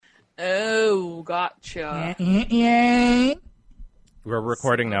Oh, gotcha. We're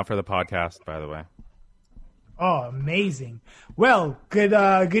recording now for the podcast, by the way. Oh, amazing. Well, good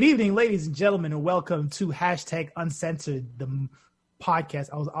evening, ladies and gentlemen, and welcome to Hashtag Uncensored, the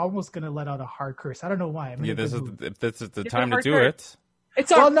podcast. I was almost going to let out a hard curse. I don't know why. This is the time to do it.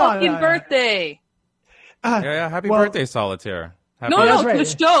 It's our fucking birthday. Happy birthday, Solitaire. To the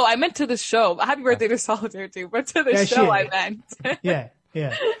show. I meant to the show. Happy birthday to Solitaire, too. But to the show, I meant.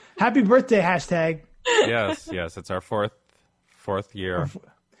 Yeah. Happy birthday, Hashtag. Yes. It's our fourth year.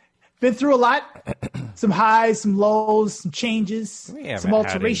 Been through a lot. Some highs, some lows, some changes, some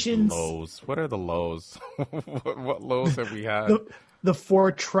alterations. Lows. What are the lows? what lows have we had? The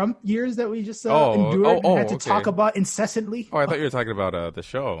 4 Trump years that we just endured and had to talk about incessantly. Oh, I thought you were talking about the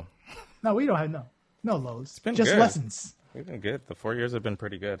show. No, we don't have no lows. It's been just good. Lessons. We've been good. The 4 years have been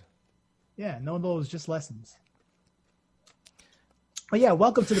pretty good. Yeah, no lows, just lessons. But yeah,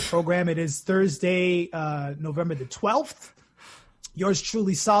 welcome to the program. It is Thursday, November the 12th. Yours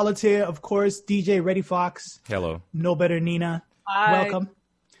truly, Solitaire, of course. DJ Reddy Fox. Hello. No Better Nina. Hi. Welcome.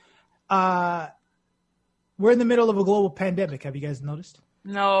 We're in the middle of a global pandemic. Have you guys noticed?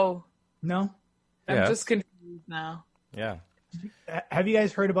 No. No? I'm just confused now. Yeah. Have you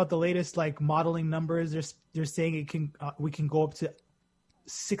guys heard about the latest modeling numbers? They're saying we can go up to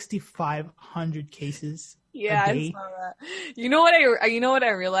 6,500 cases. Yeah, a day. I saw that. You know what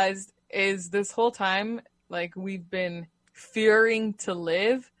I realized is this whole time we've been fearing to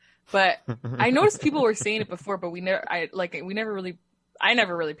live, but I noticed people were saying it before, but I never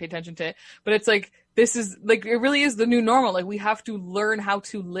really paid attention to it. But it's this is it really is the new normal. We have to learn how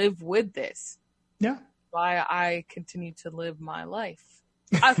to live with this. Yeah. Why I continue to live my life.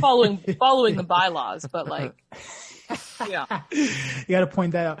 I'm following the bylaws, but yeah. You got to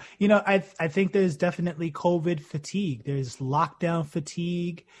point that out. I think there's definitely COVID fatigue. There's lockdown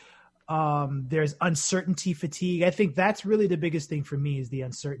fatigue. There's uncertainty fatigue. I think that's really the biggest thing for me is the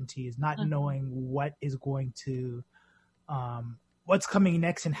uncertainty, is not knowing what is going to, what's coming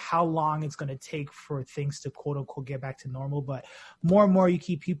next and how long it's going to take for things to quote unquote get back to normal. But more and more you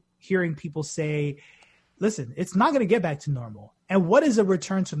keep hearing people say, listen, it's not going to get back to normal. And what is a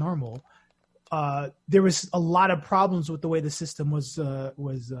return to normal? There was a lot of problems with the way the system was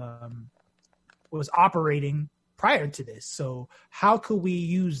operating prior to this. So how could we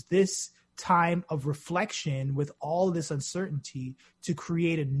use this time of reflection with all this uncertainty to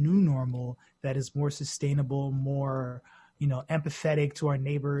create a new normal that is more sustainable, more, empathetic to our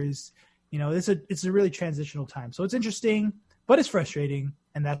neighbors? It's a really transitional time. So it's interesting, but it's frustrating.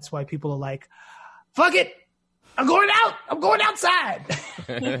 And that's why people are like, fuck it. I'm going out. I'm going outside.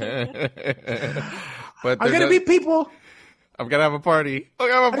 But I'm going to meet people. I'm going to have a party. I'm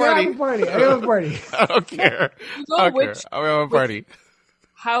going to have a party. I don't care. I'm going to have a party.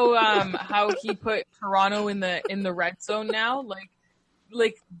 How he put Toronto in the red zone now,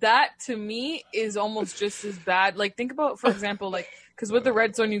 that to me is almost just as bad. Think about, for example, because with the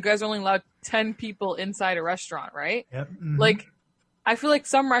red zone, you guys only allowed 10 people inside a restaurant, right? Yep. Mm-hmm. I feel like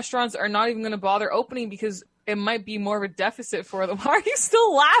some restaurants are not even going to bother opening because it might be more of a deficit for them. Why are you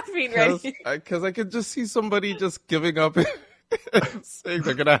still laughing, Reddy? Because I could just see somebody just giving up and saying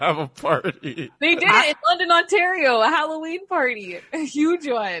they're going to have a party. They did it in London, Ontario, a Halloween party. A huge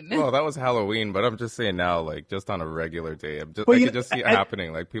one. Well, that was Halloween, but I'm just saying now, just on a regular day, I could just see it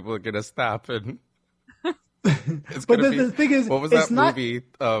happening. People are going to stop and it's going to be... The thing is, what was that movie?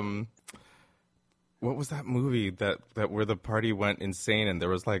 What was that movie that where the party went insane and there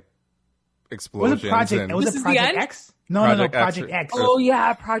was explosions? Was it Project X? No, Project X. Oh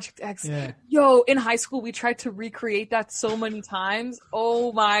yeah, Project X. Yeah. Yo, in high school we tried to recreate that so many times.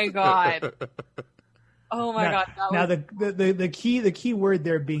 Oh my god. Oh my god. Now the key word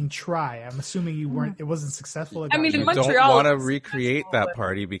there being try. I'm assuming you weren't. It wasn't successful. I mean, in Montreal, don't want to recreate that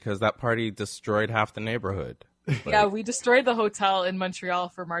party because that party destroyed half the neighborhood. Yeah, we destroyed the hotel in Montreal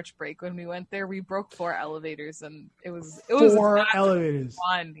for March break when we went there. We broke 4 elevators, and it was 4 elevators.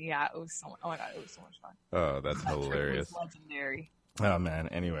 Fun. Yeah, it was so. Oh my god, it was so much fun. Oh, that's hilarious. It was legendary. Oh man.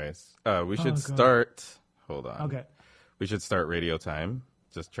 Anyways, we should start. Hold on. Okay. We should start radio time.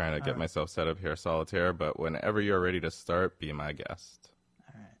 Just trying to get myself set up here, Solitaire. But whenever you're ready to start, be my guest.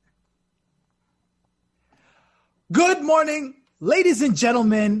 All right. Good morning, ladies and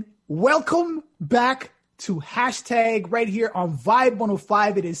gentlemen. Welcome back to Hashtag right here on Vibe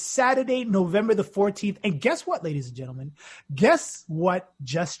 105. It is Saturday, November the 14th. And guess what, ladies and gentlemen? Guess what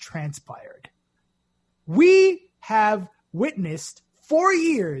just transpired? We have witnessed 4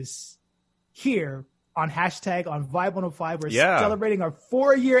 years here on Hashtag on Vibe 105. We're celebrating our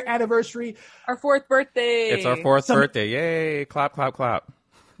 4-year anniversary. Our 4th birthday. It's our 4th birthday. Yay. Clap, clap, clap.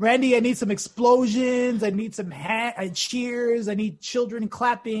 Randy, I need some explosions. I need some cheers. I need children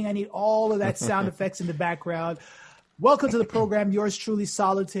clapping. I need all of that sound effects in the background. Welcome to the program. Yours truly,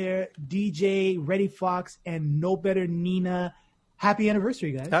 Solitaire, DJ, Reddy Fox, and No Better Nina. Happy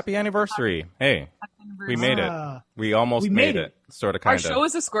anniversary, guys. Happy anniversary. Hey, we made it. We almost made it. Sort of, kind of. Our show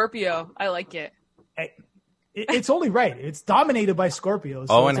is a Scorpio. I like it. It's only right. It's dominated by Scorpios.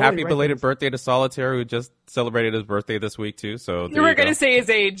 So and happy belated birthday to Solitaire, who just celebrated his birthday this week, too. So you were going to say his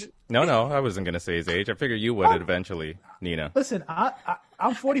age. No, I wasn't going to say his age. I figured you would eventually, Nina. Listen,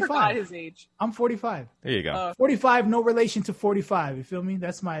 I'm 45. I forgot his age. I'm 45. There you go. 45, no relation to 45. You feel me?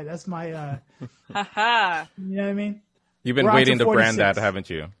 That's my Haha. You know what I mean? You've been waiting to brand that, haven't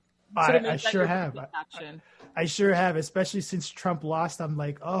you? I sure have. I sure have, especially since Trump lost. I'm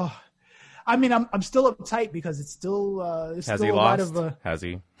like, oh. I mean, I'm still uptight because it's still Has still he a lost? lot of. Has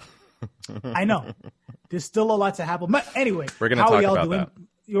he? I know. There's still a lot to happen. But anyway, we're going to talk about doing? that.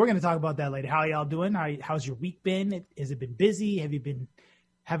 We're going to talk about that later. How y'all doing? How's your week been? Has it been busy? Have you been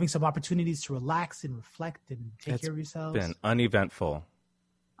having some opportunities to relax and reflect and take care of yourselves? It's been uneventful.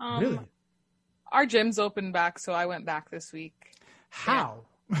 Really? Our gym's open back, so I went back this week. How?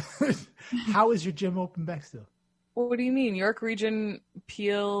 Yeah. How is your gym open back still? What do you mean? York Region,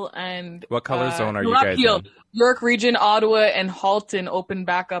 Peel, and... What color zone are you guys in? York Region, Ottawa, and Halton opened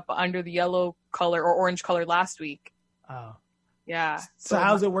back up under the yellow color or orange color last week. Oh. Yeah. So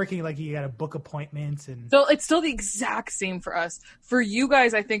how's it working? Like you got to book appointments and... So it's still the exact same for us. For you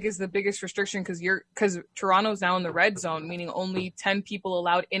guys, I think is the biggest restriction because Toronto's now in the red zone, meaning only 10 people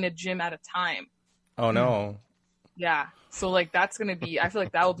allowed in a gym at a time. Oh, no. Yeah. So, like, that's going to be... I feel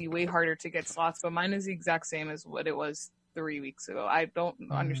like that will be way harder to get slots, but mine is the exact same as what it was 3 weeks ago. I don't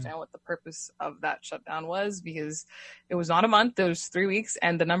understand what the purpose of that shutdown was because it was not a month. It was 3 weeks,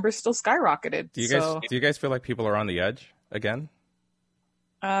 and the numbers still skyrocketed. Do you guys feel like people are on the edge again?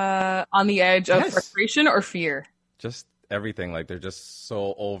 On the edge of frustration or fear? Just everything. Like, they're just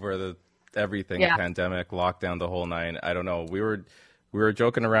so over everything, Yeah. pandemic, lockdown, the whole nine. I don't know. We were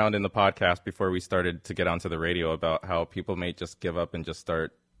joking around in the podcast before we started to get onto the radio about how people may just give up and just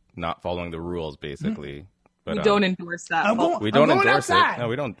start not following the rules, basically. But, we don't endorse that. We don't endorse it. No,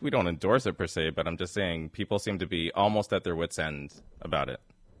 we don't endorse it per se. But I'm just saying, people seem to be almost at their wits' end about it.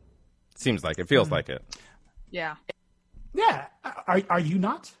 Seems like it. Feels like it. Yeah. Yeah. Are you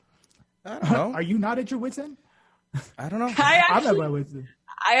not? I don't know. Are you not at your wits' end? I don't know. I'm at my wits' end.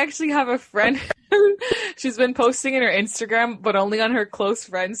 I actually have a friend. She's been posting in her Instagram, but only on her close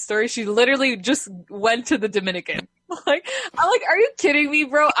friends story. She literally just went to the Dominican. I'm like, are you kidding me,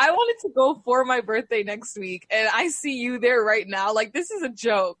 bro? I wanted to go for my birthday next week, and I see you there right now. Like, this is a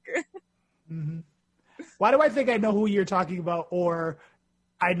joke. Mm-hmm. Why do I think I know who you're talking about, or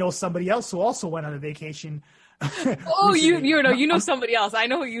I know somebody else who also went on a vacation? Oh, you know somebody else. I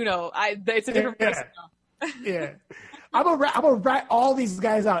know who you know. It's a different person. Yeah. I'm gonna rat all these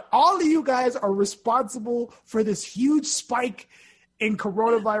guys out. All of you guys are responsible for this huge spike in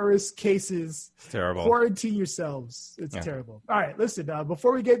coronavirus cases. It's terrible. Quarantine yourselves. It's terrible. All right, listen.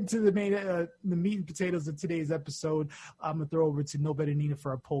 Before we get into the meat and potatoes of today's episode, I'm gonna throw over to No Better Nina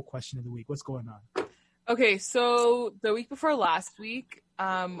for our poll question of the week. What's going on? Okay, so the week before last week,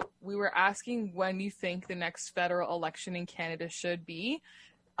 we were asking when you think the next federal election in Canada should be.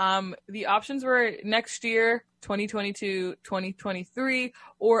 The options were next year, 2022, 2023,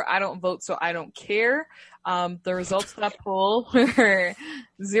 or I don't vote, so I don't care. The results of that poll were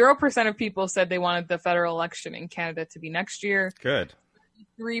 0% of people said they wanted the federal election in Canada to be next year. Good.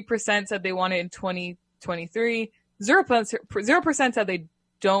 3% said they want it in 2023. 0% said they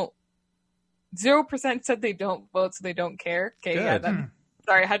don't. 0% said they don't vote, so they don't care. Okay, good. Yeah.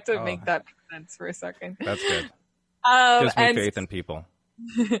 Sorry, I had to make that make sense for a second. That's good. Gives me faith in people.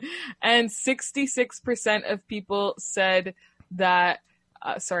 And 66% of people said that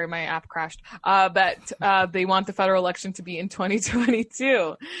sorry, my app crashed. That they want the federal election to be in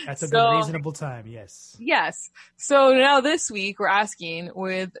 2022. That's a good reasonable time, yes. Yes. So now this week we're asking,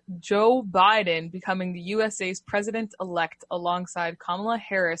 with Joe Biden becoming the USA's president-elect alongside Kamala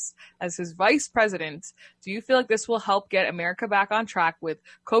Harris as his vice president, do you feel like this will help get America back on track with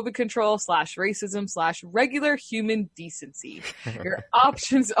COVID control / racism / regular human decency? Your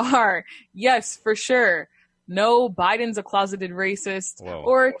options are yes, for sure. No, Biden's a closeted racist. Whoa.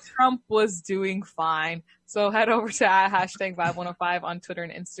 Or Trump was doing fine. So head over to hashtag Vibe105 on Twitter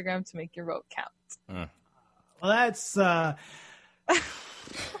and Instagram to make your vote count. Well, that's the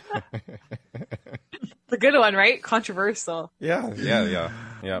good one, right? Controversial. Yeah.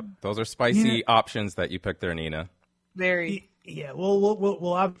 Those are spicy options that you picked there, Nina. Very. Yeah,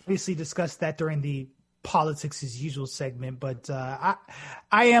 we'll obviously discuss that during the politics as usual segment, but I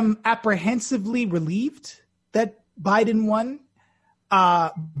am apprehensively relieved that Biden won.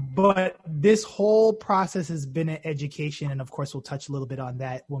 But this whole process has been an education, and of course we'll touch a little bit on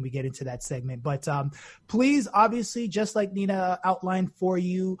that when we get into that segment. But please, obviously, just like Nina outlined for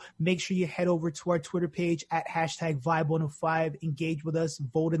you, make sure you head over to our Twitter page at hashtag Vibe105, engage with us,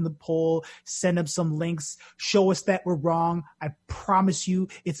 vote in the poll, send them some links, show us that we're wrong. I promise you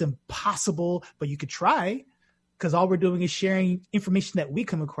it's impossible, but you could try, because all we're doing is sharing information that we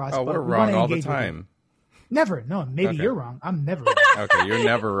come across. Oh, but we're wrong all the time. Never. No, maybe Okay. you're wrong. I'm never wrong. Okay, you're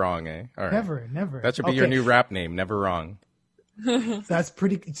never wrong, eh? All right. Never. That should be your new rap name, Never Wrong. That's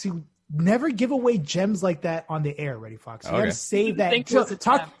pretty. See, never give away gems like that on the air, Reddy Fox. You Okay. gotta save that. Thank you.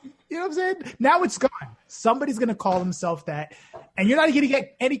 Talk. You know what I'm saying? Now it's gone. Somebody's gonna call himself that, and you're not gonna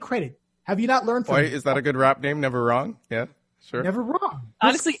get any credit. Have you not learned from Why, me? is that a good rap name, Never Wrong? Yeah, sure. Never wrong.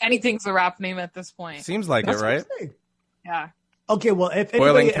 Honestly, anything's a rap name at this point. Seems like That's it, what I'm right? saying. Yeah. Okay, well, if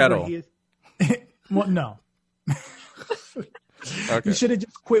Boiling anybody ever kettle. hears, well, no. Okay. You should have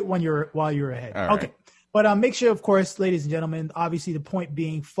just quit while you're ahead. All right. Okay. But make sure, of course, ladies and gentlemen, obviously the point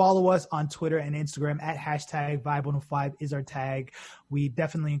being, follow us on Twitter and Instagram at hashtag Vibe105 is our tag. We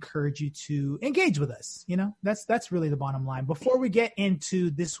definitely encourage you to engage with us. You know, that's really the bottom line. Before we get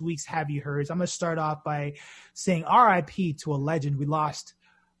into this week's Have You Heard, I'm going to start off by saying RIP to a legend. We lost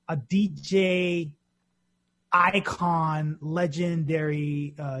a DJ icon,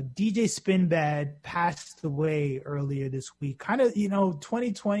 legendary DJ Spinbad passed away earlier this week. Kind of,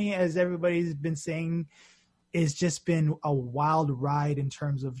 2020, as everybody's been saying, is just been a wild ride in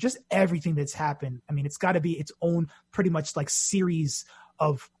terms of just everything that's happened. I mean, it's got to be its own pretty much like series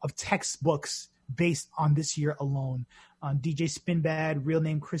of textbooks based on this year alone. DJ Spinbad, real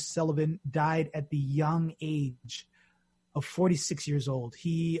name Chris Sullivan, died at the young age of 46 years old.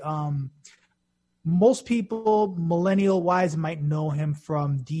 He most people, millennial wise, might know him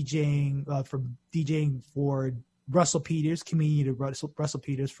from DJing for Russell Peters, comedian Russell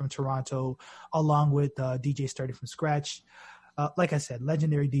Peters from Toronto, along with DJ Started From Scratch. Like I said,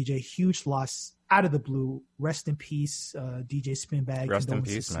 legendary DJ, huge loss out of the blue. Rest in peace, DJ Spinbag. Rest in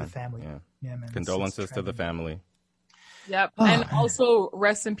Condolences peace, to man. the family. Yeah, man. Condolences It's to the family. Yep. Oh, And man. also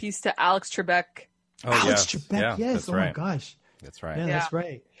rest in peace to Alex Trebek. Oh, Alex yeah. Trebek, Yeah, yes. that's Oh right. my gosh. That's right. Yeah, Yeah. that's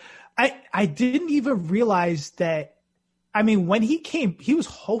right. I didn't even realize that. I mean, when he came, he was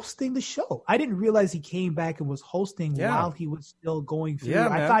hosting the show. I didn't realize he came back and was hosting Yeah. while he was still going through. Yeah,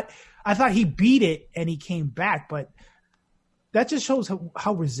 man. I thought he beat it and he came back, but that just shows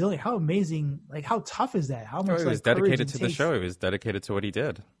how resilient, how amazing, like how tough is that? How Oh, much he like, was courage dedicated it to the takes. show. He was dedicated to what he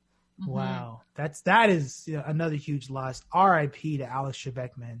did. Wow, that is another huge loss. R.I.P. to Alex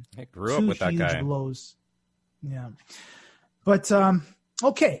Trebek, man. I grew up with that huge guy. blows. Yeah, but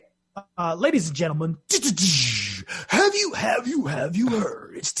okay, ladies and gentlemen, have you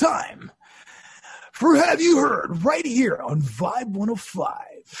heard? It's time for Have You Heard right here on Vibe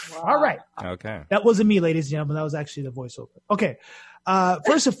 105. Wow. All right. Okay. That wasn't me, ladies and gentlemen. That was actually the voiceover. Okay.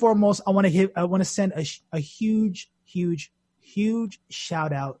 First and foremost, I want to send a huge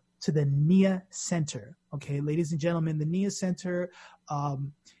shout out to the NIA Center. Okay, ladies and gentlemen, the NIA Center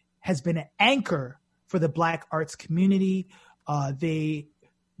has been an anchor for the Black arts community.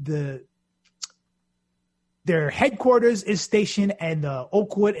 Their headquarters is stationed in the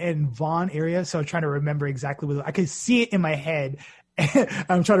Oakwood and Vaughan area. So I'm trying to remember exactly what I can see it in my head.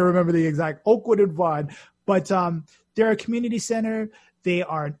 I'm trying to remember the exact Oakwood and Vaughan, but they're a community center. They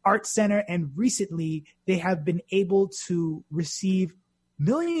are an art center, and recently they have been able to receive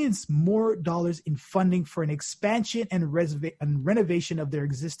millions more dollars in funding for an expansion and renovation of their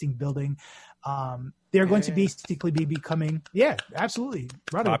existing building. They're going to basically be becoming, absolutely.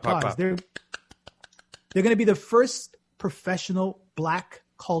 Round of Clap, applause. clap. They're going to be the first professional Black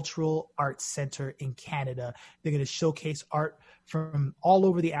cultural arts center in Canada. They're going to showcase art from all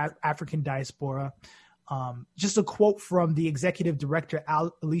over the African diaspora. Just a quote from the executive director,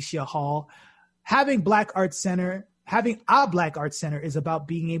 Alicia Hall: having a Black Arts Center is about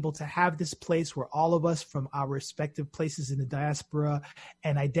being able to have this place where all of us from our respective places in the diaspora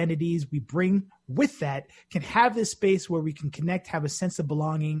and identities we bring with that can have this space where we can connect, have a sense of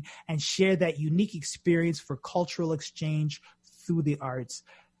belonging, and share that unique experience for cultural exchange through the arts.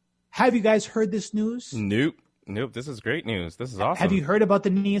 Have you guys heard this news? Nope. This is great news. This is awesome. Have you heard about the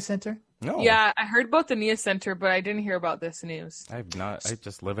NIA Center? No. Yeah, I heard about the NIA Center, but I didn't hear about this news. I've not. I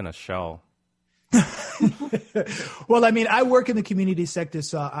just live in a shell. Well, I mean, I work in the community sector,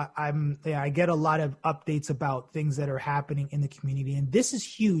 so I get a lot of updates about things that are happening in the community, and this is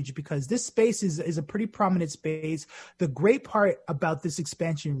huge because this space is a pretty prominent space. The great part about this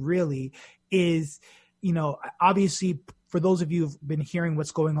expansion really is obviously for those of you who've been hearing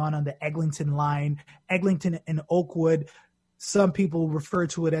what's going on the Eglinton line, Eglinton and Oakwood, some people refer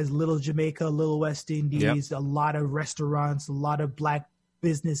to it as Little Jamaica, Little West Indies. Yep. A lot of restaurants, a lot of Black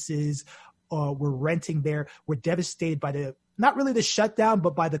businesses were renting there. Were devastated by not really the shutdown,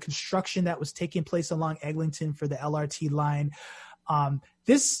 but by the construction that was taking place along Eglinton for the LRT line.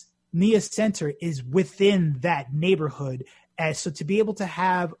 This NIA Center is within that neighborhood. So to be able to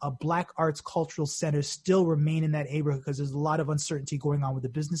have a Black Arts Cultural Center still remain in that neighborhood, because there's a lot of uncertainty going on with the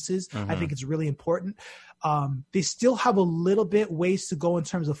businesses, I think it's really important. They still have a little bit ways to go in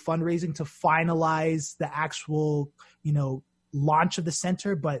terms of fundraising to finalize the actual, launch of the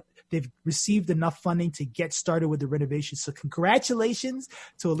center, but they've received enough funding to get started with the renovation. So congratulations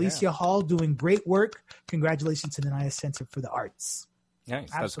to Alicia Hall, doing great work. Congratulations to the NIA Center for the Arts. Nice.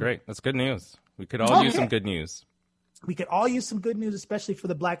 Absolutely. That's great. That's good news. We could all use some good news. We could all use some good news, especially for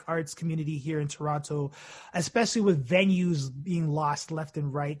the Black arts community here in Toronto, especially with venues being lost left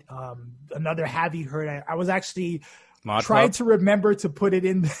and right. Another Have You Heard? I was actually trying to remember to put it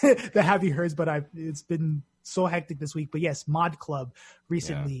in the Have You Heards, but it's been so hectic this week. But yes, Mod Club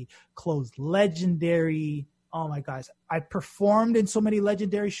recently closed. Legendary. Oh my gosh. I performed in so many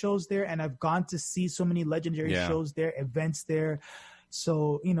legendary shows there, and I've gone to see so many legendary shows there, events there.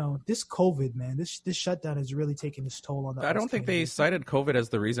 So, this COVID, man, this shutdown has really taken its toll on the I don't think they cited COVID as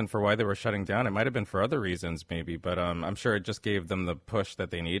the reason for why they were shutting down. It might have been for other reasons, maybe, but I'm sure it just gave them the push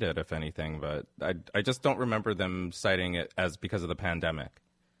that they needed, if anything. But I just don't remember them citing it as because of the pandemic.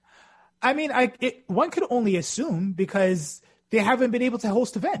 I mean, one could only assume, because they haven't been able to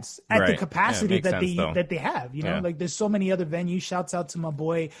host events at the capacity that they have. Like there's so many other venues. Shouts out to my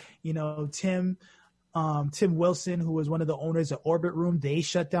boy, Tim Wilson, who was one of the owners of Orbit Room. They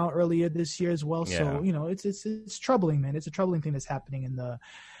shut down earlier this year as well. So, it's troubling, man. It's a troubling thing that's happening in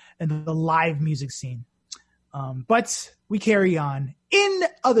the live music scene. But we carry on. In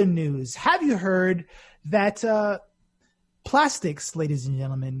other news, have you heard that plastics, ladies and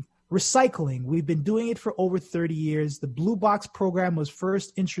gentlemen, recycling, we've been doing it for over 30 years. The Blue Box program was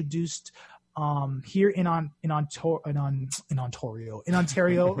first introduced here in Ontario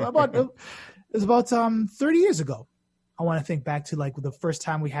about 30 years ago. I want to think back to the first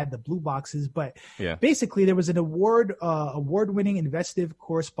time we had the Blue Boxes, but basically there was an award-winning investigative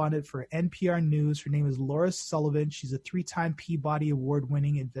correspondent for NPR News. Her name is Laura Sullivan. She's a 3-time Peabody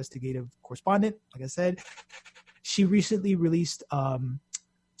Award-winning investigative correspondent. Like I said, she recently released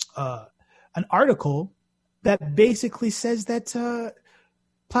an article that basically says that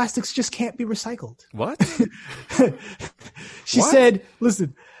plastics just can't be recycled. What? She said,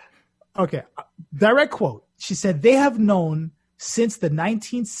 listen, okay, direct quote. She said, they have known since the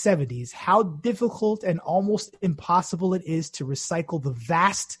 1970s how difficult and almost impossible it is to recycle the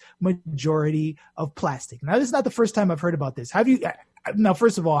vast majority of plastic. Now, this is not the first time I've heard about this.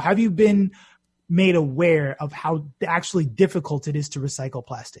 First of all, have you been made aware of how actually difficult it is to recycle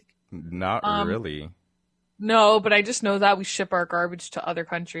plastic? Not really. No, but I just know that we ship our garbage to other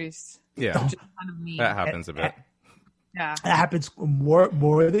countries. Yeah, which is kind of mean. That happens a bit. Yeah, it happens more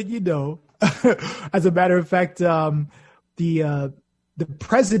than you know. As a matter of fact, the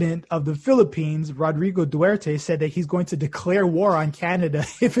president of the Philippines, Rodrigo Duterte, said that he's going to declare war on Canada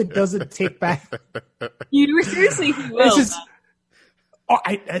if it doesn't take back. Seriously, he will.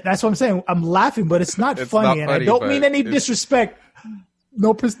 That's what I'm saying. I'm laughing, but it's not funny, and I don't mean any disrespect.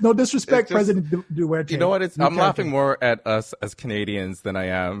 No disrespect, President Duterte. You know what? I'm laughing more at us as Canadians than I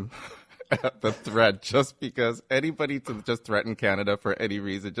am at the threat, just because anybody to just threaten Canada for any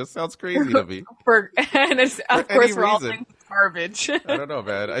reason just sounds crazy to me. Of course, we're all thinking garbage. I don't know,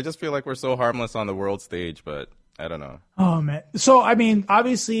 man. I just feel like we're so harmless on the world stage, but I don't know. Oh, man. So, I mean,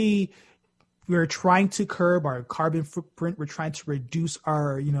 obviously, we're trying to curb our carbon footprint. We're trying to reduce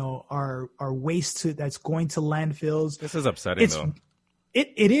our waste that's going to landfills. This is upsetting, though.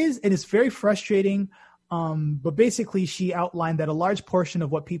 It is, and it's very frustrating. But basically, she outlined that a large portion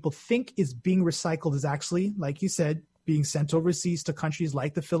of what people think is being recycled is actually, like you said, being sent overseas to countries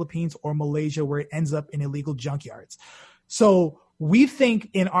like the Philippines or Malaysia, where it ends up in illegal junkyards. So we think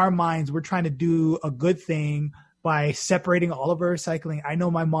in our minds, we're trying to do a good thing by separating all of our recycling. I know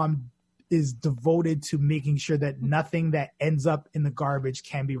my mom is devoted to making sure that nothing that ends up in the garbage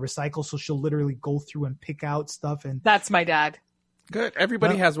can be recycled. So she'll literally go through and pick out stuff. And that's my dad. Good.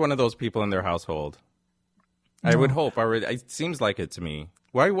 Everybody has one of those people in their household. I would hope. It seems like it to me.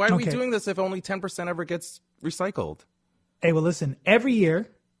 Why are we doing this if only 10% ever gets recycled? Hey, well, listen. Every year,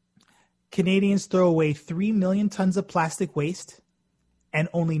 Canadians throw away 3 million tons of plastic waste, and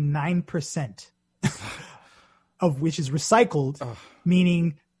only 9% of which is recycled,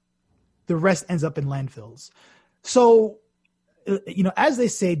 meaning the rest ends up in landfills. So, as they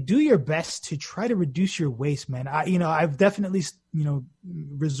say, do your best to try to reduce your waste, man. I've definitely,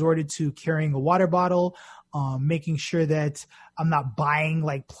 resorted to carrying a water bottle, making sure that I'm not buying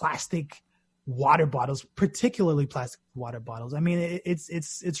like plastic water bottles, particularly plastic water bottles. I mean,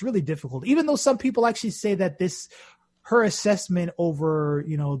 it's really difficult, even though some people actually say that her assessment over,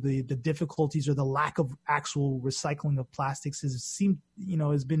 the difficulties or the lack of actual recycling of plastics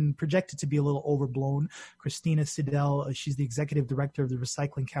has been projected to be a little overblown. Christina Siddell, she's the executive director of the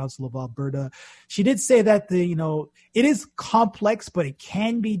Recycling Council of Alberta. She did say that it is complex, but it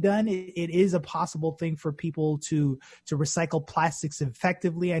can be done. It is a possible thing for people to recycle plastics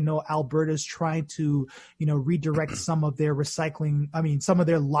effectively. I know Alberta's trying to, redirect some of their some of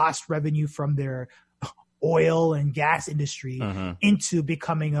their lost revenue from their oil and gas industry into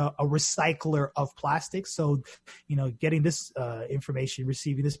becoming a recycler of plastic. So, getting this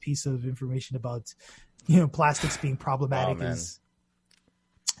receiving this piece of information about, plastics being problematic is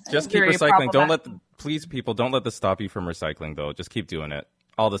just keep recycling. Don't let this stop you from recycling though. Just keep doing it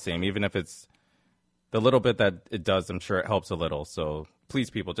all the same, even if it's the little bit that it does. I'm sure it helps a little. So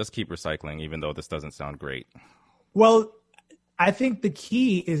please, people, just keep recycling, even though this doesn't sound great. Well, I think the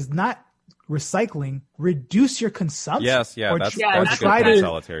key is not recycling, reduce your consumption. Yes, that's a good point,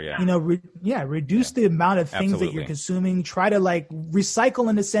 Solitaire. Reduce the amount of things that you're consuming. Try to recycle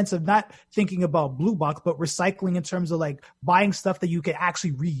in the sense of not thinking about blue box, but recycling in terms of buying stuff that you can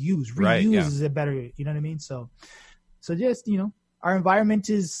actually reuse. Reuse is a better, you know what I mean? So just, our environment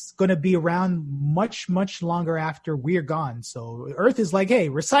is going to be around much, much longer after we're gone. So Earth is like, hey,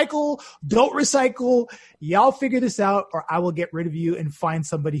 recycle, don't recycle. Y'all figure this out or I will get rid of you and find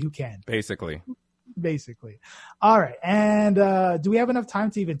somebody who can. Basically. All right. And do we have enough time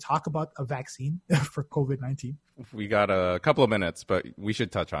to even talk about a vaccine for COVID-19? We got a couple of minutes, but we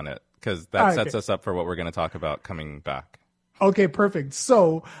should touch on it because that sets us up for what we're going to talk about coming back. Okay, perfect.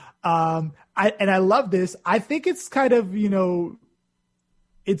 So I love this. I think it's kind of,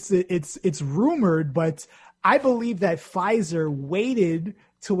 it's rumored, but I believe that Pfizer waited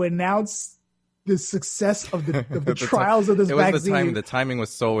to announce the success of the trials of this vaccine. The timing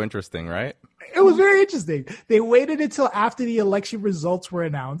was so interesting, right? It was very interesting. They waited until after the election results were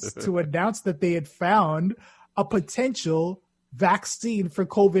announced to announce that they had found a potential vaccine for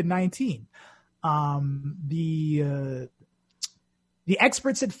COVID-19. The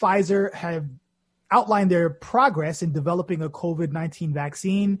experts at Pfizer have outlined their progress in developing a COVID-19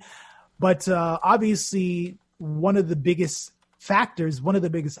 vaccine. But obviously, one of the biggest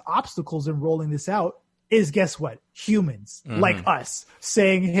obstacles in rolling this out is, guess what? Humans like us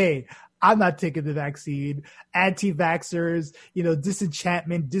saying, hey, I'm not taking the vaccine. Anti-vaxxers,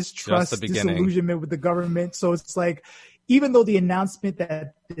 disenchantment, distrust, disillusionment with the government. So it's even though the announcement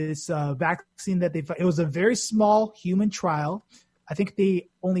that this vaccine it was a very small human trial. I think they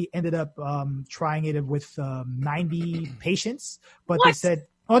only ended up trying it with 90 patients, but they said,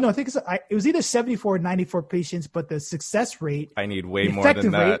 I think it was either 74 or 94 patients, but the success rate. I need way more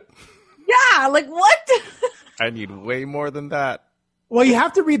than that. Yeah, what? I need way more than that. Well, you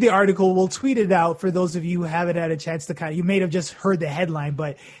have to read the article. We'll tweet it out for those of you who haven't had a chance to you may have just heard the headline,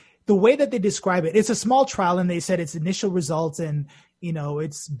 but the way that they describe it, it's a small trial and they said its initial results and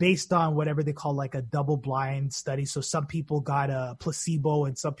it's based on whatever they call a double-blind study. So some people got a placebo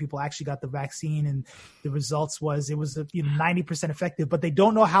and some people actually got the vaccine. And the results was 90% effective, but they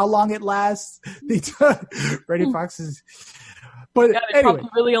don't know how long it lasts. Freddie Fox is. But they anyway, probably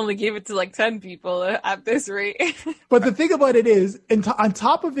really only gave it to 10 people at this rate. But the thing about it is, on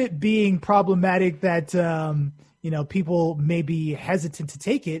top of it being problematic that people may be hesitant to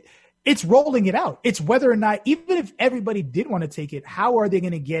take it, it's rolling it out. It's whether or not, even if everybody did want to take it, how are they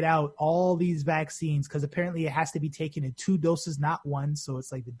going to get out all these vaccines? Because apparently it has to be taken in 2 doses, not 1. So it's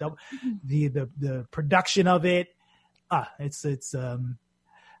the double, the production of it. It's I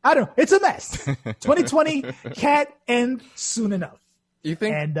don't know. It's a mess. 2020 can't end soon enough. You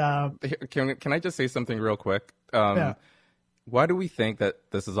think? And can I just say something real quick? Yeah. Why do we think that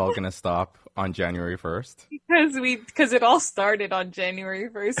this is all going to stop on January 1st? Because it all started on January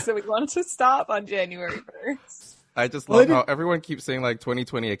 1st, so we wanted to stop on January 1st. I just love how everyone keeps saying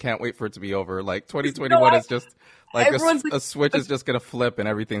 2020. I can't wait for it to be over. 2021 is just a switch is just going to flip and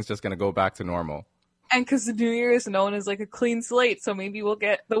everything's just going to go back to normal. And because the New Year is known as a clean slate, so maybe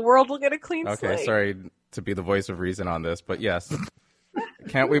the world will get a clean slate. Okay, sorry to be the voice of reason on this, but yes,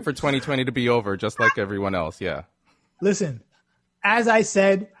 can't wait for 2020 to be over, just like everyone else. Yeah. Listen, as I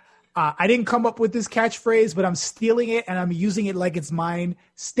said, I didn't come up with this catchphrase, but I'm stealing it and I'm using it like it's mine.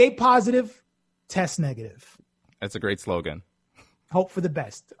 Stay positive, test negative. That's a great slogan. hope for the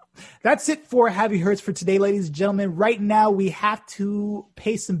best. That's it for Heavy Hurts for today, ladies and gentlemen. Right now, we have to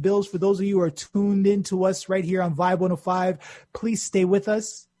pay some bills. For those of you who are tuned in to us right here on Vibe 105, please stay with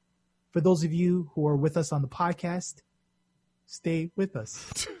us. For those of you who are with us on the podcast, stay with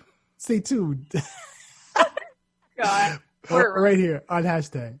us. Stay tuned. God. Right here on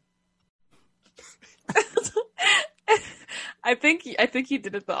hashtag. I think you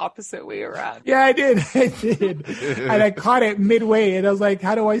did it the opposite way around. Yeah, I did. And I caught it midway, and I was like,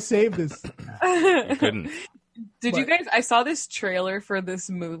 how do I save this? You couldn't. Did you guys, I saw this trailer for this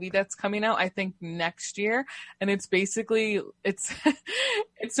movie that's coming out, I think next year. And it's basically, it's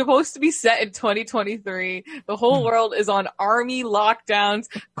supposed to be set in 2023. The whole world is on army lockdowns.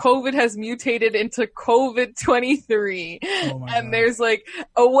 COVID has mutated into COVID-23. And there's like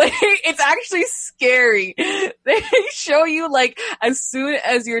a way, it's actually scary. They show you like as soon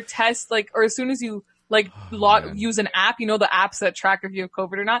as your test, like, or as soon as you use an app, you know, the apps that track if you have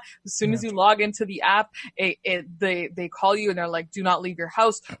COVID or not. As soon as you log into the app, they call you and they're like, do not leave your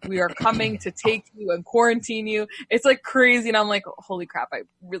house. We are coming to take you and quarantine you. It's like crazy. And I'm like, holy crap. I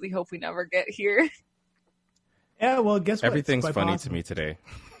really hope we never get here. Yeah. Well, guess what? Everything's funny to me today.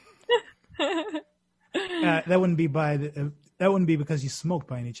 That wouldn't be because you smoked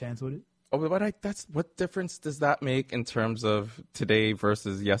by any chance, would it? Oh, but that's what difference does that make in terms of today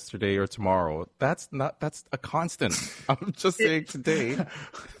versus yesterday or tomorrow? That's a constant. I'm just saying today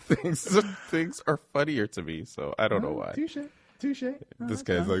things are funnier to me, so I don't know why. Touche. This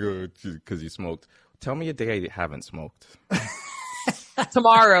guy's like, oh, because you smoked. Tell me a day I haven't smoked.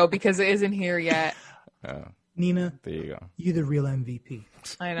 Tomorrow, because it isn't here yet. Nina, there you go. You're the real MVP.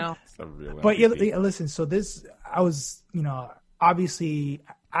 I know. But yeah, listen. So I was, obviously.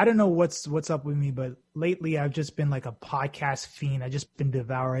 I don't know what's up with me, but lately I've just been like a podcast fiend. I've just been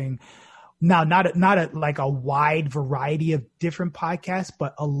devouring now, not like a wide variety of different podcasts,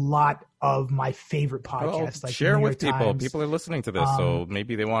 but a lot of my favorite podcasts. Like share with people. Times. People are listening to this, so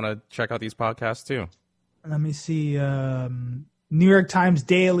maybe they want to check out these podcasts too. Let me see. New York Times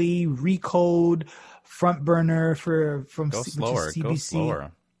Daily, Recode, Front Burner from Go slower. which is CBC. Go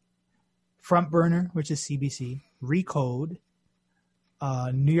slower. Front Burner, which is CBC. Recode.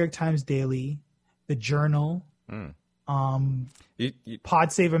 New York Times Daily, The Journal,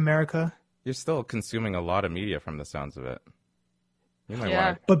 Pod Save America. You're still consuming a lot of media from the sounds of it. You might yeah.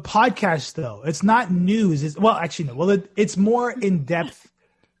 want to... But podcasts, though, it's not news. Actually, no. Well, it's more in-depth,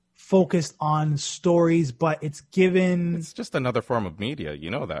 focused on stories, but it's given... It's just another form of media.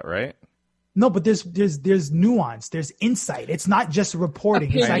 You know that, right? No, but there's nuance. There's insight. It's not just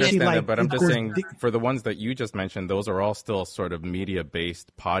reporting. It's actually like. That, but I'm just saying, for the ones that you just mentioned, those are all still sort of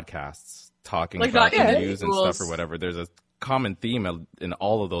media-based podcasts talking about the news and stuff or whatever. There's a common theme in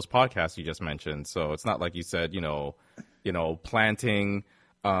all of those podcasts you just mentioned. So it's not like you said, planting,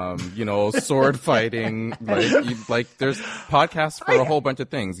 sword fighting. Like there's podcasts for a whole bunch of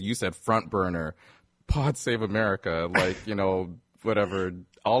things. You said Front Burner, Pod Save America, whatever.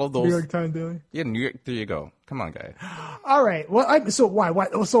 All of those. New York Times Daily. Yeah, New York. There you go. Come on, guy. All right. Well, so why?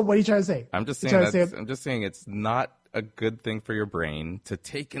 So what are you trying to say? I'm just saying I'm just saying it's not a good thing for your brain to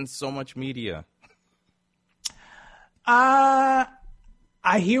take in so much media. I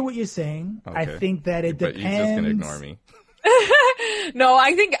hear what you're saying. Okay. I think that it depends. But you're just gonna ignore me. No,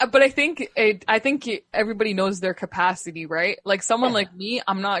 I think everybody knows their capacity, right? Like someone like me,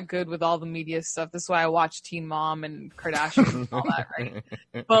 I'm not good with all the media stuff. That's why I watch Teen Mom and Kardashians and all that, right?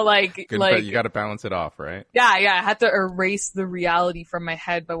 But but you got to balance it off, right? Yeah. I had to erase the reality from my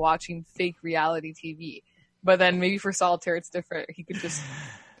head by watching fake reality TV. But then maybe for Solitaire, it's different. He could just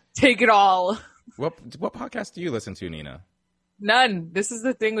take it all. What podcast do you listen to, Nina? None. This is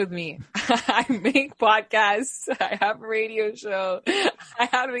the thing with me. I make podcasts. I have a radio show. I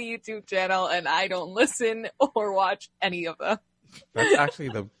have a YouTube channel, and I don't listen or watch any of them. That's actually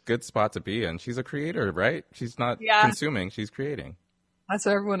the good spot to be in. She's a creator, right? She's not consuming. She's creating. That's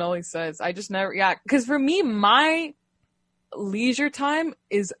what everyone always says. I just never, because for me, my leisure time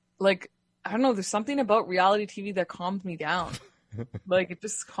is like, I don't know, there's something about reality TV that calms me down. Like, it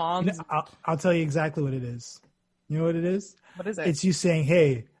just calms. I'll tell you exactly what it is. You know what it is? What is it? It's you saying,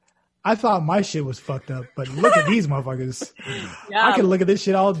 hey, I thought my shit was fucked up, but look at these motherfuckers. Yeah. I can look at this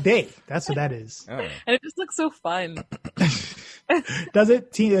shit all day. That's what that is. Oh. And it just looks so fun. Does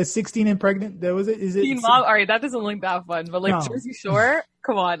it? 16 and pregnant? That was it? Is it? Teen Mom? All right, that doesn't look that fun. But like Jersey Shore,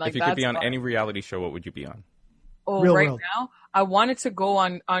 come on. Like, if you could be on any reality show, what would you be on? Oh, Real right World. Now, I wanted to go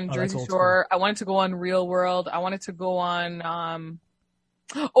on Jersey Shore. I wanted to go on Real World. I wanted to go on. Are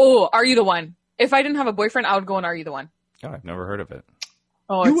You the One? If I didn't have a boyfriend, I would go on Are You the One? Oh, I've never heard of it.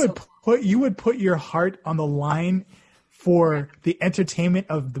 Oh, you would put your heart on the line for the entertainment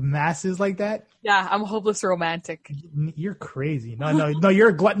of the masses like that. Yeah, I'm a hopeless romantic. You're crazy. No, you're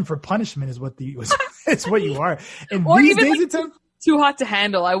a glutton for punishment is what it's what you are. And Or these even days like, it's Too Hot to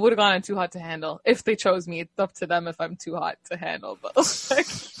Handle. I would have gone on Too Hot to Handle if they chose me. It's up to them if I'm too hot to handle. But like,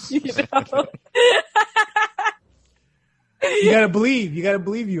 you gotta believe. You gotta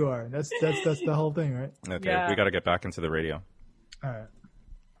believe you are. That's the whole thing, right? Okay, Yeah. we got to get back into the radio. All right.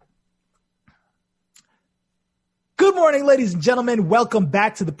 Good morning, ladies and gentlemen. Welcome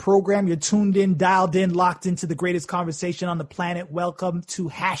back to the program. You're tuned in, dialed in, locked into the greatest conversation on the planet. Welcome to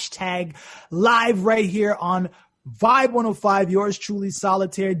hashtag live right here on Vibe 105. Yours truly,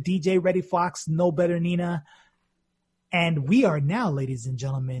 Solitaire, DJ Reddy Fox, No Better Nina. And we are now, ladies and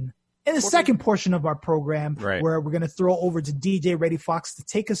gentlemen, in the second portion of our program, Right. where we're going to throw over to DJ Reddy Fox to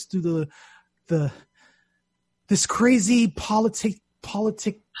take us through this crazy political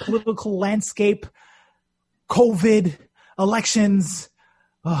landscape, COVID, elections.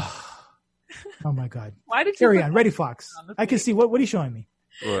 Oh my God. why did you Carry put on. Reddy Fox. on the I can page? see. What are you showing me?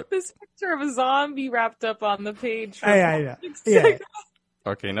 What? this picture of a zombie wrapped up on the page? for Yeah. politics? Yeah.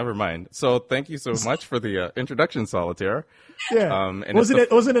 Okay, never mind. So thank you so much for the introduction, Solitaire. Yeah. And wasn't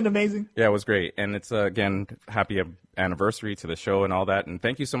it's it amazing? Yeah, it was great. And it's, again, happy anniversary to the show and all that. And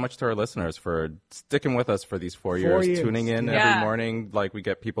thank you so much to our listeners for sticking with us for these 4 years, tuning in Yeah. every morning. Like, we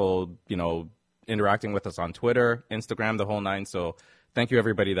get people, interacting with us on Twitter, Instagram, the whole nine. So thank you,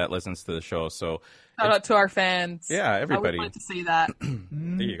 everybody that listens to the show. So, Shout out to our fans. yeah, everybody. I would like to say that.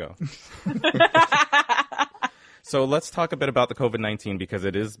 There you go. So let's talk a bit about the COVID-19 because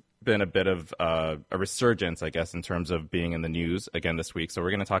it has been a bit of a resurgence, I guess, in terms of being in the news again this week. So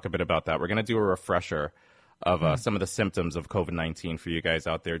we're going to talk a bit about that. We're going to do a refresher of some of the symptoms of COVID-19 for you guys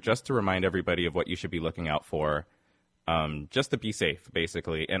out there, just to remind everybody of what you should be looking out for, just to be safe,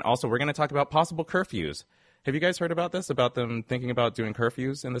 basically. And also, we're going to talk about possible curfews. Have you guys heard about this, about them thinking about doing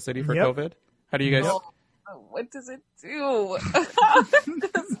curfews in the city for Yep. COVID? How do you guys... What does it do? How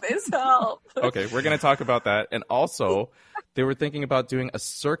does this help? Okay, we're going to talk about that. And also, they were thinking about doing a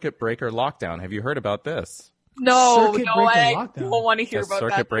circuit breaker lockdown. Have you heard about this? No, Circuit no, breaker I lockdown. don't want to hear A about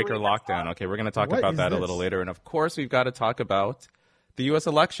circuit that. breaker lockdown. Okay, we're going to talk What about is that a this? little later. And of course, we've got to talk about the U.S.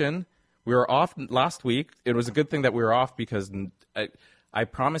 election. We were off last week. It was a good thing that we were off because I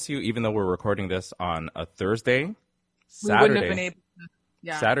promise you, even though we're recording this on a Thursday, We wouldn't have been Saturday, able to.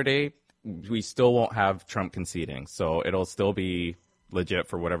 Yeah. Saturday, we still won't have Trump conceding. So it'll still be legit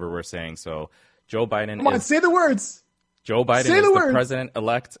for whatever we're saying. So Joe Biden Come on, say the words. Joe Biden Say is the the word.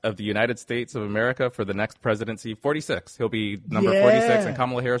 president-elect of the United States of America for the next presidency, 46. He'll be number Yeah. 46, and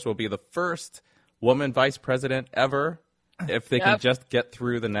Kamala Harris will be the first woman vice president ever if they can Yep. just get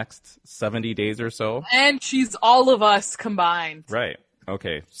through the next 70 days or so. And she's all of us combined. Right.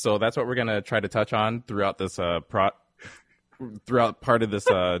 Okay. So that's what we're going to try to touch on throughout this throughout part of this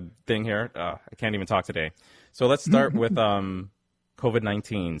thing here. I can't even talk today. So let's start with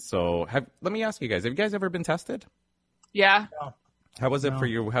COVID-19. So let me ask you guys, have you guys ever been tested? Yeah. How was it for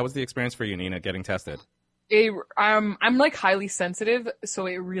you? How was the experience for you, Nina, getting tested? I'm like highly sensitive, so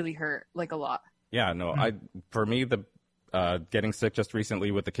it really hurt like a lot. Yeah, no, for me, the getting sick just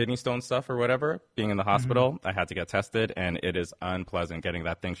recently with the kidney stone stuff or whatever, being in the hospital, I had to get tested, and it is unpleasant getting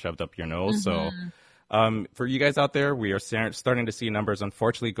that thing shoved up your nose. So for you guys out there, we are starting to see numbers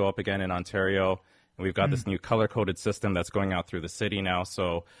unfortunately go up again in Ontario, and we've got this new color-coded system that's going out through the city now.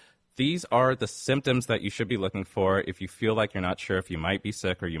 So these are the symptoms that you should be looking for if you feel like you're not sure if you might be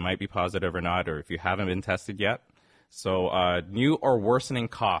sick or you might be positive or not, or if you haven't been tested yet. So new or worsening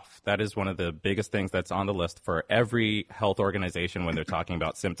cough, that is one of the biggest things that's on the list for every health organization when they're talking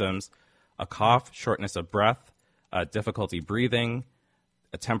about symptoms. A cough, shortness of breath, difficulty breathing,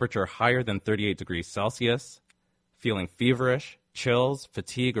 a temperature higher than 38 degrees Celsius, feeling feverish, chills,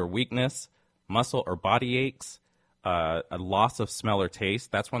 fatigue or weakness, muscle or body aches, a loss of smell or taste.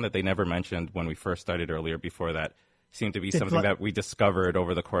 That's one that they never mentioned when we first started earlier before that. Seemed to be something that we discovered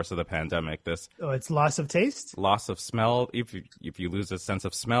over the course of the pandemic. This it's loss of taste. Loss of smell, if you lose a sense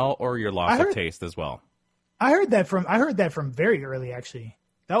of smell, or your loss of taste as well. I heard that from very early. Actually,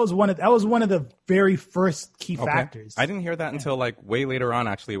 that was one of the very first key factors. I didn't hear that until like way later on.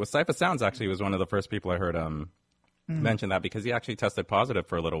 Actually, it was Cypher Sounds. Actually, was one of the first people I heard mention that because he actually tested positive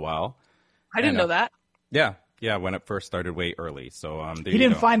for a little while. I didn't know that. Yeah, when it first started way early. So he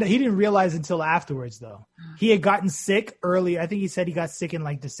didn't realize until afterwards though. He had gotten sick early. I think he said he got sick in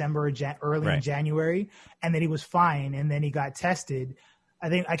like December or early in January, and then he was fine, and then he got tested.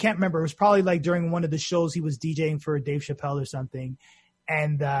 I can't remember. It was probably like during one of the shows he was DJing for Dave Chappelle or something,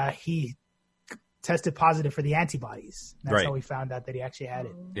 and he tested positive for the antibodies. That's Right. how we found out that he actually had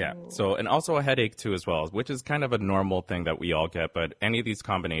it. Yeah. So, and also a headache too, as well, which is kind of a normal thing that we all get. But any of these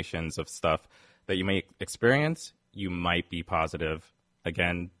combinations of stuff that you may experience, you might be positive.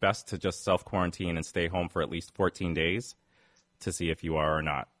 Again, best to just self-quarantine and stay home for at least 14 days to see if you are or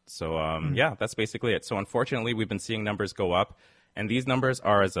not. So, yeah, that's basically it. So, unfortunately, we've been seeing numbers go up. And these numbers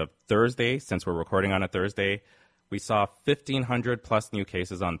are as of Thursday, since we're recording on a Thursday. We saw 1,500 plus new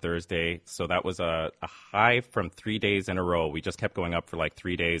cases on Thursday. So that was a high from 3 days in a row. We just kept going up for like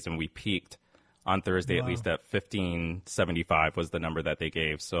 3 days, and we peaked on Thursday, at least at 1,575 was the number that they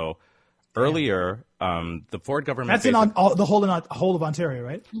gave. So earlier, the Ford government... That's in the whole of Ontario,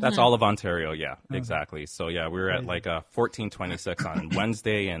 right? That's all of Ontario, yeah, exactly. So, yeah, we were at like 1426 on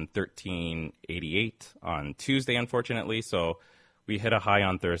Wednesday and 1388 on Tuesday, unfortunately. So we hit a high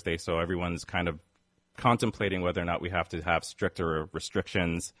on Thursday, so everyone's kind of contemplating whether or not we have to have stricter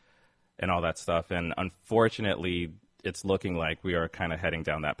restrictions and all that stuff. And unfortunately, it's looking like we are kind of heading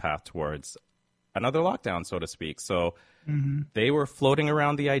down that path towards another lockdown, so to speak. So they were floating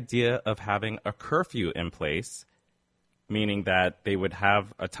around the idea of having a curfew in place, meaning that they would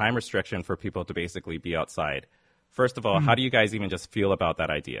have a time restriction for people to basically be outside. First of all, how do you guys even just feel about that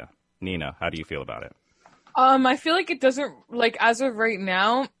idea? Nina, how do you feel about it? I feel like it doesn't, like, as of right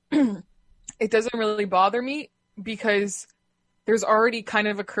now, it doesn't really bother me because there's already kind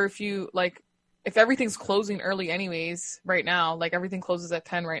of a curfew, like, if everything's closing early anyways right now, like everything closes at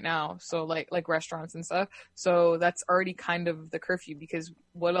 10 right now, so like restaurants and stuff, so that's already kind of the curfew, because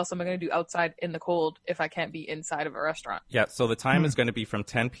what else am I going to do outside in the cold if I can't be inside of a restaurant? Yeah, so the time is going to be from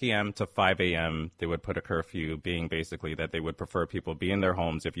 10 p.m. to 5 a.m. They would put a curfew, being basically that they would prefer people be in their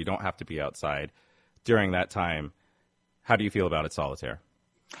homes if you don't have to be outside during that time. How do you feel about it, Solitaire?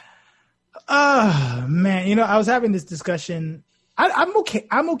 Man, I was having this discussion. I'm okay.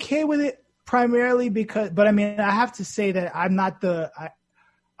 I'm okay with it primarily but I mean, I have to say that I'm not the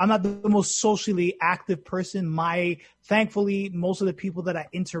most socially active person. Thankfully, most of the people that I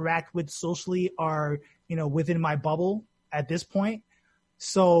interact with socially are, within my bubble at this point.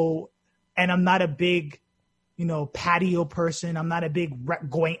 So, and I'm not a big, patio person. I'm not a big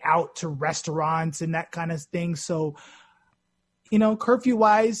going out to restaurants and that kind of thing. So, curfew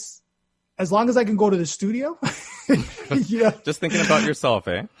wise, as long as I can go to the studio, yeah. Just thinking about yourself,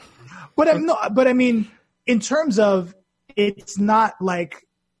 eh? But I mean, in terms of, it's not like,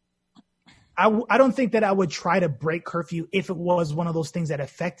 I don't think that I would try to break curfew if it was one of those things that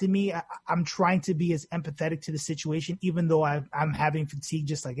affected me. I'm trying to be as empathetic to the situation, even though I'm having fatigue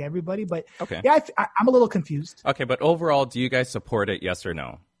just like everybody. But okay. Yeah, I'm a little confused. Okay, but overall, do you guys support it, yes or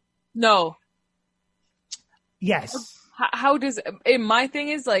no? No. Yes. How does, my thing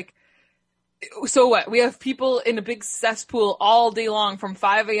is like, so what? We have people in a big cesspool all day long from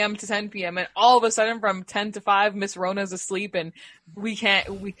 5 a.m. to 10 p.m. and all of a sudden from 10 to 5, Miss Rona's asleep and we can't,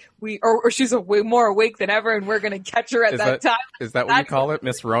 or she's way more awake than ever and we're going to catch her at that time. Is that what you call it,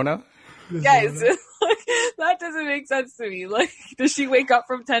 Miss Rona? Guys, that doesn't make sense to me. Like, does she wake up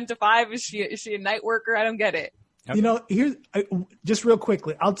from 10 to 5? Is she a night worker? I don't get it. Yep. Here's just real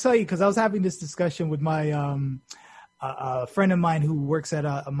quickly. I'll tell you, because I was having this discussion with my a friend of mine who works at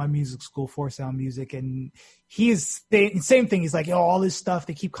my music school, Four Sound Music, and he's the same thing. He's like, all this stuff,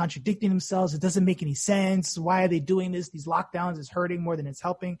 they keep contradicting themselves. It doesn't make any sense. Why are they doing this? These lockdowns is hurting more than it's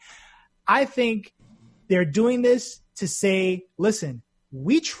helping. I think they're doing this to say, listen,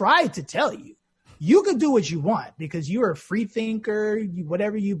 we tried to tell you. You can do what you want because you're a free thinker.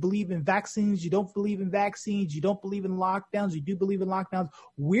 Whatever you believe in vaccines, you don't believe in vaccines, you don't believe in lockdowns, you do believe in lockdowns.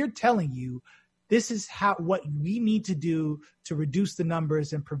 We're telling you this is what we need to do to reduce the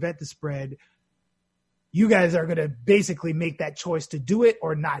numbers and prevent the spread. You guys are going to basically make that choice to do it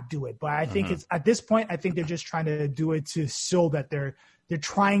or not do it. But I think it's at this point, I think they're just trying to do it to show that they're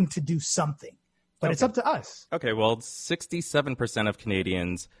trying to do something. But It's up to us. Okay, well, 67% of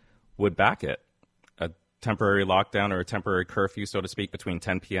Canadians would back it. A temporary lockdown or a temporary curfew, so to speak, between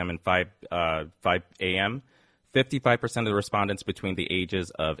 10 p.m. and 5 a.m. 55% of the respondents between the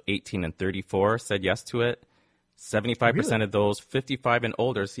ages of 18 and 34 said yes to it. 75% of those 55 and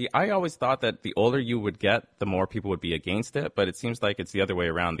older. See, I always thought that the older you would get, the more people would be against it, but it seems like it's the other way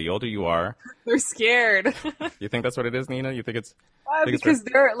around. The older you are, they're scared. You think that's what it is, Nina? You think it's because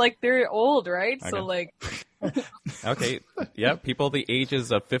they're old, right? So like okay, yeah, people the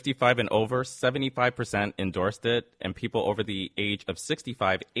ages of 55 and over, 75% endorsed it, and people over the age of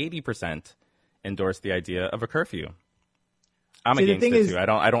 65, 80% endorsed the idea of a curfew. I'm against it too. I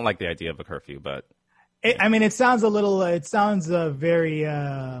don't like the idea of a curfew, but it sounds very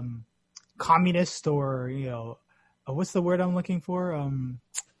communist, or what's the word I'm looking for?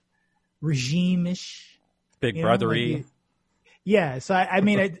 regime-ish. Big brothery. Like yeah. So I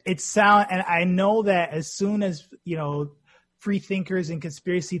mean, it sound, and I know that as soon as free thinkers and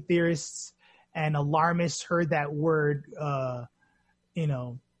conspiracy theorists and alarmists heard that word,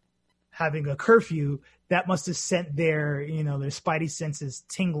 having a curfew, that must have sent their spidey senses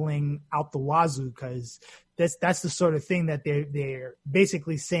tingling out the wazoo, because that's the sort of thing that they're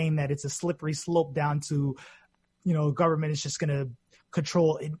basically saying, that it's a slippery slope down to, government is just going to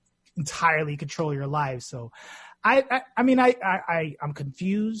entirely control your lives. So I'm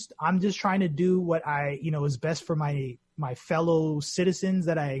confused. I'm just trying to do what is best for my fellow citizens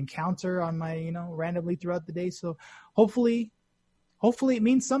that I encounter on my, randomly throughout the day. So hopefully it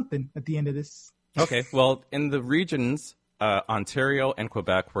means something at the end of this. Okay. Well, in the regions, Ontario and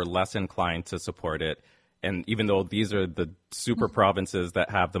Quebec were less inclined to support it. And even though these are the super provinces that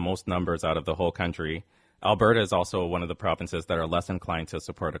have the most numbers out of the whole country, Alberta is also one of the provinces that are less inclined to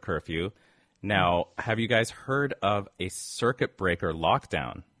support a curfew. Now, have you guys heard of a circuit breaker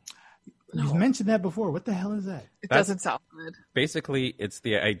lockdown? No. You've mentioned that before. What the hell is that? It doesn't sound good. Basically, it's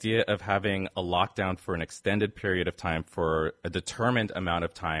the idea of having a lockdown for an extended period of time, for a determined amount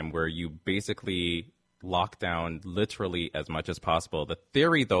of time, where you basically lock down literally as much as possible. The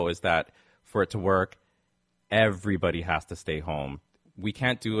theory, though, is that for it to work, everybody has to stay home. We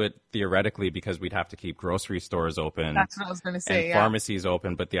can't do it theoretically because we'd have to keep grocery stores open. That's what I was going to say, and pharmacies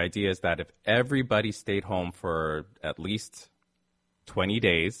open. But the idea is that if everybody stayed home for at least 20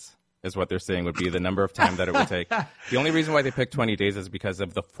 days, is what they're saying would be the number of time that it would take. The only reason why they picked 20 days is because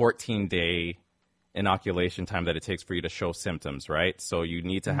of the 14-day inoculation time that it takes for you to show symptoms, right? So you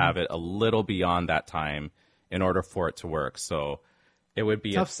need to have it a little beyond that time in order for it to work. So it would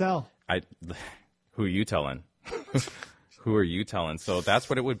be tough sell. Who are you telling? Who are you telling? So that's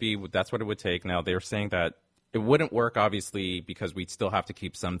what it would be. That's what it would take. Now, they're saying that it wouldn't work, obviously, because we'd still have to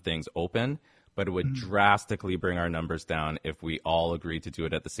keep some things open, but it would drastically bring our numbers down if we all agreed to do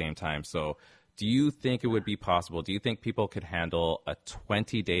it at the same time. So do you think it would be possible? Do you think people could handle a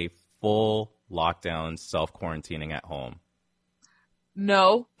 20-day full lockdown, self-quarantining at home?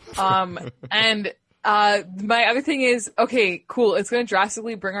 No. And my other thing is, okay, cool. It's going to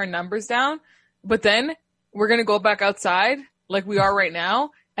drastically bring our numbers down, but then we're going to go back outside like we are right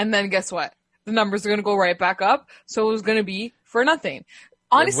now. And then guess what? The numbers are going to go right back up. So it was going to be for nothing.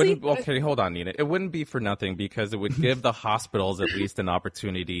 Honestly. Okay, hold on, Nina. It wouldn't be for nothing because it would give the hospitals at least an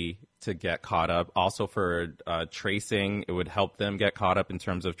opportunity to get caught up. Also for tracing, it would help them get caught up in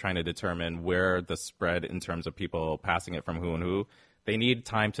terms of trying to determine where the spread in terms of people passing it from who and who. They need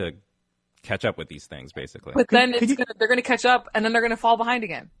time to catch up with these things, basically. But then they're going to catch up, and then they're going to fall behind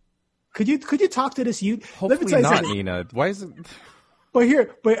again. Could you talk to this youth? Hopefully not, Nina. Why is it?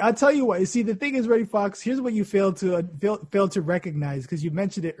 But I'll tell you what. You see, the thing is, Reddy Fox. Here's what you failed to recognize, because you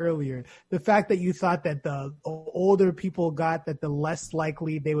mentioned it earlier. The fact that you thought that the older people got, that the less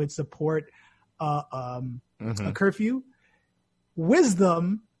likely they would support a curfew.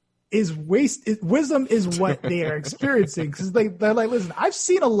 Wisdom is what they are experiencing, because they're like, listen, I've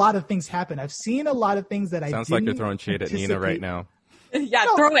seen a lot of things happen. I've seen a lot of things that sounds like you're throwing shade at Nina right now. Yeah,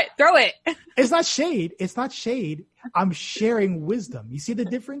 no, throw it. It's not shade. I'm sharing wisdom. You see the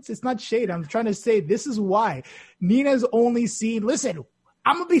difference? It's not shade. I'm trying to say this is why Nina's only seen. Listen,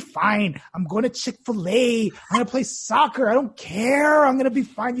 I'm gonna be fine. I'm going to Chick-fil-A. I'm gonna play soccer. I don't care. I'm gonna be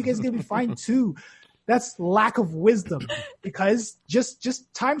fine. You guys are gonna be fine too. That's lack of wisdom, because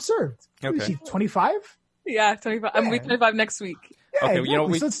just time served. Okay. What is she, 25? Yeah, 25. I'm going to be 25 next week. Yeah, okay,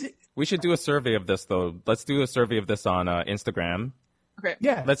 exactly. we should do a survey of this, though. Let's do a survey of this on Instagram. Okay.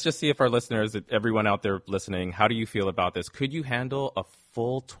 Yeah. Let's just see if our listeners, everyone out there listening, how do you feel about this? Could you handle a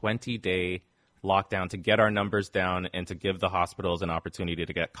full 20-day lockdown to get our numbers down and to give the hospitals an opportunity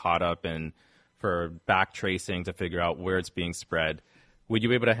to get caught up and for back tracing to figure out where it's being spread? Would you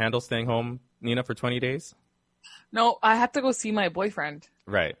be able to handle staying home, Nina, for 20 days? No, I have to go see my boyfriend.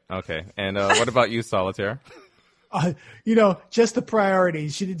 Right. Okay. And what about you, Solitaire? Just the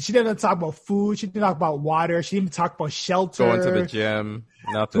priorities. She didn't talk about food. She didn't talk about water. She didn't talk about shelter. Going to the gym.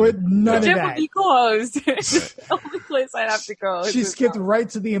 Nothing. None of the gym that. would be closed. It's the only place I'd have to go. She skipped right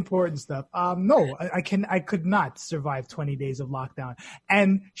to the important stuff. No, I could not survive 20 days of lockdown.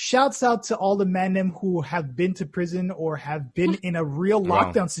 And shouts out to all the men who have been to prison or have been in a real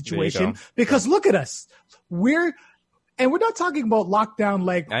lockdown situation. Because look at us. We're not talking about lockdown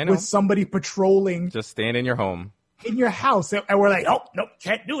like with somebody patrolling. Just staying in your home. In your house. And we're like, oh, no,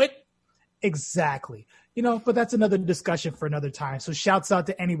 can't do it. Exactly. But that's another discussion for another time. So shouts out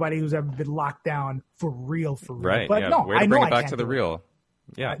to anybody who's ever been locked down for real. Right. But yeah. no, Way to bring it back to the real.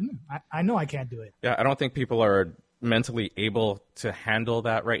 Yeah. I know I can't do it. Yeah. I don't think people are mentally able to handle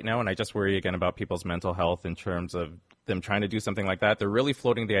that right now. And I just worry again about people's mental health in terms of them trying to do something like that. They're really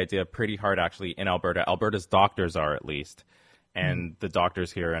floating the idea pretty hard, actually, in Alberta. Alberta's doctors are, at least. And the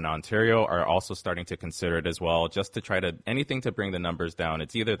doctors here in Ontario are also starting to consider it as well, just to try to anything to bring the numbers down.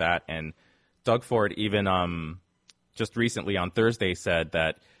 It's either that, and Doug Ford even just recently on Thursday said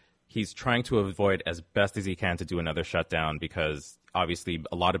that he's trying to avoid as best as he can to do another shutdown, because obviously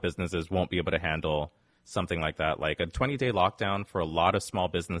a lot of businesses won't be able to handle something like that. Like a 20-day lockdown for a lot of small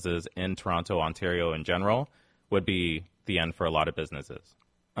businesses in Toronto, Ontario in general would be the end for a lot of businesses,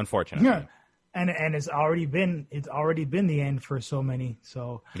 unfortunately. Yeah. And it's already been the end for so many.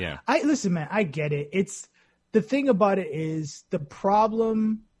 So yeah, listen, man, I get it. It's the thing about it is the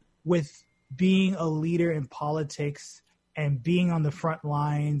problem with being a leader in politics and being on the front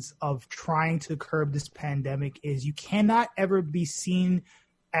lines of trying to curb this pandemic is you cannot ever be seen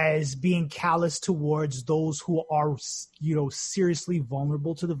as being callous towards those who are, seriously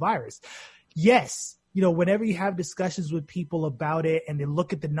vulnerable to the virus. Yes. Whenever you have discussions with people about it and they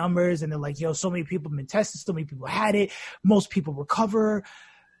look at the numbers and they're like, so many people have been tested, so many people had it, most people recover.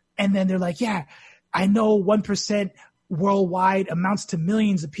 And then they're like, yeah, I know 1% worldwide amounts to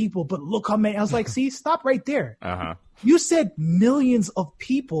millions of people, but look how many. I was like, see, stop right there. Uh-huh. You said millions of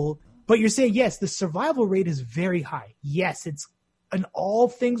people, but you're saying, yes, the survival rate is very high. Yes, it's in all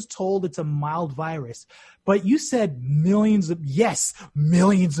things told, it's a mild virus. But you said millions of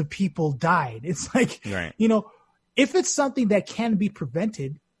people died. It's like, right. If it's something that can be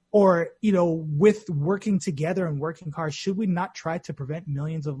prevented or, with working together and working hard, should we not try to prevent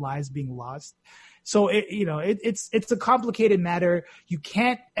millions of lives being lost? So, it's a complicated matter. You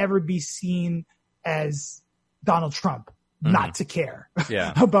can't ever be seen as Donald Trump not to care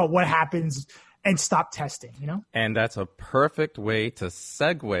about what happens and stop testing, And that's a perfect way to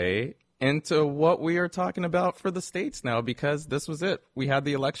segue into what we are talking about for the States now, because this was it. We had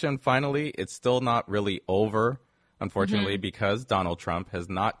the election finally. It's still not really over, unfortunately, because Donald Trump has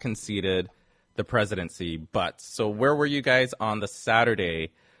not conceded the presidency. But so where were you guys on the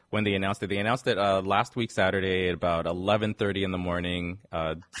Saturday when they announced it? They announced it last week Saturday at about 11:30 in the morning.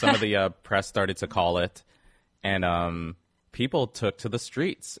 Some of the press started to call it, and people took to the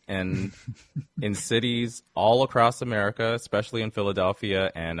streets and in cities all across America, especially in Philadelphia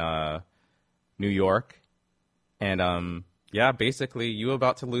and New York. And basically You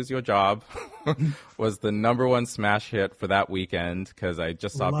About to Lose Your Job was the number one smash hit for that weekend, because I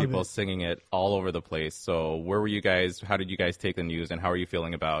just saw people singing it all over the place. So where were you guys? How did you guys take the news, and how are you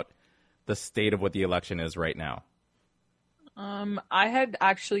feeling about the state of what the election is right now? I had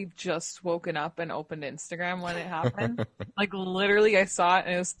actually just woken up and opened Instagram when it happened. Like literally I saw it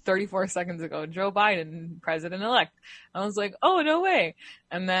and it was 34 seconds ago. Joe Biden, president-elect. I was like, oh, no way.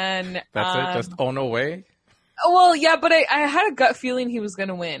 And then... That's it? Just, oh, no way? Well, yeah, but I had a gut feeling he was going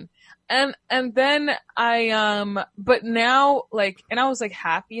to win. And then but now, and I was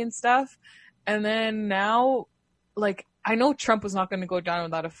happy and stuff. And then now, I know Trump was not going to go down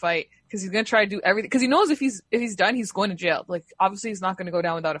without a fight, because he's going to try to do everything. Because he knows if he's done, he's going to jail. Obviously, he's not going to go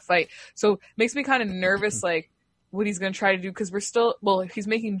down without a fight. So it makes me kind of nervous, what he's going to try to do. Because he's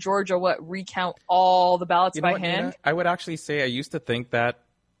making Georgia recount all the ballots by hand. Nina? I would actually say I used to think that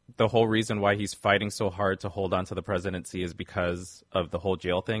the whole reason why he's fighting so hard to hold on to the presidency is because of the whole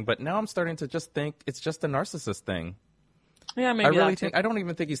jail thing. But now I'm starting to just think it's just a narcissist thing. Yeah, maybe. I don't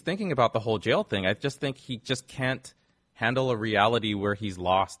even think he's thinking about the whole jail thing. I just think he just can't handle a reality where he's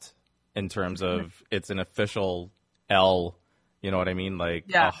lost in terms of it's an official L, you know what I mean?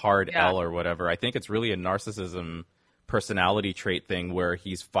 A hard L or whatever. I think it's really a narcissism personality trait thing where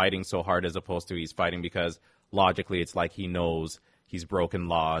he's fighting so hard as opposed to he's fighting because logically it's like he knows he's broken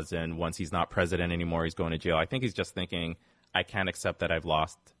laws and once he's not president anymore, he's going to jail. I think he's just thinking, I can't accept that I've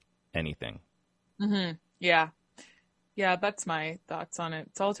lost anything. Mm-hmm. Yeah. Yeah, that's my thoughts on it.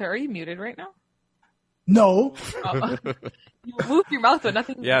 Solitaire, are you muted right now? No. Oh. You moved your mouth, but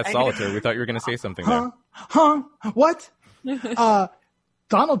nothing. Yeah, Solitaire. We thought you were going to say something there. What?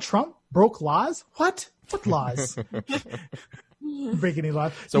 Donald Trump broke laws? What? What laws? Break any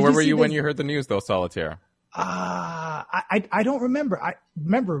laws? So where were you when you heard the news, though, Solitaire? I don't remember. I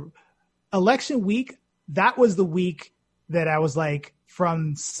remember election week. That was the week that I was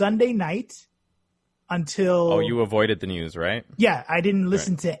from Sunday night until... Oh, you avoided the news, right? Yeah, I didn't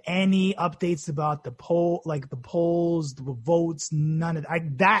listen to any updates about the poll, the polls, the votes, none of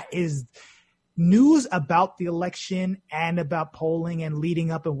that. That is news about the election and about polling and leading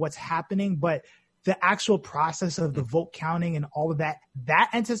up and what's happening. But the actual process of the vote counting and all of that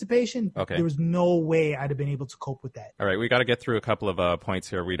anticipation, there was no way I'd have been able to cope with that. All right, we got to get through a couple of points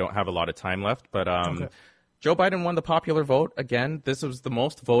here. We don't have a lot of time left, but Joe Biden won the popular vote again. This was the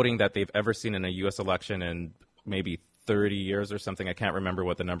most voting that they've ever seen in a U.S. election in maybe 30 years or something. I can't remember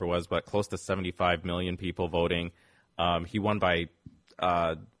what the number was, but close to 75 million people voting. He won by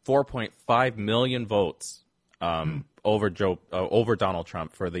 4.5 million votes over Donald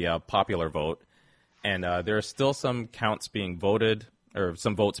Trump for the popular vote. And there are still some counts being voted, or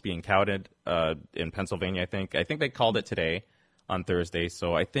some votes being counted in Pennsylvania, I think. I think they called it today on Thursday.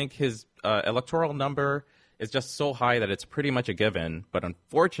 So I think his electoral number is just so high that it's pretty much a given. But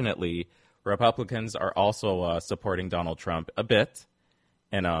unfortunately, Republicans are also supporting Donald Trump a bit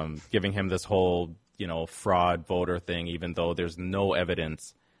and giving him this whole, fraud voter thing, even though there's no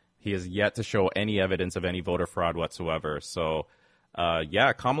evidence. He has yet to show any evidence of any voter fraud whatsoever. So,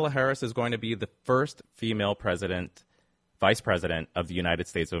 Kamala Harris is going to be the first female vice president of the United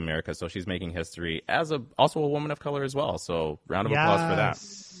States of America. So she's making history as also a woman of color as well. So round of applause for that.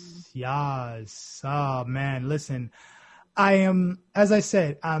 Yes. Oh, man. Listen, as I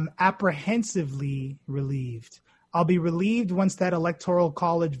said, I'm apprehensively relieved. I'll be relieved once that electoral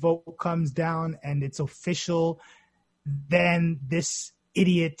college vote comes down and it's official. Then this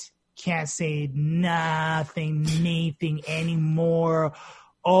idiot can't say nothing anymore.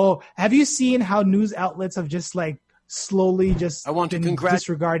 Oh, have you seen how news outlets have just slowly just been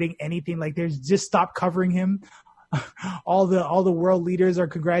disregarding anything? There's just stopped covering him. All the world leaders are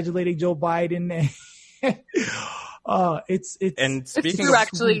congratulating Joe Biden.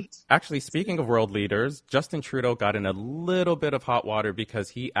 Speaking of world leaders, Justin Trudeau got in a little bit of hot water because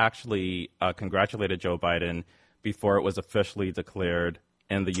he actually congratulated Joe Biden before it was officially declared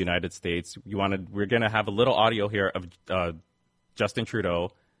in the United States. We're going to have a little audio here of Justin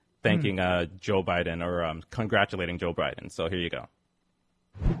Trudeau thanking Joe Biden, or congratulating Joe Biden. So here you go.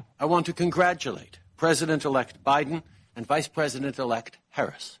 I want to congratulate President-elect Biden and Vice President-elect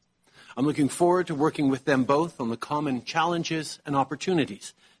Harris. I'm looking forward to working with them both on the common challenges and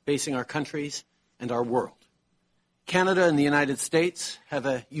opportunities facing our countries and our world. Canada and the United States have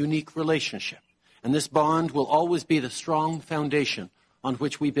a unique relationship, and this bond will always be the strong foundation on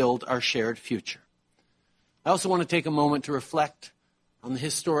which we build our shared future. I also want to take a moment to reflect on the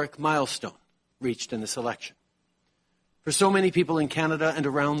historic milestone reached in this election. For so many people in Canada and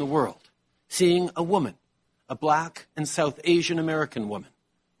around the world, seeing a woman, a Black and South Asian American woman,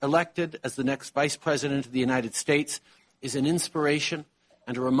 elected as the next Vice President of the United States is an inspiration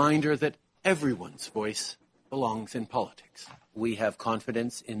and a reminder that everyone's voice belongs in politics. We have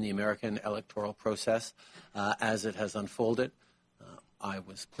confidence in the American electoral process as it has unfolded. I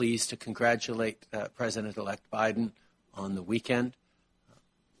was pleased to congratulate President-elect Biden on the weekend.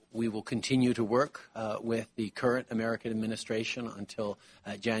 We will continue to work with the current American administration until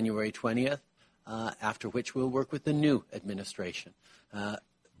January 20th, after which we'll work with the new administration.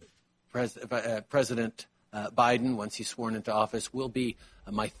 President Biden, once he's sworn into office, will be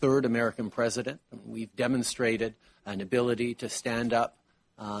my third American president. We've demonstrated an ability to stand up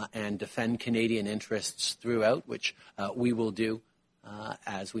and defend Canadian interests throughout, which we will do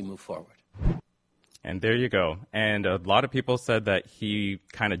as we move forward. And there you go. And a lot of people said that he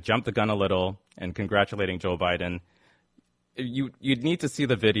kind of jumped the gun a little in congratulating Joe Biden. You'd need to see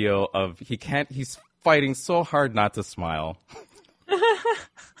the video of he's fighting so hard not to smile.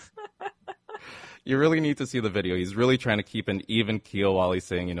 You really need to see the video. He's really trying to keep an even keel while he's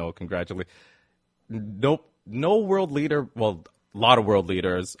saying, congratulate. No world leader, well, a lot of world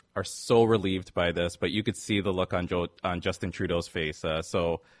leaders are so relieved by this, but you could see the look on Justin Trudeau's face.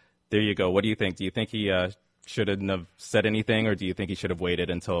 So there you go. What do you think? Do you think he shouldn't have said anything, or do you think he should have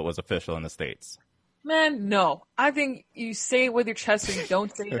waited until it was official in the States? Man, no. I think you say it with your chest or you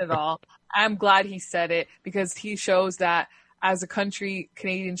don't say it at all. I'm glad he said it because he shows that as a country,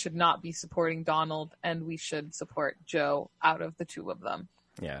 Canadians should not be supporting Donald, and we should support Joe out of the two of them.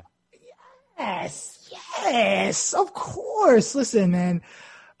 Yeah. Yes, of course. Listen, man,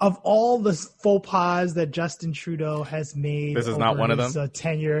 of all the faux pas that Justin Trudeau has made, this is not one of them.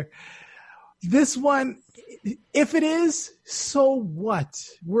 Tenure. This one, if it is, so what?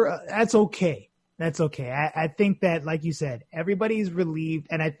 That's okay. That's okay. I think that, like you said, everybody's relieved,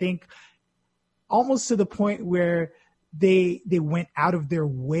 and I think almost to the point where they went out of their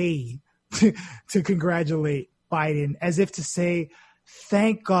way to congratulate Biden, as if to say,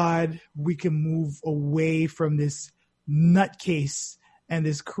 thank God we can move away from this nutcase and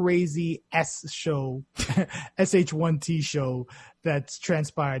this crazy SH1T show that's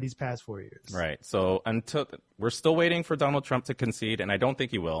transpired these past 4 years. Right. So we're still waiting for Donald Trump to concede, and I don't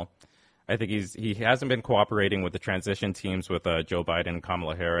think he will. I think he hasn't been cooperating with the transition teams with Joe Biden and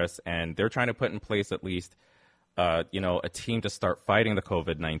Kamala Harris, and they're trying to put in place at least a team to start fighting the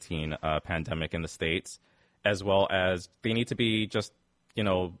COVID-19 pandemic in the States. as well as they need to be just,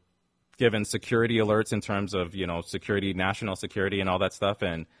 given security alerts in terms of, security, national security and all that stuff.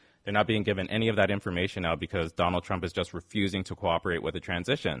 And they're not being given any of that information now because Donald Trump is just refusing to cooperate with the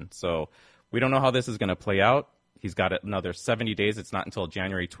transition. So we don't know how this is going to play out. He's got another 70 days. It's not until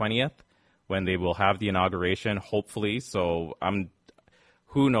January 20th when they will have the inauguration, hopefully. So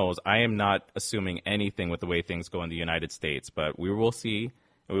who knows? I am not assuming anything with the way things go in the United States, but we will see,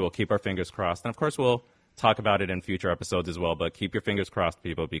 and we will keep our fingers crossed. And of course, we'll talk about it in future episodes as well, but keep your fingers crossed,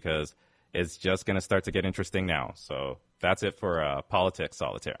 people, because it's just going to start to get interesting now. So that's it for Politics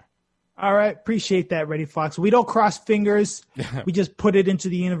Solitaire. All right. Appreciate that, Reddy Fox. We don't cross fingers. We just put it into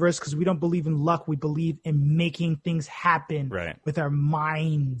the universe because we don't believe in luck. We believe in making things happen with our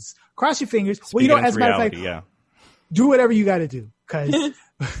minds. Cross your fingers. As a matter of fact, do whatever you got to do because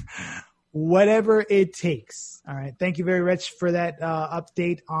whatever it takes. All right. Thank you very much for that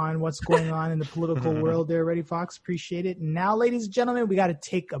update on what's going on in the political world there, Reddy Fox. Appreciate it. Now, ladies and gentlemen, we got to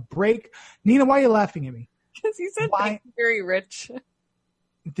take a break. Nina, why are you laughing at me? Because you said thank you, very rich.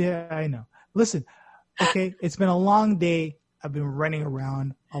 Yeah, I know. Listen, okay, it's been a long day. I've been running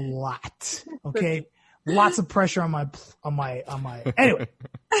around a lot. Okay, lots of pressure on my. Anyway,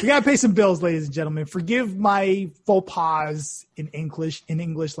 we gotta pay some bills, ladies and gentlemen. Forgive my faux pas in English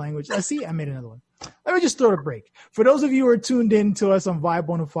language. See, I made another one. Let me just throw a break. For those of you who are tuned in to us on Vibe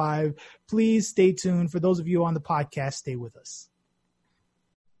 105, please stay tuned. For those of you on the podcast, stay with us.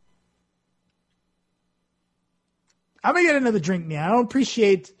 I'm going to get another drink now. I don't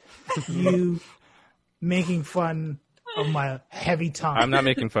appreciate you making fun of my heavy tongue. I'm not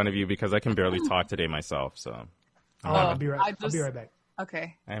making fun of you because I can barely talk today myself. So I'll be right back.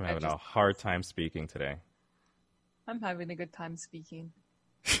 Okay. I'm having a hard time speaking today. I'm having a good time speaking.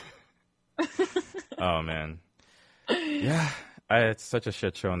 Oh, man. Yeah. It's such a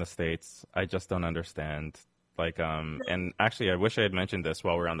shit show in the States. I just don't understand. And actually, I wish I had mentioned this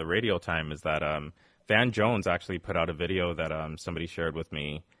while we're on the radio time, is that Van Jones actually put out a video that somebody shared with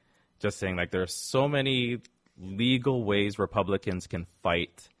me just saying, there are so many legal ways Republicans can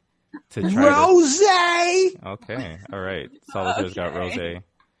fight to try Rose! Okay, all right. Solitaire's got Rose. Yeah,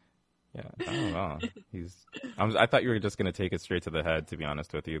 oh, wow. I thought you were just going to take it straight to the head, to be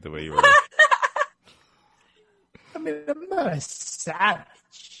honest with you, the way you were. I mean, I'm not a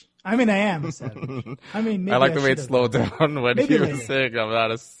savage. I am a savage. I mean, maybe I like the way it slowed down when you were saying I'm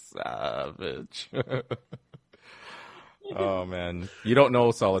not a savage. Oh, man. You don't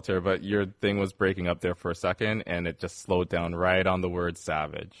know, Solitaire, but your thing was breaking up there for a second, and it just slowed down right on the word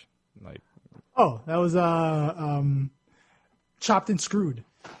savage. Oh, that was chopped and screwed.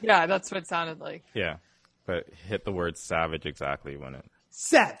 Yeah, that's what it sounded like. Yeah, but hit the word savage exactly when it...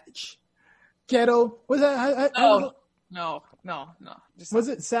 Savage. Ghetto. Was that... No. Was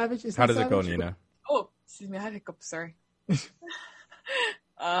it savage? How does it go, Nina? Oh, excuse me. I had hiccups. Sorry.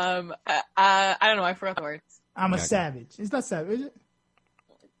 I don't know. I forgot the words. I'm a savage. It's not savage, is it?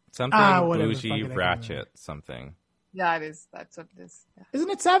 Something bougie, ratchet, something. Yeah, it is. That's what it is. Yeah. Isn't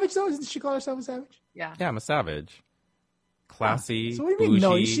it savage, though? Isn't she call herself a savage? Yeah. Yeah, I'm a savage. Classy, so what do you mean, bougie,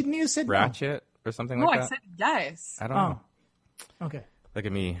 no? You shouldn't have said ratchet or something like that. No, I said yes. I don't know. Okay. Look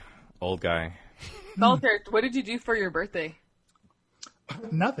at me, old guy. Solitaire, what did you do for your birthday?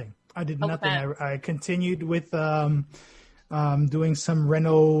 Nothing. I did nothing. I continued with doing some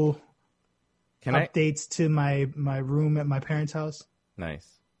reno updates to my room at my parents' house. Nice.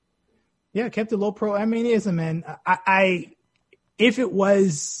 Yeah, kept it low pro. I mean, listen, man. I if it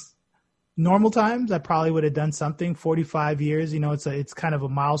was normal times, I probably would have done something. 45 years, it's kind of a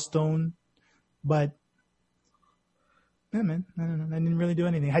milestone. But yeah, man, I don't know. I didn't really do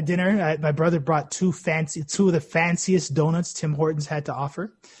anything. I had dinner. My brother brought two of the fanciest donuts Tim Hortons had to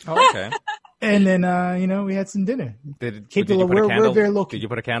offer. Oh, okay. And then we had some dinner. Did you put a candle? We're very low key. Did you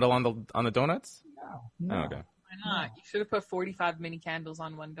put a candle on the donuts? No. Oh, okay. Why not? You should have put 45 mini candles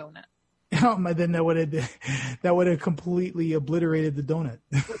on one donut. Then that would have completely obliterated the donut.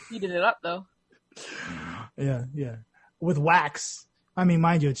 Heated it up though. Yeah. With wax. I mean,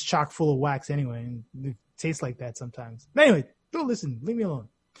 mind you, it's chock full of wax anyway, and it tastes like that sometimes. But anyway, don't listen. Leave me alone.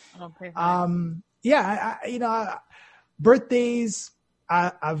 Okay. Yeah, birthdays.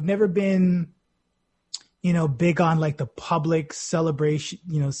 I've never been, big on the public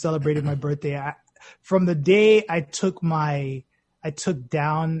celebration. Celebrated my birthday. From the day I took down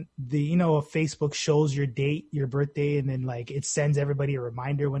the, Facebook shows your date, your birthday, and then it sends everybody a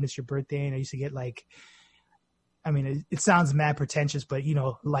reminder when it's your birthday. And I used to get it sounds mad pretentious, but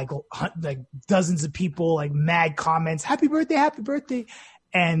dozens of people, mad comments, happy birthday.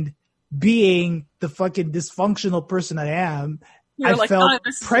 And being the fucking dysfunctional person I am, I felt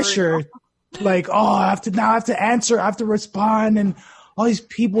pressure like, oh, I have to answer, I have to respond, and all these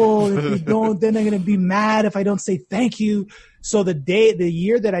people, if you don't, then they're gonna be mad if I don't say thank you. So the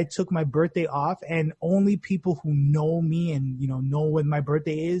year that I took my birthday off, and only people who know me and know when my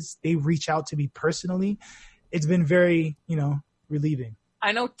birthday is, they reach out to me personally. It's been very relieving.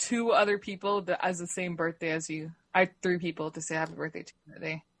 I know 2 other people that has the same birthday as you. I had 3 people to say happy birthday to you that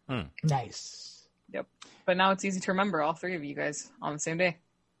day. Nice. Yep. But now it's easy to remember all 3 of you guys on the same day.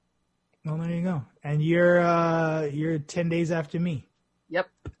 Well, there you go. And you're 10 days after me. Yep.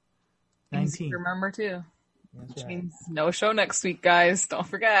 19. Easy to remember too. That's Which right. means no show next week, guys. Don't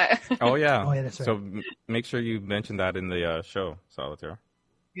forget. Oh yeah. Oh, yeah, that's right. So make sure you mention that in the show, Solitaire.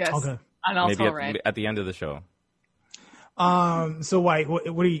 Yes. Okay. And also Maybe Ryan. at the end of the show. So why?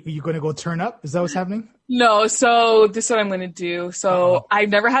 What are you going to go turn up? Is that what's happening? No, so this is what I'm going to do. So I've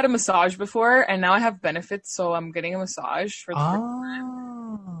never had a massage before, and now I have benefits, so I'm getting a massage for the first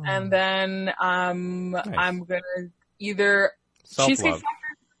time. And then I'm going to either Cheesecake Self-love. Factory.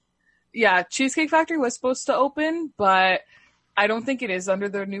 Yeah, Cheesecake Factory was supposed to open, but I don't think it is under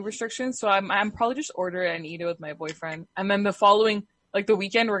the new restrictions, so I'm probably just order it and eat it with my boyfriend. And then the following, like the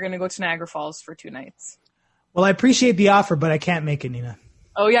weekend, we're going to go to Niagara Falls for 2 nights. Well, I appreciate the offer, but I can't make it, Nina.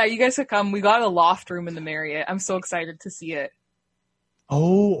 Oh, yeah, you guys could come. We got a loft room in the Marriott. I'm so excited to see it.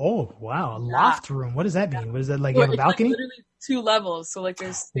 Oh, wow. A loft room. What does that mean? What is that, like you have a It's balcony? Like literally 2 levels, so like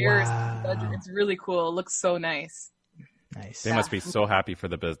there's stairs. Wow. Bedroom. It's really cool. It looks so nice. Nice. They must be so happy for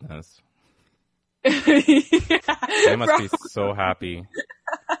the business. Yeah. They must be so happy.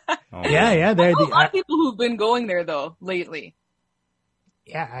 Oh, Yeah. I know a lot of people who've been going there though lately.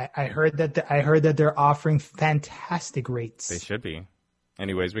 Yeah, I heard that they're offering fantastic rates. They should be.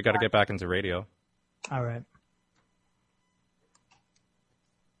 Anyways, we got to get back into radio. All right.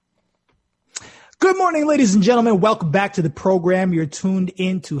 Good morning, ladies and gentlemen. Welcome back to the program. You're tuned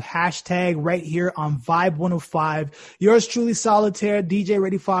in to hashtag right here on Vibe 105. Yours truly, Solitaire, DJ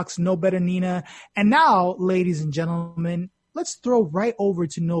Ready Fox, No Better Nina. And now, ladies and gentlemen, let's throw right over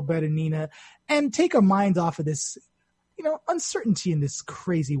to No Better Nina and take our minds off of this, uncertainty in this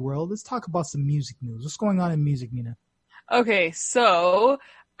crazy world. Let's talk about some music news. What's going on in music, Nina? Okay, so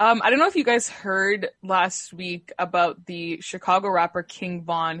I don't know if you guys heard last week about the Chicago rapper King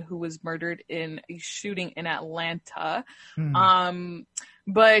Von, who was murdered in a shooting in Atlanta.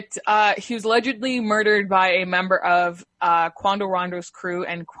 But he was allegedly murdered by a member of Quando Rondo's crew,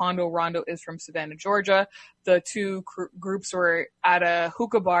 and Quando Rondo is from Savannah, Georgia. The 2 groups were at a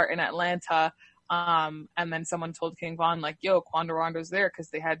hookah bar in Atlanta. And then someone told King Von, like, yo, Quando Rondo's there because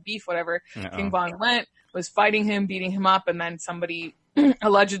they had beef, whatever. King Von went, was fighting him, beating him up, and then somebody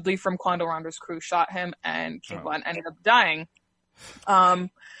allegedly from Quando Rondo's crew shot him, and King Von ended up dying.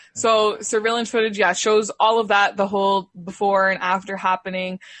 So surveillance footage, shows all of that, the whole before and after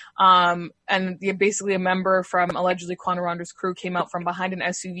happening. And basically a member from allegedly Quando Rondo's crew came out from behind an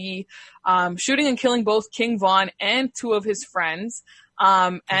SUV, shooting and killing both King Von and 2 of his friends,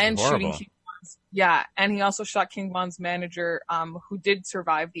 and shooting King Von's. Yeah, and he also shot King Von's manager, who did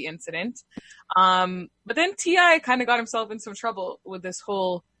survive the incident. But then T.I. kind of got himself in some trouble with this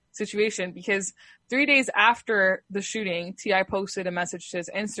whole situation because 3 days after the shooting, T.I. posted a message to his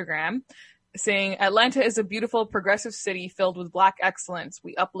Instagram saying, "Atlanta is a beautiful, progressive city filled with Black excellence.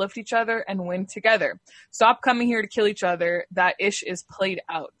 We uplift each other and win together. Stop coming here to kill each other. That ish is played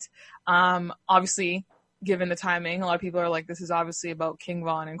out." Obviously, given the timing, a lot of people are like, this is obviously about King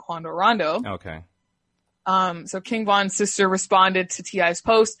Von and Quando Rondo. Okay. So King Von's sister responded to T.I.'s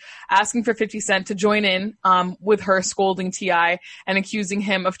post asking for 50 Cent to join in with her scolding T.I. and accusing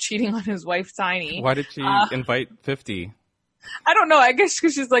him of cheating on his wife, Tiny. Why did she invite 50? I don't know. I guess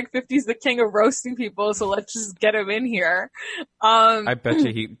because she's like, 50's the king of roasting people, so let's just get him in here. I bet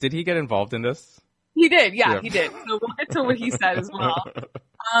you did he get involved in this? He did. Yeah, he did. So we'll get to what he said as well.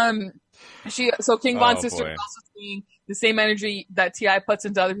 So King Von's sister was also saying the same energy that T.I. puts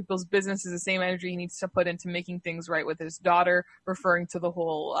into other people's business is the same energy he needs to put into making things right with his daughter, referring to the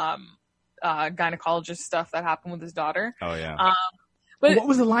whole gynecologist stuff that happened with his daughter. Oh, yeah. But what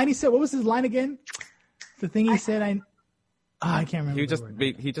was the line he said? What was his line again? The thing he said, I can't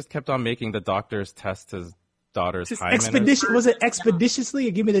remember. He just kept on making the doctors test his daughter's hymen. Was it expeditiously?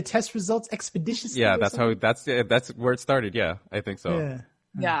 Give me the test results expeditiously. Yeah, that's where it started. Yeah, I think so.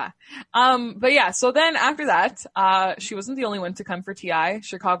 Yeah. But yeah, so then after that, she wasn't the only one to come for T.I.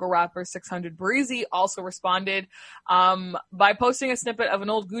 Chicago rapper 600 Breezy also responded, by posting a snippet of an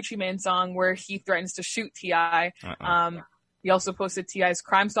old Gucci Mane song where he threatens to shoot T.I. He also posted T.I.'s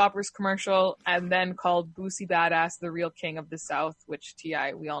Crime Stoppers commercial and then called Boosie Badass the real king of the South, which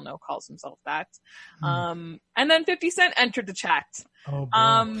T.I., we all know, calls himself that. And then 50 Cent entered the chat. Oh,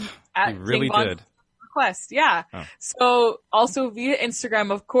 boy. At He really King Von's did. request. Yeah. Oh. So also via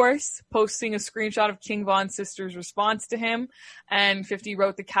Instagram, of course, posting a screenshot of King Von's sister's response to him. And 50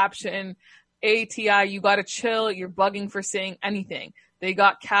 wrote the caption, "T.I., you gotta chill. You're bugging for saying anything. They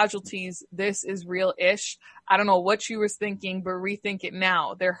got casualties. This is real-ish. I don't know what you was thinking, but rethink it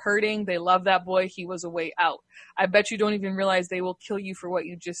now. They're hurting. They love that boy. He was a way out. I bet you don't even realize they will kill you for what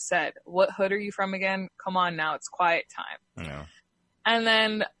you just said. What hood are you from again? Come on now. It's quiet time." Yeah. And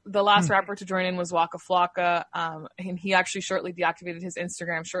then the last rapper to join in was Waka Flocka. And he actually shortly deactivated his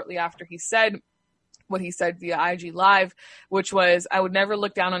Instagram shortly after he said what he said via IG Live, which was, "I would never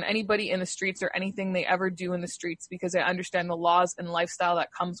look down on anybody in the streets or anything they ever do in the streets because I understand the laws and lifestyle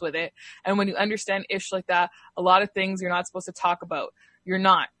that comes with it. And when you understand ish like that, a lot of things you're not supposed to talk about. You're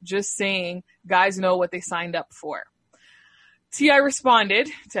not. Just saying, guys know what they signed up for." T.I. responded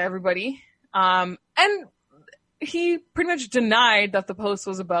to everybody, and he pretty much denied that the post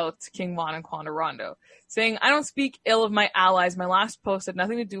was about King Von and Quando Rondo, saying, "I don't speak ill of my allies. My last post had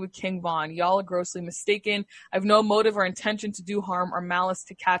nothing to do with King Von. Y'all are grossly mistaken. I have no motive or intention to do harm or malice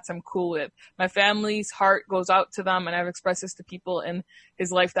to cats I'm cool with. My family's heart goes out to them, and I've expressed this to people in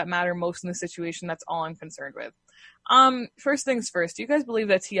his life that matter most in the situation. That's all I'm concerned with." First things first, do you guys believe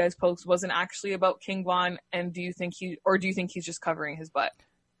that T.I.'s post wasn't actually about King Von, and do you think he's just covering his butt?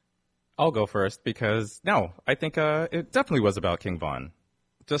 I'll go first because no, I think it definitely was about King Von.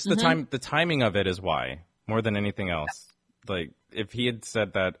 Just the timing of it is why, more than anything else. Like if he had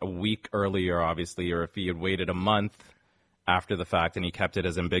said that a week earlier, obviously, or if he had waited a month after the fact and he kept it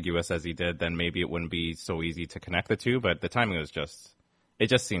as ambiguous as he did, then maybe it wouldn't be so easy to connect the two. But the timing was it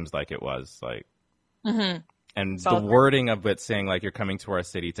just seems like it was like, and the wording of it saying like you're coming to our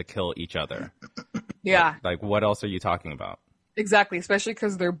city to kill each other. Yeah. Like what else are you talking about? Exactly, especially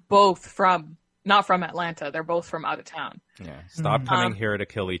because they're both not from Atlanta. They're both from out of town. Yeah. Stop coming here to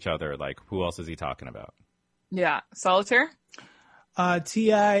kill each other. Like, who else is he talking about? Yeah. Solitaire?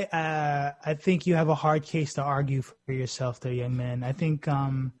 T.I., I think you have a hard case to argue for yourself there, young man. I think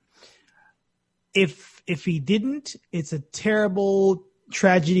if he didn't, it's a terrible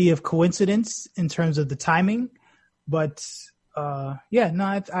tragedy of coincidence in terms of the timing. But, I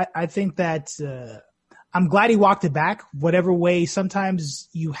think that... I'm glad he walked it back, whatever way. Sometimes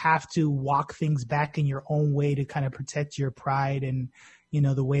you have to walk things back in your own way to kind of protect your pride and,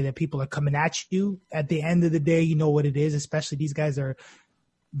 the way that people are coming at you. At the end of the day, you know what it is, especially these guys are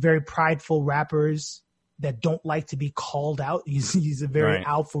very prideful rappers that don't like to be called out. He's a very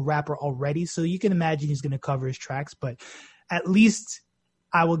alpha rapper already. So you can imagine he's going to cover his tracks, but at least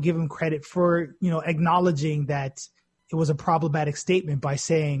I will give him credit for, acknowledging that it was a problematic statement by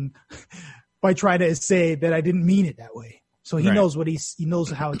trying to say that I didn't mean it that way. So he knows what he knows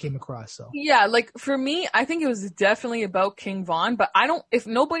how it came across. So yeah, like for me, I think it was definitely about King Von, but if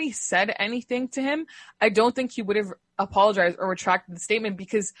nobody said anything to him, I don't think he would have apologized or retracted the statement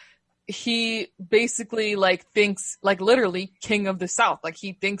because he basically thinks literally king of the South. Like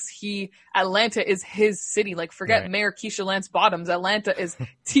he thinks Atlanta is his city. Like forget Mayor Keisha Lance Bottoms. Atlanta is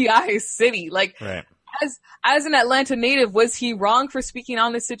T.I.'s city. As an Atlanta native, was he wrong for speaking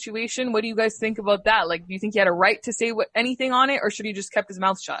on this situation? What do you guys think about that? Like, do you think he had a right to say anything on it, or should he just kept his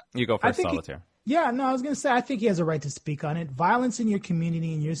mouth shut? You go first, Solitaire. I was going to say, I think he has a right to speak on it. Violence in your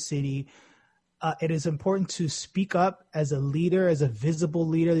community, in your city, it is important to speak up as a leader, as a visible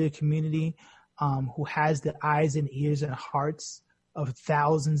leader of your community, who has the eyes and ears and hearts of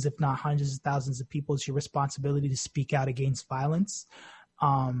thousands, if not hundreds of thousands of people. It's your responsibility to speak out against violence.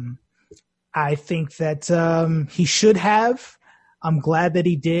 I think that he should have. I'm glad that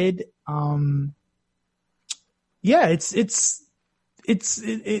he did. It's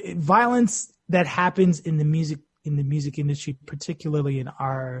violence that happens in the music industry, particularly in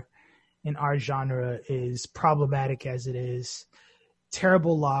our genre, is problematic as it is.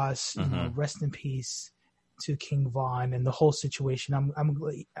 Terrible loss. Rest in peace to King Von and the whole situation.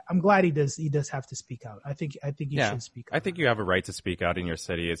 I'm glad he does have to speak out. I think he should speak out. I think you have a right to speak out in your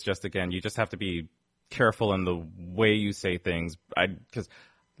city. It's just, again, you just have to be careful in the way you say things. Because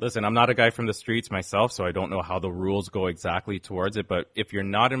listen, I'm not a guy from the streets myself, so I don't know how the rules go exactly towards it. But if you're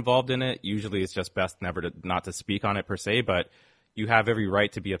not involved in it, usually it's just best not to speak on it per se. But you have every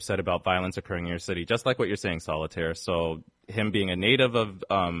right to be upset about violence occurring in your city, just like what you're saying, Solitaire. So him being a native of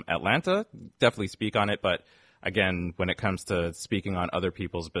Atlanta, definitely speak on it. But again, when it comes to speaking on other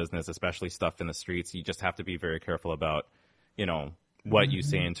people's business, especially stuff in the streets, you just have to be very careful about, what you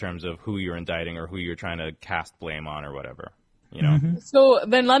say in terms of who you're indicting or who you're trying to cast blame on or whatever. you know? So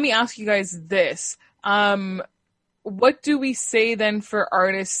then let me ask you guys this. What do we say then for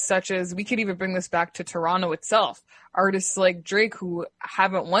artists such as, we could even bring this back to Toronto itself, artists like Drake who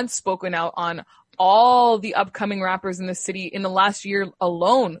haven't once spoken out on all the upcoming rappers in the city in the last year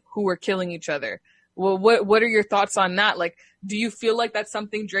alone who were killing each other? Well, what are your thoughts on that? Like, do you feel like that's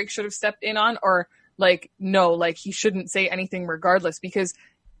something Drake should have stepped in on, or like, no, like he shouldn't say anything regardless? Because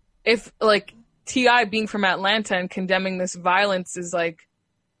if like T.I. being from Atlanta and condemning this violence is like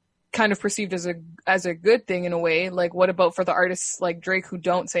kind of perceived as a good thing in a way, like what about for the artists like Drake who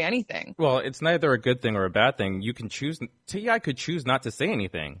don't say anything? Well, it's neither a good thing or a bad thing. You can choose. T.I. could choose not to say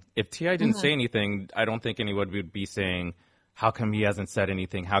anything. If T.I. didn't say anything, I don't think anyone would be saying, how come he hasn't said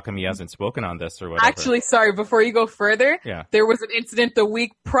anything? How come he hasn't spoken on this or whatever? Actually, sorry, before you go further, there was an incident the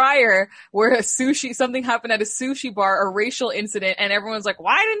week prior where something happened at a sushi bar, a racial incident, and everyone's like,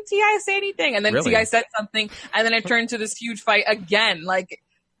 why didn't T.I. say anything? And then Really? T.I. said something, and then it turned into this huge fight again. Like,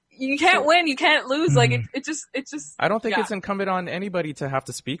 you can't win, you can't lose. Like, it just. I don't think it's incumbent on anybody to have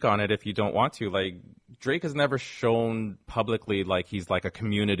to speak on it if you don't want to. Like, Drake has never shown publicly like he's like a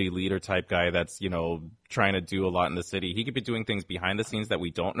community leader type guy that's, you know, trying to do a lot in the city. He could be doing things behind the scenes that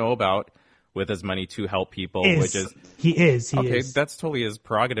we don't know about with his money to help people, He is. That's totally his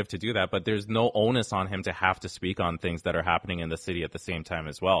prerogative to do that, but there's no onus on him to have to speak on things that are happening in the city at the same time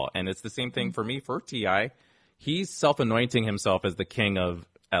as well. And it's the same thing for me for T.I. He's self-anointing himself as the king of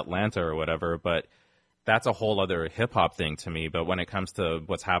Atlanta or whatever, but that's a whole other hip-hop thing to me. But when it comes to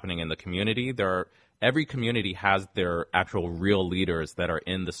what's happening in the community, every community has their actual real leaders that are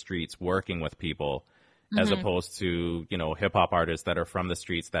in the streets working with people, as opposed to, you know, hip-hop artists that are from the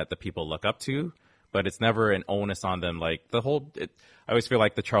streets that the people look up to, but it's never an onus on them. Like I always feel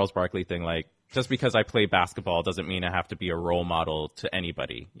like the Charles Barkley thing, like, just because I play basketball doesn't mean I have to be a role model to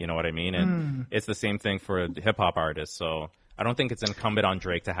anybody. You know what I mean? And it's the same thing for hip-hop artists. So I don't think it's incumbent on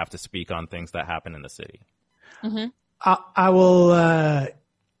Drake to have to speak on things that happen in the city. I will,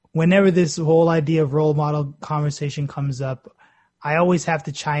 whenever this whole idea of role model conversation comes up, I always have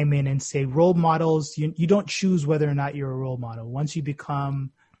to chime in and say role models, you don't choose whether or not you're a role model. Once you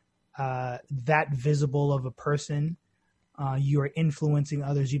become that visible of a person, you are influencing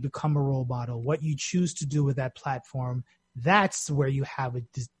others, you become a role model. What you choose to do with that platform, that's where you have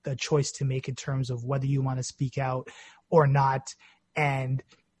a choice to make in terms of whether you want to speak out or not. And,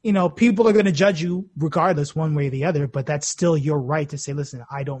 you know, people are going to judge you regardless one way or the other, but that's still your right to say, listen,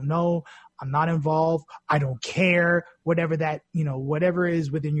 I don't know, I'm not involved, I don't care, whatever that, you know, whatever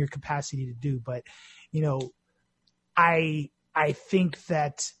is within your capacity to do. But, you know, I think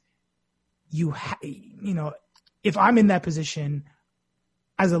that you know, if I'm in that position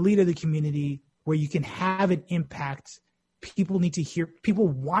as a leader of the community where you can have an impact, people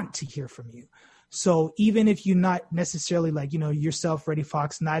want to hear from you. So even if you're not necessarily like, you know, yourself, Freddie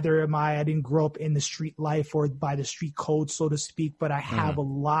Fox, neither am I. I didn't grow up in the street life or by the street code, so to speak, but I have a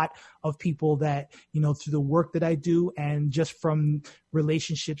lot of people that, you know, through the work that I do and just from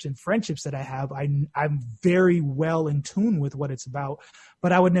relationships and friendships that I have, I'm very well in tune with what it's about,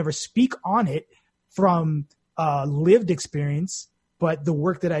 but I would never speak on it from lived experience. But the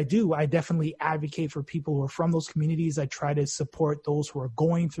work that I do, I definitely advocate for people who are from those communities. I try to support those who are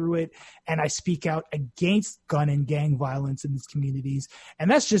going through it. And I speak out against gun and gang violence in these communities. And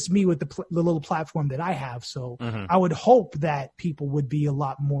that's just me with the little platform that I have. So I would hope that people would be a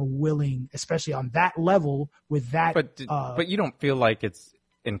lot more willing, especially on that level with that. But you don't feel like it's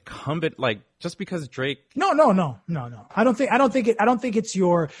incumbent, like just because Drake. No. I don't think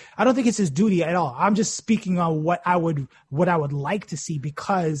it's his duty at all. I'm just speaking on what I would like to see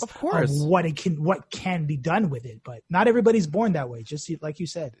because of what can be done with it. But not everybody's born that way, just like you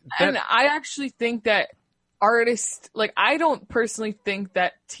said. And I actually think that artists, like, I don't personally think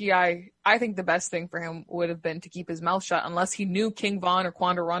that T.I., I think the best thing for him would have been to keep his mouth shut unless he knew King Von or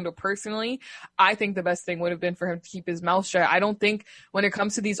Quando Rondo personally. I think the best thing would have been for him to keep his mouth shut. I don't think when it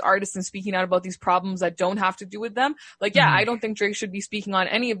comes to these artists and speaking out about these problems that don't have to do with them, like, I don't think Drake should be speaking on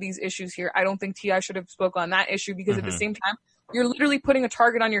any of these issues here. I don't think T.I. should have spoke on that issue because at the same time, you're literally putting a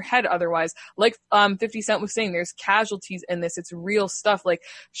target on your head otherwise. Like 50 Cent was saying, there's casualties in this. It's real stuff. Like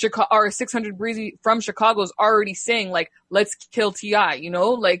Chicago or 600 Breezy from Chicago is already saying, like, let's kill T.I., you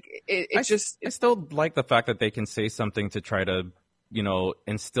know? Like, I still like the fact that they can say something to try to, you know,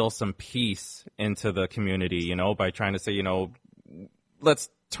 instill some peace into the community, you know, by trying to say, you know, let's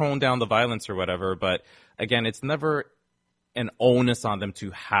tone down the violence or whatever. But again, it's never an onus on them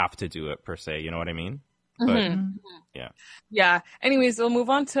to have to do it per se. You know what I mean? But Yeah. Anyways, we'll move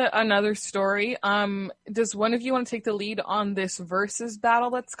on to another story. Does one of you want to take the lead on this versus battle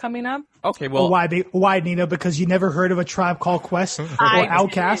that's coming up? okay, well, Why, Nina? Because you never heard of a Tribe Called Quest or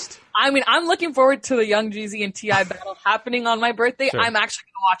Outkast? I mean, I'm looking forward to the Young Jeezy and T.I. battle happening on my birthday. Sure. I'm actually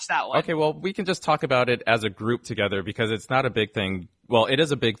going to watch that one. okay, well, we can just talk about it as a group together because it's not a big thing. Well, it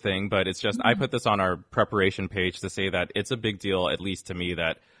is a big thing, but it's just I put this on our preparation page to say that it's a big deal, at least to me,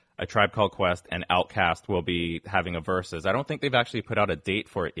 that A Tribe Called Quest and Outkast will be having a versus. I don't think they've actually put out a date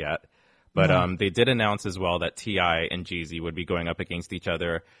for it yet, but they did announce as well that T.I. and Jeezy would be going up against each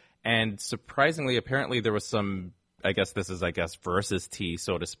other. And surprisingly, apparently there was some, I guess versus T,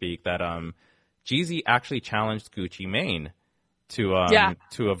 so to speak, that Jeezy actually challenged Gucci Mane to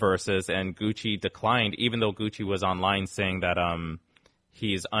a versus, and Gucci declined, even though Gucci was online saying that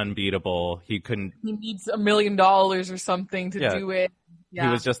he's unbeatable. He needs $1 million or something to do it. Yeah.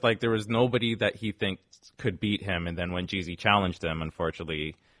 He was just like, there was nobody that he thinks could beat him. And then when Jeezy challenged him,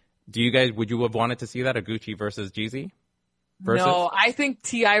 unfortunately, would you have wanted to see that, a Gucci versus Jeezy? No, I think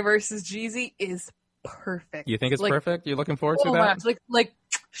T.I. versus Jeezy is perfect. You think it's perfect? You're looking forward to that? My gosh, like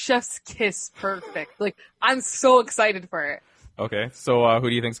chef's kiss, perfect. Like, I'm so excited for it. Okay, so who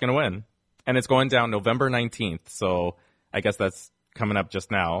do you think's going to win? And it's going down November 19th, so I guess that's coming up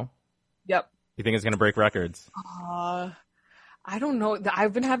just now. Yep. You think it's going to break records? I don't know.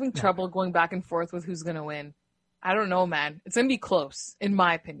 I've been having trouble going back and forth with who's going to win. I don't know, man. It's going to be close, in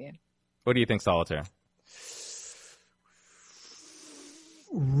my opinion. What do you think, Solitaire?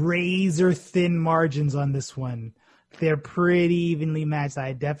 Razor thin margins on this one. They're pretty evenly matched.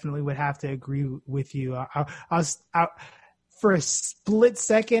 I definitely would have to agree with you. I was for a split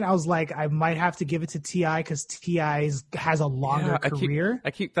second, I was like, I might have to give it to T.I. because T.I. has a longer career.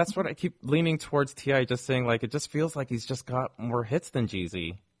 That's what I keep leaning towards T.I., just saying, like, it just feels like he's just got more hits than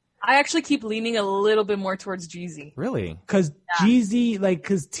Jeezy. I actually keep leaning a little bit more towards Jeezy. Really? Because Jeezy,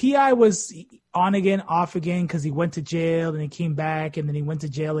 because T.I. was on again, off again, because he went to jail and he came back, and then he went to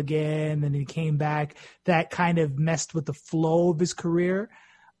jail again, and then he came back. That kind of messed with the flow of his career.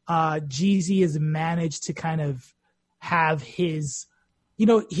 Jeezy has managed to kind of have his,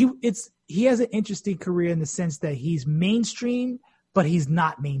 he has an interesting career in the sense that he's mainstream, but he's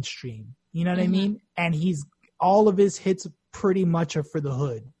not mainstream. You know what I mean? And all of his hits pretty much are for the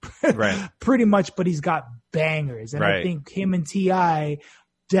hood. Right. Pretty much, but he's got bangers. And I think him and T.I.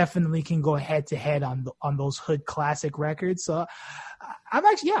 definitely can go head to head on those hood classic records. So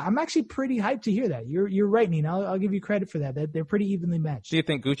I'm actually pretty hyped to hear that. You're right, Nina. I'll give you credit for that. They're pretty evenly matched. Do you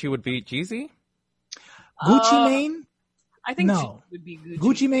think Gucci would beat Jeezy? Gucci Mane? I think no. Would be Gucci.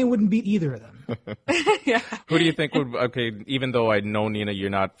 Gucci Mane wouldn't beat either of them. Yeah. Who do you think would? Okay, even though I know, Nina,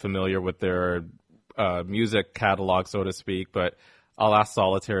 you're not familiar with their music catalog, so to speak, but I'll ask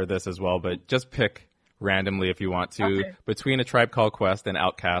Solitaire this as well. But just pick randomly if you want to. Okay. Between A Tribe Called Quest and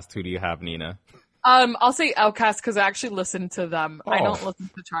Outkast, who do you have, Nina? I'll say Outkast because I actually listen to them. I don't listen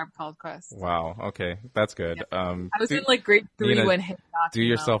to Tribe Called Quest. Wow. Okay, that's good. Yeah. I was in grade 3 Nina, when Hit Dot do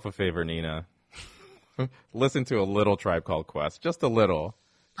yourself a favor, Nina. Listen to a little Tribe Called Quest, just a little,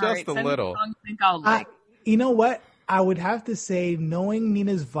 just a little. I think I'll like. You know what? I would have to say, knowing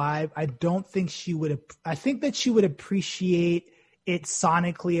Nina's vibe, I don't think she would. I think that she would appreciate it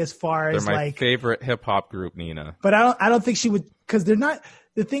sonically, as far as they're my favorite hip hop group, Nina. But I don't think she would, because they're not.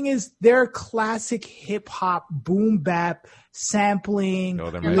 The thing is, they're classic hip hop, boom bap, sampling,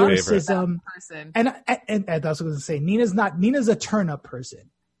 lyricism, and that's what I was going to say. Nina's a turn up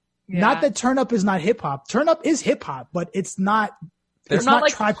person. Yeah. Not that turn up is not hip hop. Turn up is hip hop, but it's not. It's not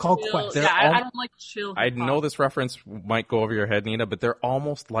like Tribe Called Quest. I don't like chill. I know this reference might go over your head, Nina, but they're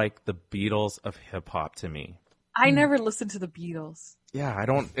almost like the Beatles of hip hop to me. I never listened to the Beatles. Yeah, I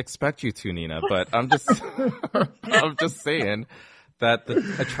don't expect you to, Nina, but I'm just saying that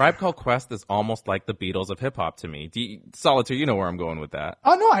A Tribe Called Quest is almost like the Beatles of hip hop to me. Solitaire, you know where I'm going with that.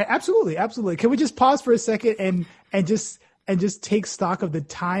 Oh no, absolutely. Can we just pause for a second and just take stock of the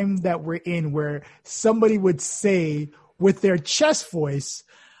time that we're in, where somebody would say with their chest voice,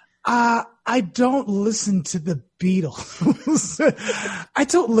 I don't listen to the Beatles. I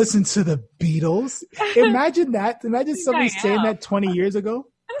don't listen to the Beatles. Imagine that. Imagine somebody saying that 20 years ago.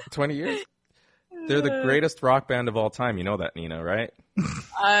 20 years? They're the greatest rock band of all time. You know that, Nina, right?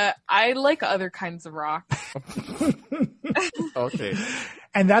 I like other kinds of rock. Okay.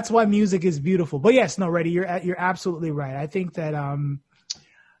 And that's why music is beautiful. But yes, no, Reddy, you're absolutely right. I think that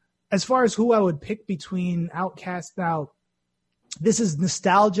as far as who I would pick between Outkast, now this is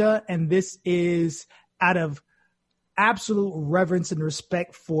nostalgia, and this is out of absolute reverence and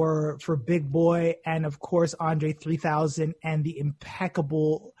respect for Big Boy, and of course Andre 3000, and the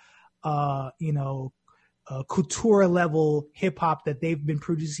impeccable couture level hip hop that they've been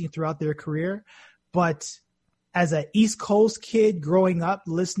producing throughout their career. But as an East Coast kid growing up,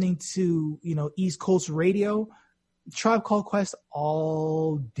 listening to, East Coast radio, Tribe Called Quest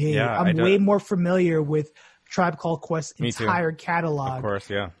all day. Yeah, I'm way more familiar with Tribe Called Quest's entire catalog. Of course,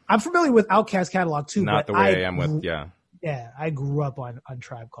 yeah. I'm familiar with Outkast catalog too. Not but the way I am with, Yeah, I grew up on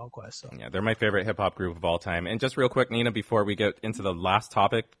Tribe Called Quest. So. Yeah, they're my favorite hip hop group of all time. And just real quick, Nina, before we get into the last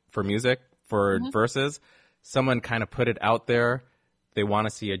topic for music, for verses, someone kind of put it out there. They want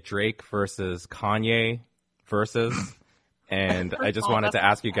to see a Drake versus Kanye versus. And I just wanted to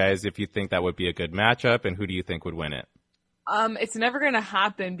ask you guys if you think that would be a good matchup, and who do you think would win it? It's never going to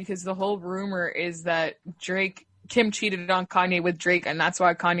happen because the whole rumor is that Kim cheated on Kanye with Drake, and that's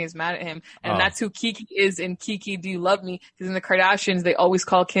why Kanye is mad at him. And that's who Kiki is in Kiki, Do You Love Me? Because in the Kardashians, they always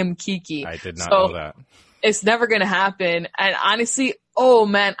call Kim Kiki. I did not know that. It's never going to happen. And honestly, oh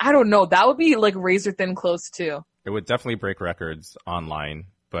man, I don't know. That would be like razor thin close too. It would definitely break records online.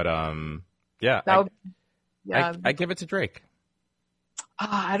 But yeah, I give it to Drake.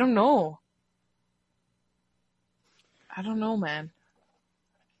 I don't know. I don't know, man.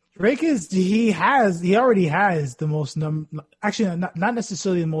 Drake he already has the most actually not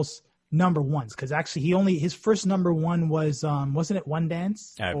necessarily the most number ones, because actually his first number one was wasn't it One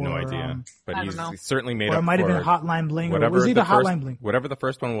Dance? I have no idea, but he's certainly made up. Or it might have been Hotline Bling. Whatever was either Hotline Bling. Whatever the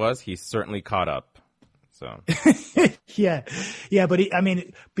first one was, he certainly caught up. So yeah, but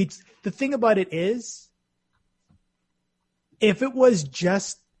the thing about it is, if it was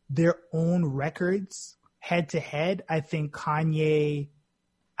just their own records head to head, I think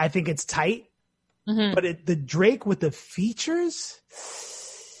it's tight. Mm-hmm. But the Drake with the features,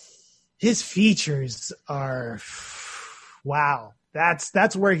 his features are wow.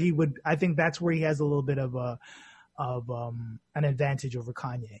 That's where he would. I think that's where he has a little bit of an advantage over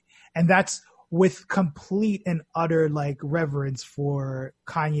Kanye, and that's with complete and utter reverence for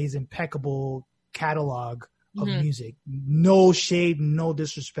Kanye's impeccable catalog of music. No shade, no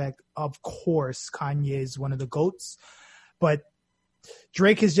disrespect. Of course, Kanye is one of the GOATs, but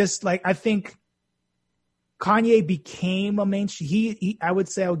Drake is just I think Kanye became a mainstream. I would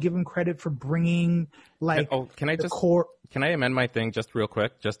say I would give him credit for bringing can I amend my thing just real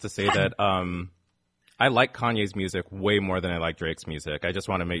quick, just to say that I like Kanye's music way more than I like Drake's music. I just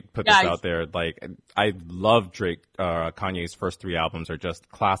want to put this out there. I love Kanye's first 3 albums are just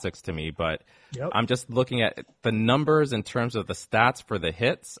classics to me, but I'm just looking at the numbers in terms of the stats for the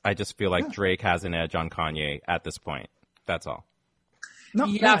hits. I just feel like Drake has an edge on Kanye at this point. That's all. For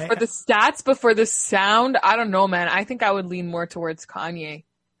the stats, but for the sound, I don't know, man. I think I would lean more towards Kanye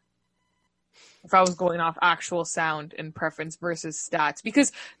if I was going off actual sound and preference versus stats,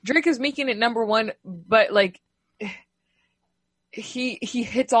 because Drake is making it number one, but he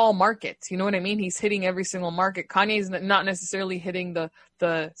hits all markets. You know what I mean? He's hitting every single market. Kanye's not necessarily hitting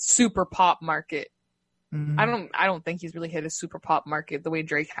the super pop market. Mm-hmm. I don't think he's really hit a super pop market the way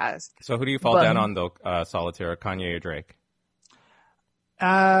Drake has. So who do you fall down on though, Solitaire, Kanye or Drake?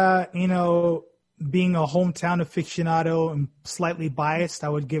 Being a hometown aficionado and slightly biased, I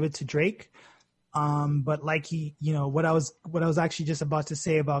would give it to Drake. But what I was actually just about to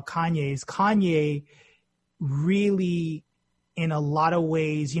say about Kanye is Kanye really, in a lot of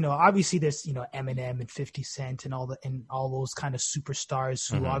ways, obviously there's, Eminem and 50 Cent and all those kind of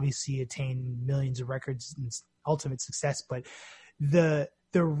superstars who obviously attain millions of records and ultimate success. But the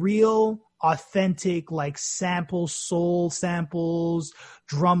real authentic, soul samples,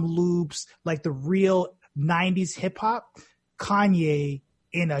 drum loops, the real 90s hip hop, Kanye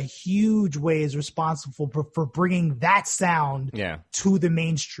in a huge way is responsible for bringing that sound to the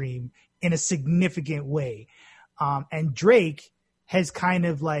mainstream in a significant way. And Drake has kind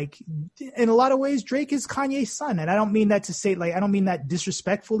of in a lot of ways, Drake is Kanye's son. And I don't mean that to say, I don't mean that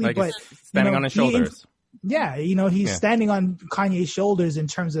disrespectfully, but standing on his shoulders. He's standing on Kanye's shoulders in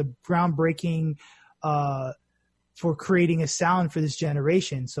terms of groundbreaking for creating a sound for this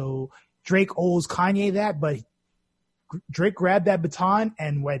generation. So Drake owes Kanye that, but Drake grabbed that baton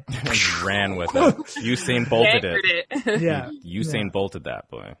and went and ran with it. Usain bolted it. Usain bolted that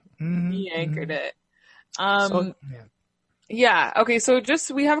boy. Mm-hmm. He anchored it. Okay, so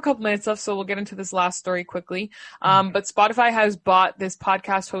we have a couple minutes left, so we'll get into this last story quickly. But Spotify has bought this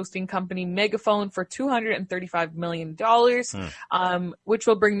podcast hosting company, Megaphone, for $235 million, which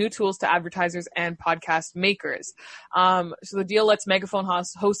will bring new tools to advertisers and podcast makers. So the deal lets Megaphone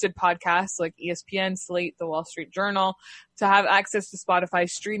hosted podcasts like ESPN, Slate, The Wall Street Journal, to have access to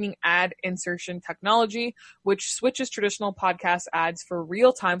Spotify's streaming ad insertion technology, which switches traditional podcast ads for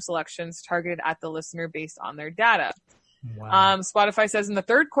real-time selections targeted at the listener based on their data. Wow. Spotify says in the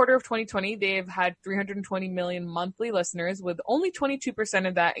third quarter of 2020, they've had 320 million monthly listeners, with only 22%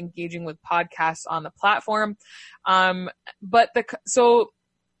 of that engaging with podcasts on the platform.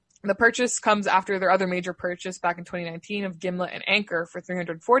 The purchase comes after their other major purchase back in 2019 of Gimlet and Anchor for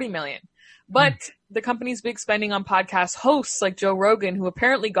 340 million. But the company's big spending on podcast hosts like Joe Rogan, who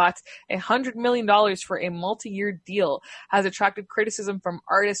apparently got $100 million for a multi-year deal, has attracted criticism from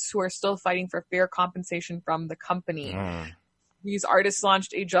artists who are still fighting for fair compensation from the company. These artists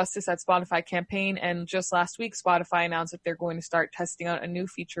launched a Justice at Spotify campaign, and just last week, Spotify announced that they're going to start testing out a new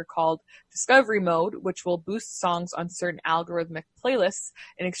feature called Discovery Mode, which will boost songs on certain algorithmic playlists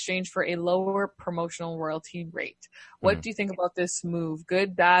in exchange for a lower promotional royalty rate. What do you think about this move?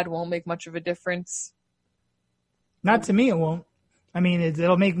 Good, bad, won't make much of a difference? Not to me, it won't. I mean,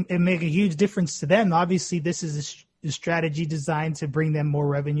 it'll make a huge difference to them. Obviously, this is a strategy designed to bring them more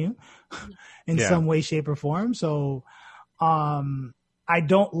revenue in some way, shape, or form. So, I've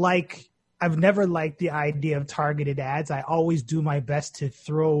never liked the idea of targeted ads. I always do my best to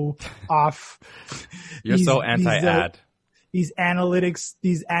throw off. You're so anti-ad. These analytic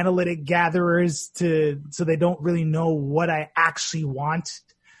gatherers so they don't really know what I actually want,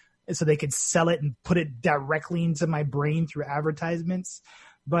 so they could sell it and put it directly into my brain through advertisements.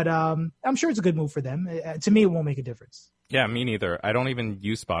 But I'm sure it's a good move for them. To me, it won't make a difference. Yeah, me neither. I don't even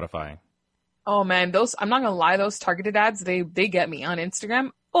use Spotify. Oh man, I'm not gonna lie, those targeted ads, they get me on Instagram.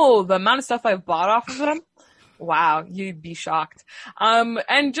 Oh, the amount of stuff I've bought off of them. Wow, you'd be shocked.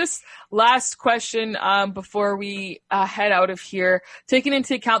 And just last question, before we head out of here, taking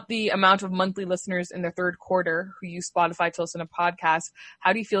into account the amount of monthly listeners in the third quarter who use Spotify to listen to podcasts,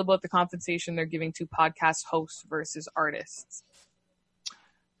 how do you feel about the compensation they're giving to podcast hosts versus artists?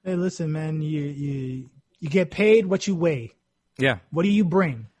 Hey, listen, man, you get paid what you weigh. Yeah. What do you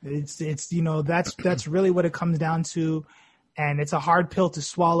bring? It's that's really what it comes down to, and it's a hard pill to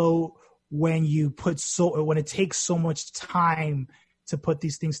swallow when it takes so much time to put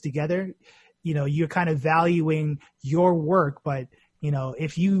these things together. You know, you're kind of valuing your work, but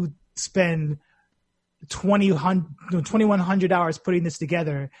if you spend 2,100 hours putting this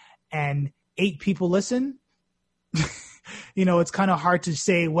together and 8 people listen, it's kind of hard to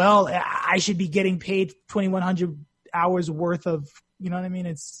say, well, I should be getting paid 2,100 hours worth of, you know what I mean?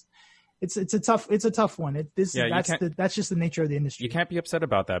 It's a tough one. That's just the nature of the industry. You can't be upset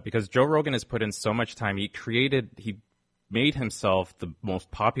about that because Joe Rogan has put in so much time. He made himself the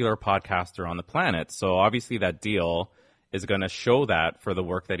most popular podcaster on the planet. So obviously that deal is going to show that for the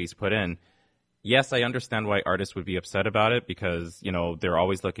work that he's put in. Yes, I understand why artists would be upset about it because, they're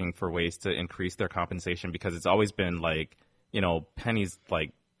always looking for ways to increase their compensation because it's always been like, pennies,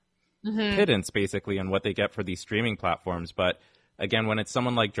 like, pittance basically on what they get for these streaming platforms. But again, when it's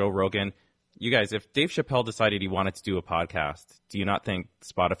someone like Joe Rogan, you guys, if Dave Chappelle decided he wanted to do a podcast, do you not think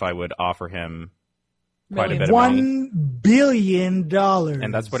Spotify would offer him quite a bit of money? $1 billion.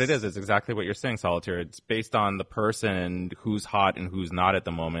 And that's what it is. It's exactly what you're saying, Solitaire. It's based on the person and who's hot and who's not at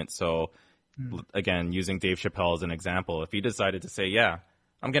the moment. So again, using Dave Chappelle as an example, if he decided to say, yeah,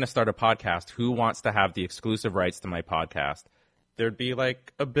 I'm going to start a podcast, who wants to have the exclusive rights to my podcast? There'd be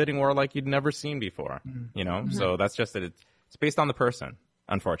like a bidding war like you'd never seen before, So that's just it. It's based on the person,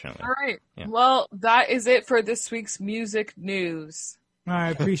 unfortunately. All right. Yeah. Well, that is it for this week's music news. All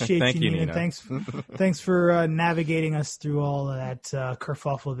right. Appreciate Thank you, Nina. Thanks for navigating us through all of that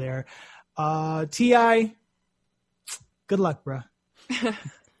kerfuffle there. T.I., good luck, bro.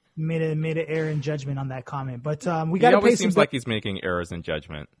 made an error in judgment on that comment, but we got to pay some. He always seems like he's making errors in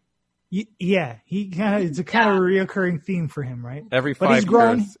judgment. Yeah, it's a kind of a reoccurring theme for him, right? Every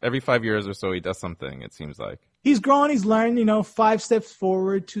 5 years or so, he does something. It seems like he's grown. He's learned. 5 steps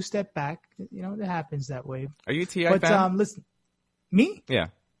forward, 2 steps back. It happens that way. Are you a T.I. fan? Listen, me? Yeah.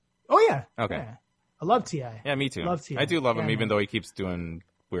 Oh yeah. Okay. Yeah. I love T.I. Yeah, me too. I do love him, even though he keps doing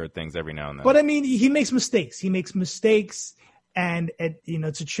weird things every now and then. But I mean, he makes mistakes. And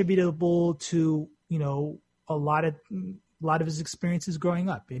it's attributable to a lot of his experiences growing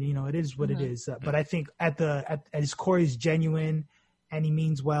up, and it is what it is. But I think at his core, he's genuine, and he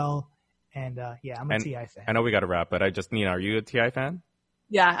means well. And I'm a T.I. fan. I know we got to wrap, but Nina, are you a T.I. fan?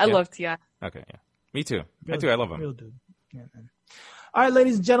 Yeah, I love T.I. Okay, yeah, me too. I love him. Real dude. Yeah, man. All right,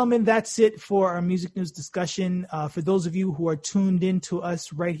 ladies and gentlemen, that's it for our music news discussion. For those of you who are tuned in to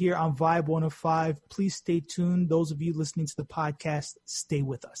us right here on Vibe 105, please stay tuned. Those of you listening to the podcast, stay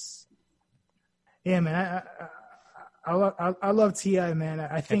with us. Yeah, man. I love T.I., man.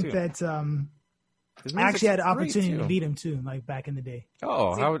 I think that I actually had an opportunity to meet him too, like back in the day.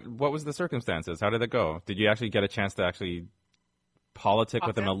 Oh, what was the circumstances? How did it go? Did you actually get a chance to actually politic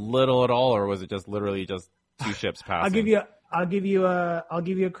with him a little at all, or was it just literally just two ships passing. I'll give you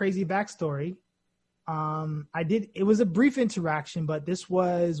a crazy backstory. It was a brief interaction, but this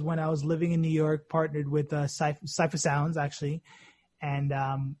was when I was living in New York, partnered with Cypher Sounds actually. And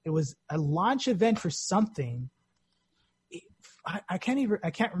it was a launch event for something. I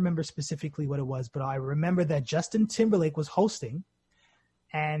can't remember specifically what it was, but I remember that Justin Timberlake was hosting,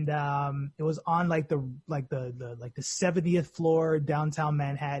 and it was on like the 70th floor downtown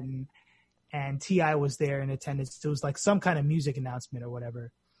Manhattan, and T.I. was there in attendance. It was like some kind of music announcement or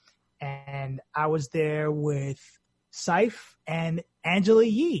whatever, and I was there with Cypher and Angela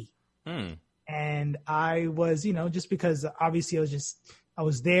Yee. And I was, just because obviously I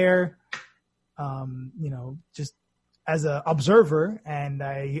was there, just as an observer, and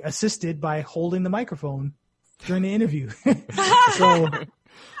I assisted by holding the microphone during the interview.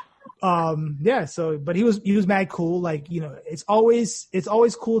 But he was mad cool. Like, it's always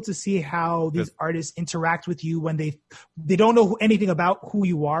cool to see how these artists interact with you when they don't know anything about who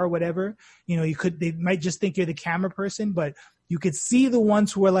you are or whatever. They might just think you're the camera person, but you could see the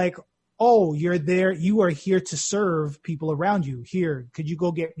ones who are like, oh, you're there. You are here to serve people around you. Here, could you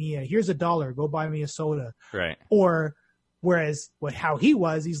go get me here's $1, go buy me a soda. Right. Or whereas how he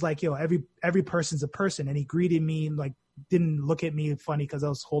was, he's like, every person's a person. And he greeted me, like, didn't look at me funny because I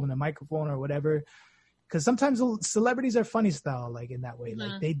was holding a microphone or whatever. Because sometimes celebrities are funny style, like in that way.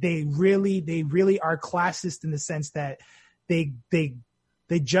 Mm-hmm. Like they really are classist in the sense that they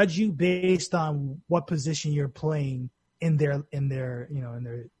judge you based on what position you're playing in their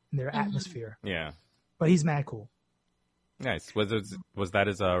atmosphere. Yeah. But he's mad cool. Nice.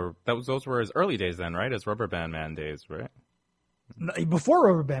 Those were his early days then, right? His Rubber Band Man days, right? Before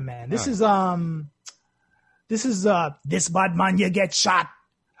Rubber Band Man. This is this bad man you get shot.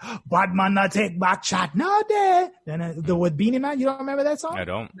 Bad man not take back shot. No there. Then the with Beanie Man, you don't remember that song? I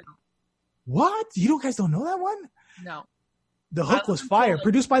don't. What? You guys don't know that one? No. The hook was fire.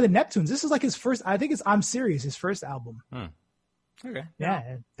 Produced by the Neptunes. This is like his first, I think it's I'm Serious, his first album. Okay.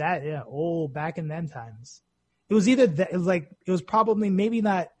 Yeah, old back in them times. It was either that, it was probably maybe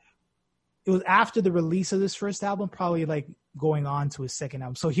not. It was after the release of this first album, probably like going on to his second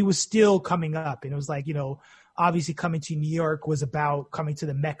album. So he was still coming up, and it was like, obviously coming to New York was about coming to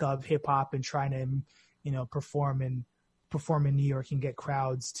the mecca of hip hop and trying to, perform in New York and get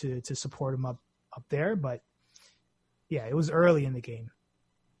crowds to support him up there. But yeah, it was early in the game.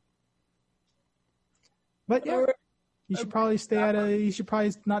 But yeah. You should probably you should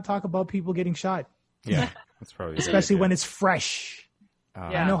probably not talk about people getting shot. Yeah, that's probably especially when it's fresh.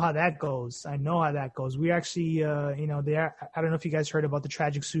 Yeah. I know how that goes. We actually, I don't know if you guys heard about the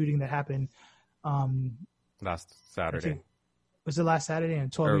tragic shooting that happened last Saturday. Was it last Saturday?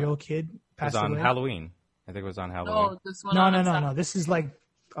 And a 12-year-old kid passed away. It was on Halloween. I think it was on Halloween. Oh, this one. No. This is like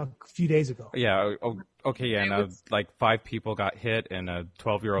a few days ago. Yeah. Okay. Yeah. And like 5 people got hit, and a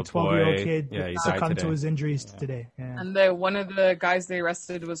 12-year-old boy. 12-year-old kid he succumbed died to his injuries today. Yeah. And one of the guys they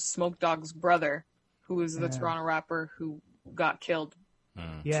arrested was Smoke Dogg's brother, who was the Toronto rapper who got killed.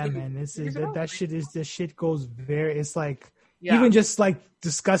 Yeah, man. This shit goes very. It's like even just like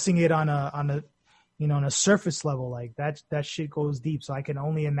discussing it on a surface level, like that shit goes deep. So I can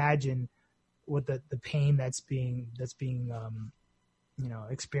only imagine what the pain that's being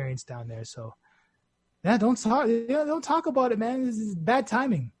experienced down there. So yeah, don't talk about it, man. This is bad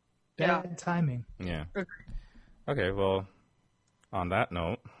timing. Bad timing. Yeah. Okay. Well, on that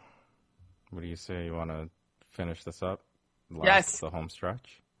note, what do you say? You want to finish this up? Yes. The home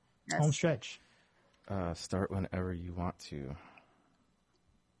stretch. Yes. Home stretch. Start whenever you want to.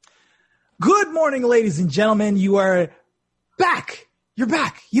 Good morning, ladies and gentlemen. You are back. You're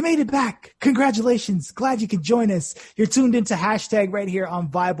back. You made it back. Congratulations. Glad you could join us. You're tuned into hashtag right here on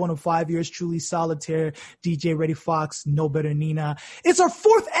Vibe 105. Yours truly, Solitaire, DJ Ready Fox, No Better Nina. It's our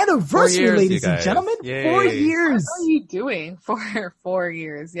 4th anniversary, 4 years, ladies and gentlemen. Yay. 4 years. What are you doing for 4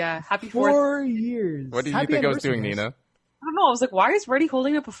 years? Yeah. Happy 4 years. What did you Happy think I was doing, anniversary, Nina? I don't know. I was like, why is Reddy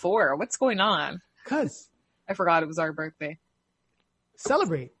holding up a 4? What's going on? Because I forgot it was our birthday.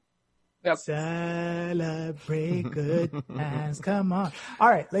 celebrate. Yep. Celebrate good times. Come on. All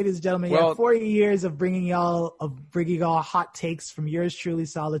right, ladies and gentlemen. Well, 4 years of bringing y'all hot takes from yours truly,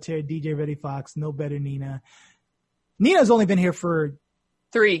 Solitaire, DJ Ready Fox, No Better Nina. Nina's only been here for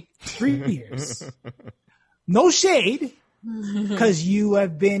 3 years. No shade, because you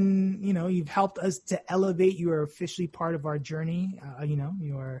have been, you've helped us to elevate. You are officially part of our journey.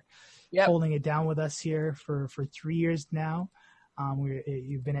 You are holding it down with us here for 3 years now.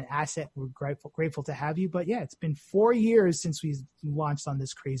 You've been an asset. We're grateful to have you. But yeah, it's been 4 years since we launched on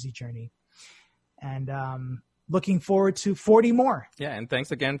this crazy journey. And looking forward to 40 more. Yeah, and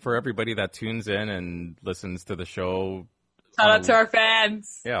thanks again for everybody that tunes in and listens to the show. Shout out to our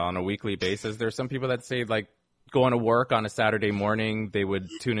fans. Yeah, on a weekly basis. There's some people that say, like, going to work on a Saturday morning, they would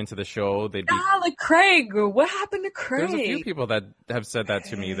tune into the show. They'd be like Craig. What happened to Craig? There's a few people that have said that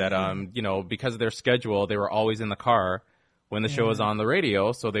to me, that because of their schedule, they were always in the car when the show was on the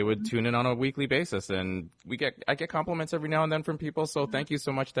radio, so they would tune in on a weekly basis. And I get compliments every now and then from people, so thank you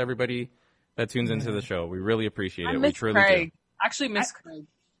so much to everybody that tunes into the show. We really appreciate it. We truly Craig. do. Actually miss Craig.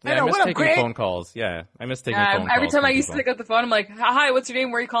 Yeah, I miss taking phone calls. Yeah, I miss taking phone calls. Every time I used to pick up the phone, I'm like, hi, what's your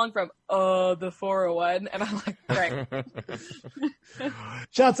name? Where are you calling from? The 401. And I'm like, right.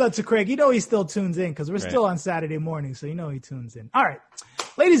 Shouts out to Craig. He still tunes in because we're still on Saturday morning, so he tunes in. All right.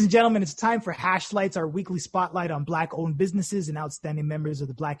 Ladies and gentlemen, it's time for Hashlights, our weekly spotlight on Black-owned businesses and outstanding members of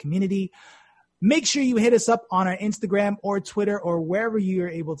the Black community. Make sure you hit us up on our Instagram or Twitter or wherever you are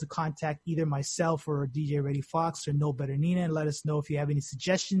able to contact either myself or DJ Ready Fox or No Better Nina, and let us know if you have any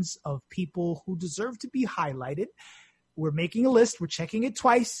suggestions of people who deserve to be highlighted. We're making a list. We're checking it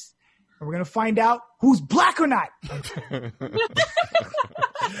twice, and we're going to find out who's black or not.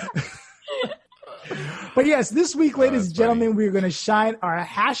 But yes, this week, ladies and gentlemen, we're going to shine our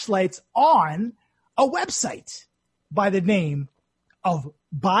Hashlights on a website by the name of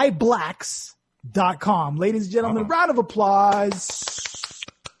BuyBlacks.com. Ladies and gentlemen, round of applause.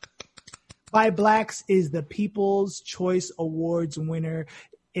 Buy Blacks is the People's Choice Awards winner.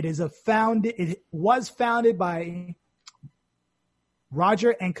 It was founded by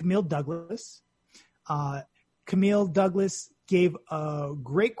Roger and Camille Douglas. Camille Douglas gave a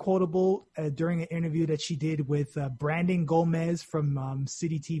great quotable during an interview that she did with Brandon Gomez from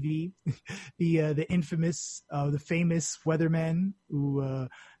City TV, the infamous, the famous weatherman who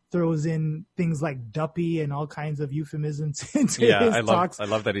throws in things like duppy and all kinds of euphemisms into his talks. I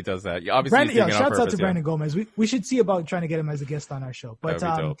love that he does that. Obviously, shouts out to Brandon Gomez. We should see about trying to get him as a guest on our show. But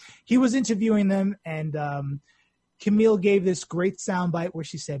he was interviewing them, and Camille gave this great soundbite where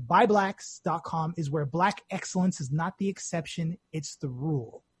she said, BuyBlacks.com is where Black excellence is not the exception, it's the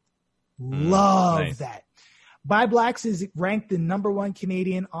rule. Love that. Buy Blacks is ranked the #1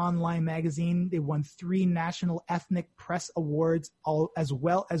 Canadian online magazine. They won 3 National Ethnic Press Awards, as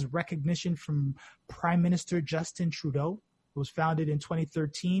well as recognition from Prime Minister Justin Trudeau. It was founded in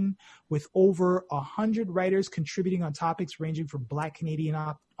 2013 with over 100 writers contributing on topics ranging from Black Canadian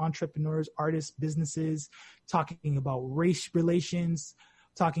entrepreneurs, artists, businesses, talking about race relations,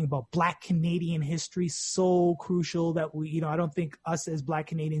 talking about Black Canadian history. So crucial that we, I don't think us as Black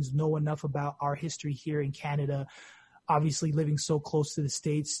Canadians know enough about our history here in Canada. Obviously, living so close to the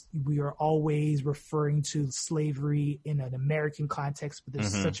States, we are always referring to slavery in an American context, but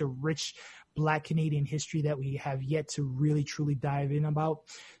there's such a rich Black Canadian history that we have yet to really, truly dive in about.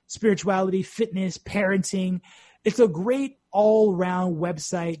 Spirituality, fitness, parenting. It's a great all-round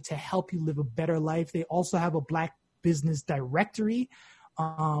website to help you live a better life. They also have a Black business directory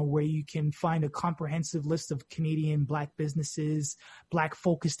where you can find a comprehensive list of Canadian Black businesses,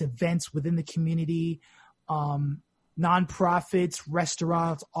 Black-focused events within the community, nonprofits,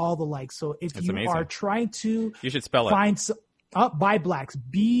 restaurants, all the like. So if you are trying to you should spell find Buy Blacks,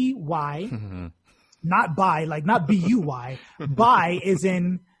 B-Y, not buy, like not B-U-Y. Buy is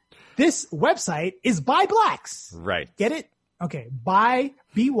in this website is Buy Blacks. Right. Get it? Okay. Buy,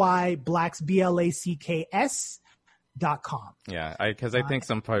 B-Y, Blacks, BLACKS.com. Yeah, because I think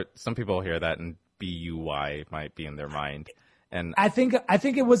some people hear that and B-U-Y might be in their mind. And I think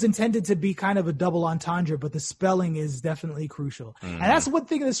it was intended to be kind of a double entendre, but the spelling is definitely crucial. And that's one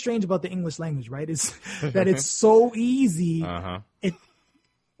thing that's strange about the English language, right? Is that it's so easy.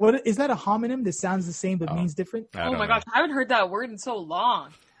 What is that, a homonym that sounds the same but means different? Oh my gosh, I haven't heard that word in so long.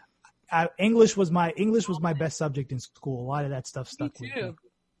 English was my best subject in school. A lot of that stuff stuck with me.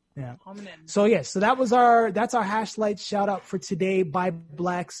 Yeah. Homonym. So so that's our Hashlight shout out for today.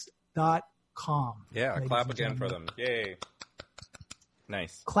 BuyBlacks.com. Yeah, clap again for them. Yay.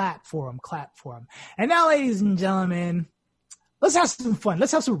 Nice. Clap for them. And now, ladies and gentlemen, let's have some fun.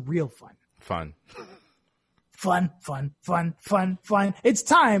 Let's have some real fun. Fun. It's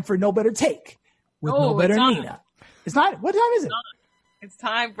time for No Better Take with No Better Nina. It's not. What time is it? It's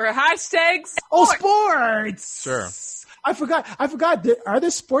time for hashtags. Sports. Sure. I forgot. Are there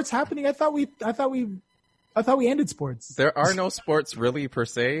sports happening? I thought we ended sports. There are no sports really per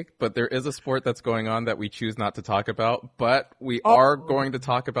se, but there is a sport that's going on that we choose not to talk about. But we are going to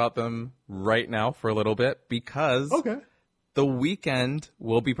talk about them right now for a little bit because The Weeknd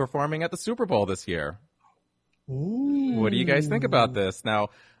will be performing at the Super Bowl this year. Ooh. What do you guys think about this? Now,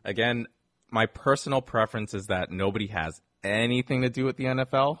 again, my personal preference is that nobody has anything to do with the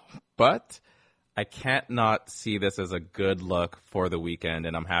NFL, but I can't not see this as a good look for the weekend,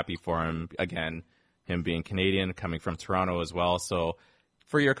 and I'm happy for him. Again, him being Canadian, coming from Toronto as well. So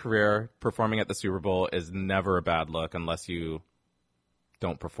for your career, performing at the Super Bowl is never a bad look unless you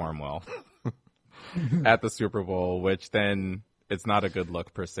don't perform well at the Super Bowl, which then it's not a good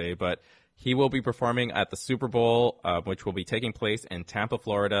look per se. But he will be performing at the Super Bowl, which will be taking place in Tampa,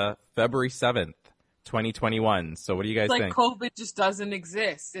 Florida, February 7th. 2021. So what do you guys think? COVID just doesn't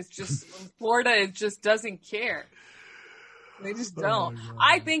exist. It's just Florida. It just doesn't care. They just don't.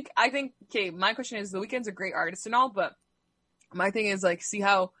 I think. Okay, my question is: The Weeknd's a great artist and all, but my thing is see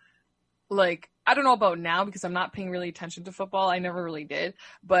how, I don't know about now because I'm not paying really attention to football. I never really did,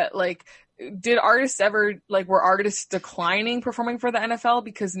 but did artists ever were artists declining performing for the NFL?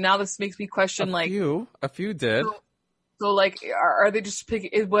 Because now this makes me question a few did. So, are they just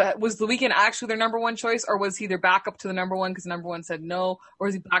picking? Was The Weeknd actually their number one choice, or was he their backup to the number one because the number one said no, or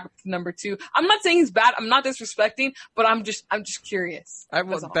is he backup to the number two? I'm not saying he's bad. I'm not disrespecting, but I'm just curious.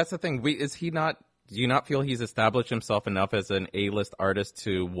 That's the thing. Is he not? Do you not feel he's established himself enough as an A-list artist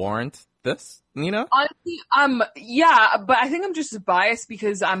to warrant this? Nina? Honestly, yeah, but I think I'm just biased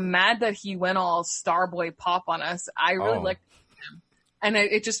because I'm mad that he went all Starboy pop on us. I really liked him, and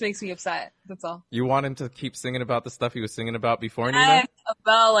it just makes me upset. That's all. You want him to keep singing about the stuff he was singing about before, Nina?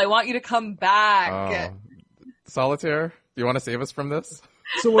 Abel, I want you to come back. Solitaire, do you want to save us from this?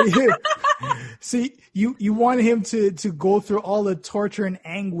 So what do you see? You want him to go through all the torture and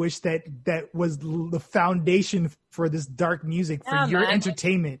anguish that was the foundation for this dark music for your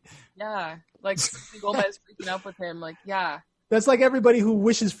entertainment. Yeah, Gomez freaking out with him. That's like everybody who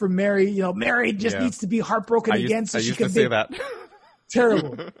wishes for Mary. Mary just needs to be heartbroken again so she can say that.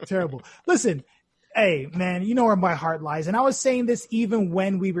 Terrible. Listen, hey, man, you know where my heart lies. And I was saying this even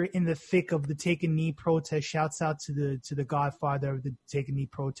when we were in the thick of the Take a Knee protest. Shouts out to the godfather of the Take a Knee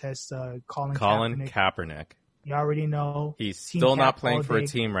protest, Colin Kaepernick. You already know. He's still not playing for a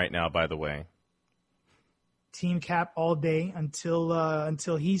team right now, by the way. Team Cap all day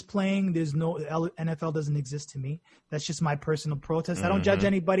until he's playing. There's no NFL doesn't exist to me. That's just my personal protest. I don't judge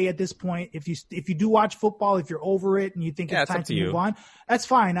anybody at this point. If you do watch football, if you're over it and you think it's time to move on, that's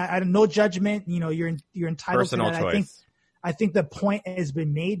fine. I no judgment. You're entitled personal to that. Choice. I think the point has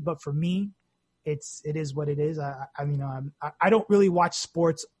been made, but for me, it is what it is. I don't really watch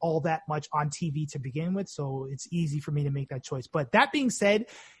sports all that much on TV to begin with, so it's easy for me to make that choice. But that being said,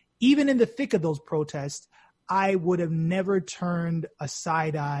 even in the thick of those protests, I would have never turned a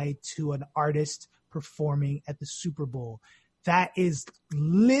side eye to an artist performing at the Super Bowl. That is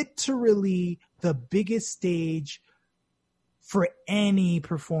literally the biggest stage for any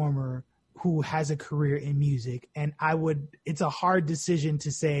performer who has a career in music. And it's a hard decision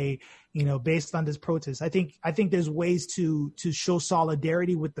to say, based on this protest. I think there's ways to show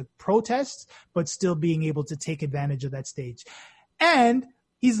solidarity with the protests, but still being able to take advantage of that stage. And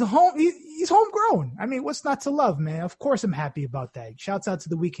he's homegrown. I mean, what's not to love, man? Of course I'm happy about that. Shouts out to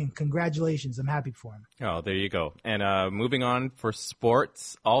The Weeknd. Congratulations. I'm happy for him. Oh, there you go. And moving on for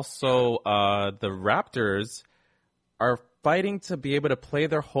sports, also the Raptors are fighting to be able to play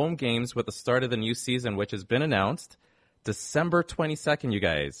their home games with the start of the new season, which has been announced. December 22nd, you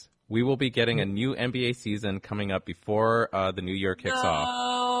guys. We will be getting a new NBA season coming up before the new year kicks off.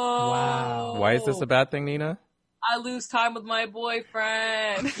 Wow. Why is this a bad thing, Nina? I lose time with my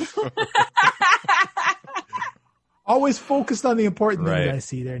boyfriend. Always focused on the important thing that I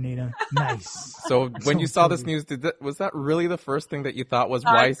see there, Nina. Nice. So when you saw this news, was that really the first thing that you thought was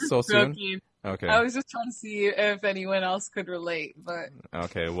why so soon? Okay. I was just trying to see if anyone else could relate, but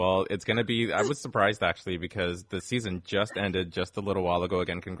okay. Well, it's gonna be. I was surprised actually because the season just ended just a little while ago.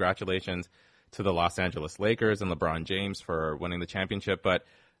 Again, congratulations to the Los Angeles Lakers and LeBron James for winning the championship. But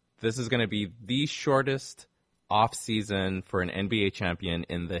this is going to be the shortest off season for an NBA champion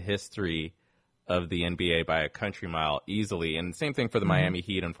in the history of the NBA by a country mile easily. And same thing for the Miami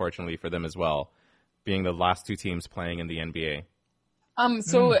Heat, unfortunately for them as well, being the last two teams playing in the NBA.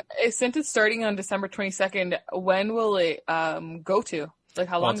 So since it's starting on December 22nd, when will it go to?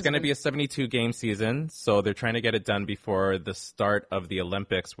 How long? Well, it's going to be a 72-game season, so they're trying to get it done before the start of the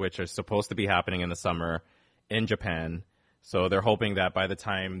Olympics, which are supposed to be happening in the summer in Japan. So they're hoping that by the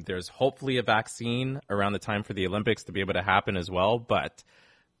time there's hopefully a vaccine around the time for the Olympics to be able to happen as well. But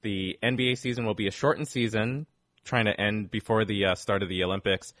the NBA season will be a shortened season, trying to end before the start of the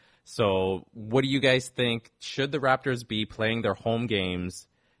Olympics. So what do you guys think? Should the Raptors be playing their home games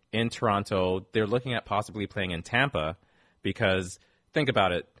in Toronto? They're looking at possibly playing in Tampa because think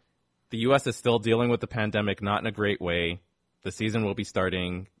about it. The U.S. is still dealing with the pandemic, not in a great way. The season will be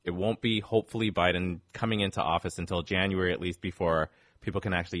starting. It won't be, hopefully, Biden coming into office until January at least before people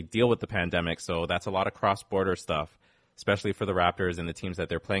can actually deal with the pandemic. So that's a lot of cross-border stuff, especially for the Raptors and the teams that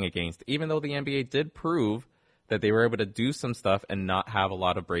they're playing against, even though the NBA did prove that they were able to do some stuff and not have a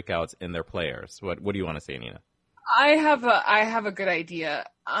lot of breakouts in their players. What do you want to say, Nina? I have a good idea.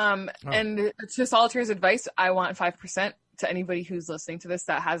 And to Solitaire's advice, I want 5% to anybody who's listening to this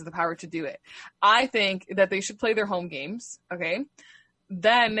that has the power to do it. I think that they should play their home games, okay?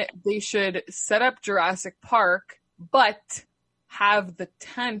 Then they should set up Jurassic Park, but have the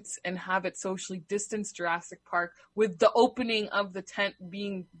tents and have it socially distanced Jurassic Park, with the opening of the tent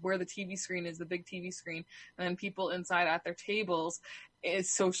being where the TV screen is, the big TV screen, and then people inside at their tables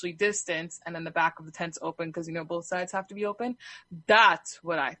is socially distanced, and then the back of the tent's open because, you know, both sides have to be open. That's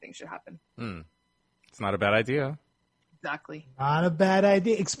what I think should happen. It's not a bad idea. Exactly. Not a bad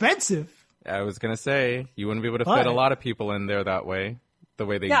idea. Expensive. I was going to say, you wouldn't be able to fit a lot of people in there that way. The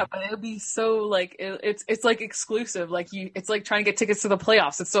way they... Yeah, but it would be so, like, it's like exclusive. Like, it's like trying to get tickets to the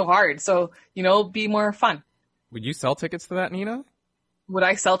playoffs. It's so hard. So, you know, be more fun. Would you sell tickets to that, Nina? Would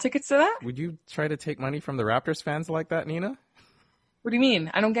I sell tickets to that? Would you try to take money from the Raptors fans like that, Nina? What do you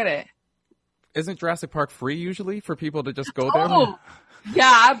mean? I don't get it. Isn't Jurassic Park free usually for people to just go there? Oh,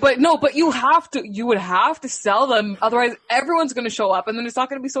 yeah, but you would have to sell them. Otherwise, everyone's going to show up and then it's not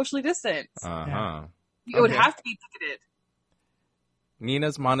going to be socially distant. Uh-huh. It would have to be ticketed.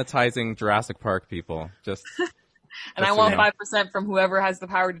 Nina's monetizing Jurassic Park, people. Just and I want 5% from whoever has the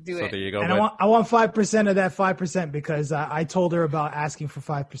power to do it. So there you go. And I want 5% of that 5% because I told her about asking for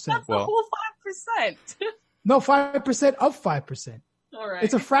 5%. That's the whole 5%. No, 5% of 5%. All right.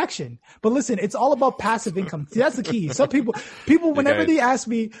 It's a fraction. But listen, it's all about passive income. See, that's the key. Some people, whenever they ask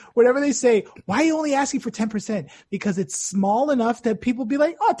me, whenever they say, why are you only asking for 10%? Because it's small enough that people be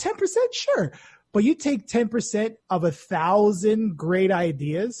like, oh, 10%? Sure. But you take 10% of 1,000 great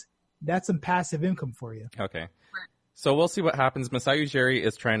ideas, that's some passive income for you. Okay. So we'll see what happens. Masai Ujiri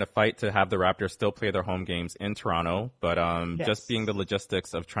is trying to fight to have the Raptors still play their home games in Toronto, but just being the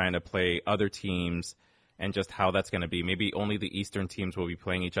logistics of trying to play other teams and just how that's going to be. Maybe only the Eastern teams will be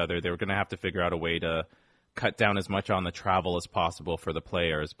playing each other. They're going to have to figure out a way to cut down as much on the travel as possible for the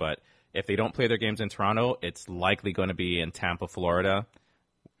players. But if they don't play their games in Toronto, it's likely going to be in Tampa, Florida.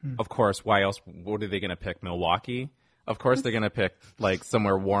 Of course, why else? What are they going to pick? Milwaukee? Of course they're going to pick like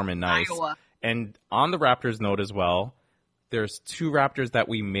somewhere warm and nice. Iowa. And on the Raptors note as well, there's 2 Raptors that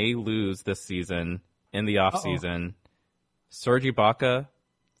we may lose this season in the offseason. Serge Ibaka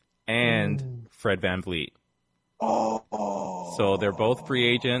and Fred VanVleet. So they're both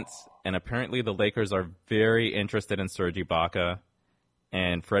free agents, and apparently the Lakers are very interested in Serge Ibaka.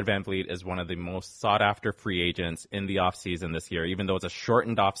 And Fred VanVleet is one of the most sought-after free agents in the offseason this year. Even though it's a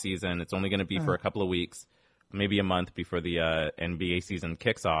shortened offseason, it's only going to be for a couple of weeks, maybe a month before the NBA season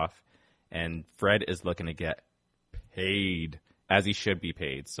kicks off. And Fred is looking to get paid, as he should be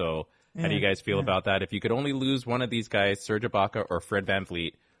paid. So how do you guys feel about that? If you could only lose one of these guys, Serge Ibaka or Fred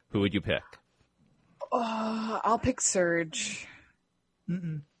VanVleet, who would you pick? I'll pick Serge.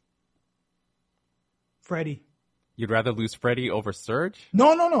 Freddie. You'd rather lose Freddie over Serge?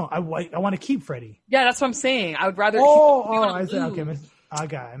 No. I want to keep Freddie. Yeah, that's what I'm saying. I would rather. I said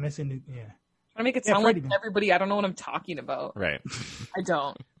okay. I'm missing it. Yeah. I make it sound like everybody. I don't know what I'm talking about. Right. I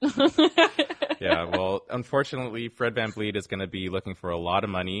don't. Yeah. Well, unfortunately, Fred VanVleet is going to be looking for a lot of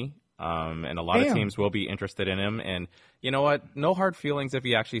money, and a lot of teams will be interested in him. And you know what? No hard feelings if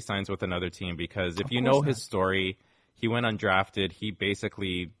he actually signs with another team, because if you know his story, he went undrafted. He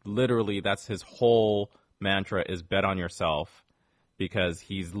basically, literally, that's his whole mantra is bet on yourself, because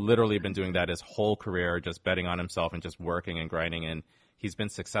he's literally been doing that his whole career, just betting on himself and just working and grinding, and he's been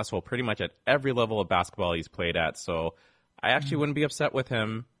successful pretty much at every level of basketball he's played at. So I actually wouldn't be upset with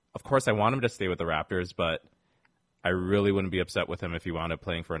him. Of course, I want him to stay with the Raptors, but I really wouldn't be upset with him if he wound up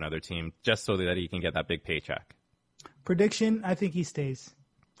playing for another team, just so that he can get that big paycheck. Prediction, I think he stays.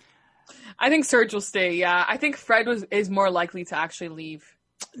 I think Serge will stay, yeah. I think Fred is more likely to actually leave.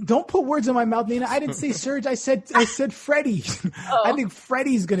 Don't put words in my mouth, Nina. I didn't say Serge. I said Freddie. I think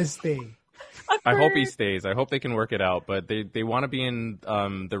Freddie's gonna stay. I hope he stays. I hope they can work it out. But they want to be in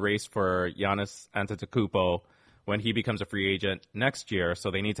the race for Giannis Antetokounmpo when he becomes a free agent next year. So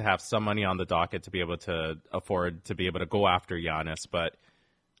they need to have some money on the docket to be able to afford to be able to go after Giannis. But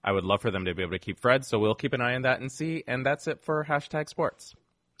I would love for them to be able to keep Fred. So we'll keep an eye on that and see. And that's it for #sports.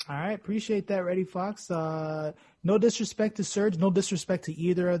 All right, appreciate that, Reddy Fox. No disrespect to Serge, no disrespect to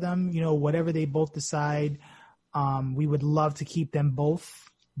either of them. You know, whatever they both decide, we would love to keep them both.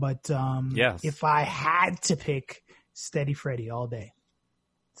 But yes, if I had to pick, Steady Freddie all day.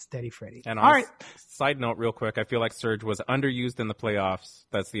 Steady Freddie. And all right. Side note, real quick, I feel like Serge was underused in the playoffs.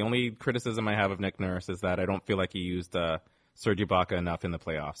 That's the only criticism I have of Nick Nurse, is that I don't feel like he used Serge Ibaka enough in the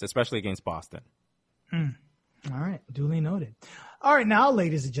playoffs, especially against Boston. All right, duly noted. All right, now,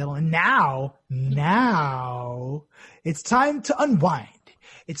 ladies and gentlemen, now it's time to unwind.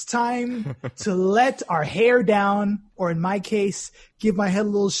 It's time to let our hair down, or in my case, give my head a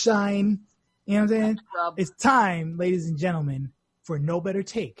little shine. You know what I'm saying? It's time, ladies and gentlemen, for No Better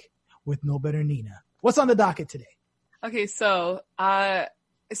Take with No Better Nina. What's on the docket today? Okay, so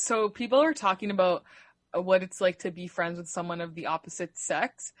people are talking about what it's like to be friends with someone of the opposite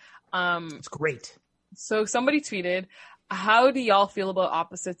sex. It's great. So somebody tweeted, how do y'all feel about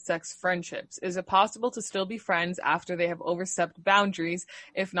opposite sex friendships? Is it possible to still be friends after they have overstepped boundaries?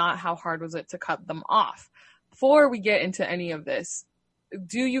 If not, how hard was it to cut them off? Before we get into any of this,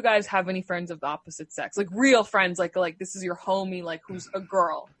 do you guys have any friends of the opposite sex? Like real friends, like this is your homie, like who's a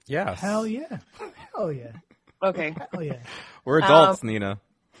girl? Yes. Hell yeah. Hell yeah. Okay. Hell yeah. We're adults, Nina.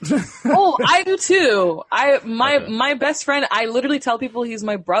 Oh, I do too. My best friend, I literally tell people he's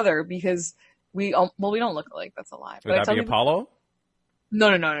my brother because we don't look alike. That's a lie. Would that be Apollo? No.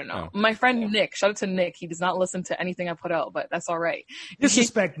 Oh. My friend Nick, shout out to Nick. He does not listen to anything I put out, but that's all right.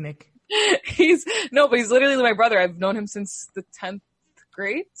 Disrespect Nick. But he's literally my brother. I've known him since the 10th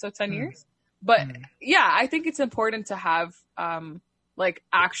grade, so 10 years. But yeah, I think it's important to have like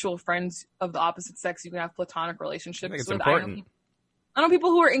actual friends of the opposite sex you can have platonic relationships I think it's with. important. I know people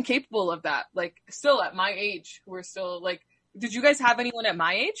who are incapable of that, like still at my age, who are still like, did you guys have anyone at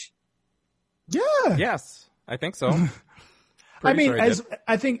my age? Yeah. Yes, I think so. I mean,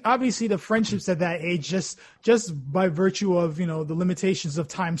 I think obviously the friendships at that age, just by virtue of, you know, the limitations of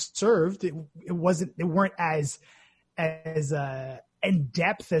time served, it weren't as in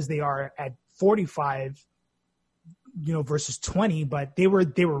depth as they are at 45, you know, versus 20, but they were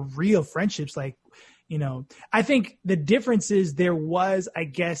real friendships. Like, you know, I think the difference is there was, I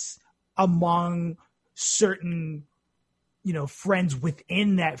guess, among certain, you know, friends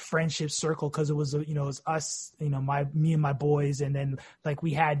within that friendship circle, because it was, you know, it was us, you know, me and my boys, and then like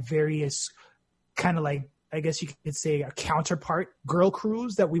we had various kind of like, I guess you could say, a counterpart girl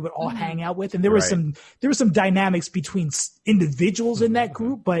crews that we would all hang out with, and there was some dynamics between individuals in that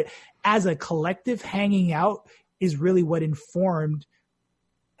group, but as a collective, hanging out is really what informed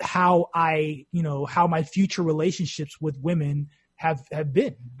how how my future relationships with women have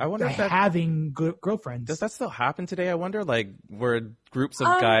been. I wonder if having girlfriends. Does that still happen today? I wonder, like, were groups of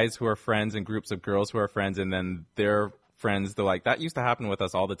guys who are friends and groups of girls who are friends, and then their friends, they're like, that used to happen with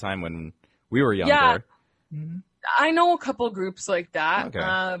us all the time when we were younger. Yeah. I know a couple groups like that. Okay.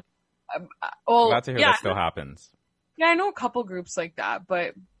 Glad to hear that still happens. Yeah, I know a couple groups like that,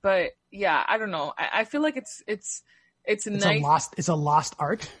 but yeah, I don't know. I feel like it's nice. It's a lost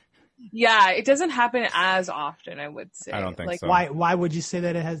art. Yeah, it doesn't happen as often, I would say. I don't think so. Why would you say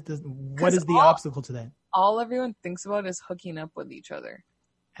that it has? What is the obstacle to that? All everyone thinks about is hooking up with each other.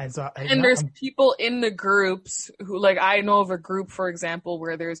 And there's people in the groups who, like, I know of a group, for example,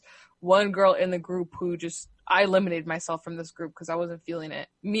 where there's one girl in the group who I eliminated myself from this group because I wasn't feeling it.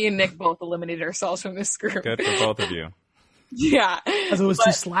 Me and Nick both eliminated ourselves from this group. Good for both of you. Yeah. Because it was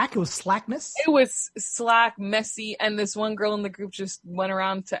too slack? It was slackness? It was slack, messy, and this one girl in the group just went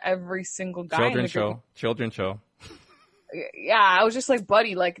around to every single guy in the group. Children show. Yeah, I was just like,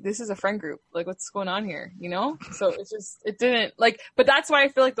 buddy, like, this is a friend group. Like, what's going on here, you know? So it didn't, like, but that's why I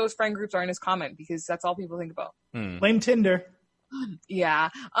feel like those friend groups aren't as common, because that's all people think about. Blame Tinder. Yeah.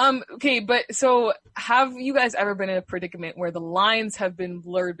 Okay, but so have you guys ever been in a predicament where the lines have been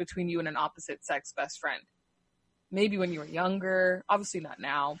blurred between you and an opposite sex best friend? Maybe when you were younger, obviously not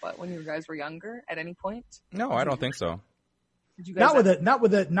now, but when you guys were younger at any point? No, I don't think so. Did you guys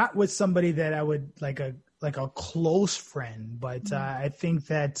not with somebody that I would like a close friend, but I think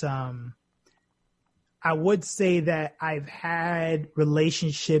that I would say that I've had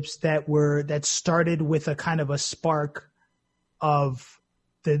relationships that started with a kind of a spark of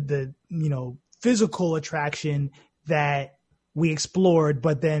the physical attraction that we explored,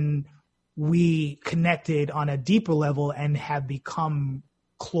 but then we connected on a deeper level and have become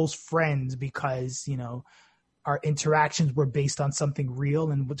close friends because, you know, our interactions were based on something real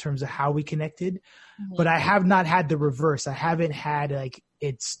in terms of how we connected. Mm-hmm. But I have not had the reverse. I haven't had like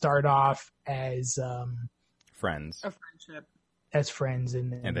it start off as friends, a friendship, as friends,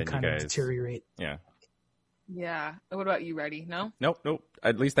 and then kind of deteriorate. Yeah. Yeah. What about you, Reddy? No? Nope.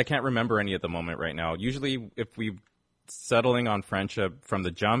 At least I can't remember any at the moment right now. Usually if we settling on friendship from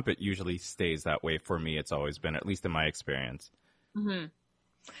the jump, it usually stays that way for me. It's always been, at least in my experience. Mm-hmm.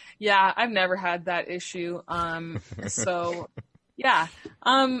 Yeah, I've never had that issue. So Yeah.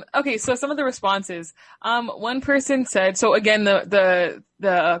 Okay. So some of the responses. One person said. So again,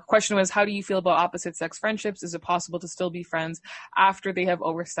 the question was, how do you feel about opposite sex friendships? Is it possible to still be friends after they have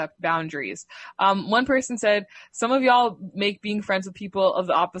overstepped boundaries? One person said, some of y'all make being friends with people of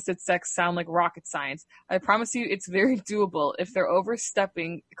the opposite sex sound like rocket science. I promise you, it's very doable. If they're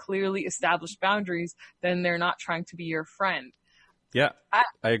overstepping clearly established boundaries, then they're not trying to be your friend. Yeah,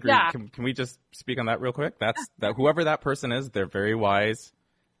 I agree. Yeah. Can we just speak on that real quick? That whoever that person is, they're very wise.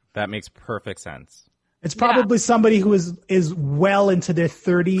 That makes perfect sense. It's probably somebody who is well into their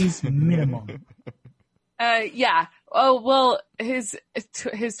 30s minimum. Yeah. Oh, well, his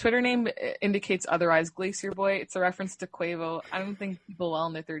Twitter name indicates otherwise. Glacier Boy. It's a reference to Quavo. I don't think people well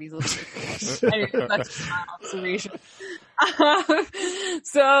in their 30s listen to Quavo. That's just my observation.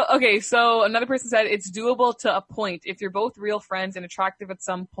 So another person said it's doable to a point. If you're both real friends and attractive at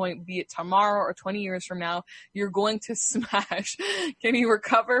some point, be it tomorrow or 20 years from now, you're going to smash. Can you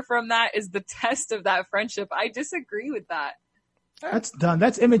recover from that is the test of that friendship. I disagree with that. That's done.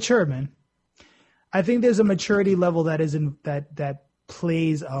 That's immature, man. I think there's a maturity level that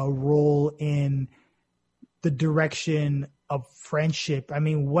plays a role in the direction of friendship. I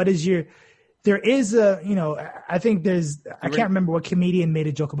mean, there is a, I think I can't remember what comedian made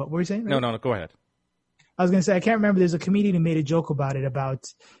a joke about. What were you saying? No, go ahead. I was going to say, I can't remember. There's a comedian who made a joke about it, about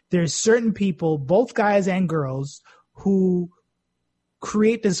there's certain people, both guys and girls, who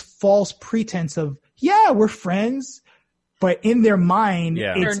create this false pretense of, yeah, we're friends. But in their mind,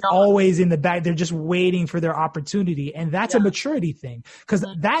 it's always in the back. They're just waiting for their opportunity. And that's a maturity thing. Because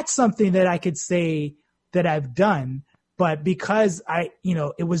that's something that I could say that I've done. But because I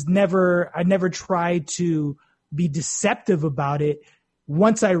never tried to be deceptive about it.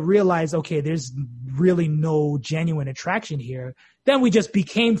 Once I realized, okay, there's really no genuine attraction here, then we just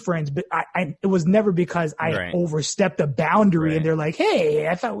became friends. But it was never because I overstepped a boundary and they're like, hey,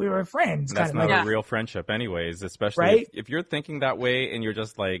 I thought we were friends. That's not a real friendship anyways, especially if you're thinking that way and you're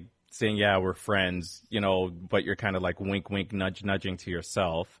just like saying, yeah, we're friends, but you're kind of like wink, wink, nudge, nudging to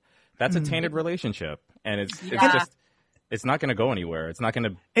yourself. That's a tainted relationship. And it's not going to go anywhere. It's not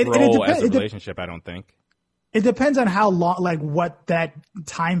going to grow as a relationship, I don't think. It depends on how long, like what that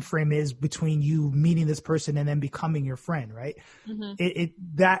time frame is between you meeting this person and then becoming your friend, right? Mm-hmm.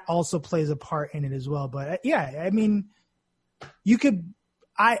 That also plays a part in it as well. But I mean, you could,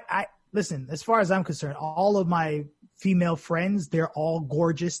 listen, as far as I'm concerned, all of my female friends, they're all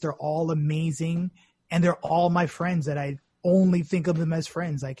gorgeous. They're all amazing. And they're all my friends that I only think of them as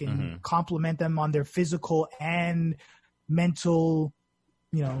friends. I can compliment them on their physical and mental,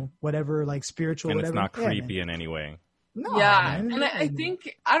 whatever, like spiritual, and whatever. It's not creepy in any way. No, yeah, man. and I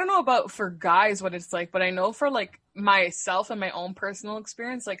think, I don't know about for guys what it's like, but I know for like myself and my own personal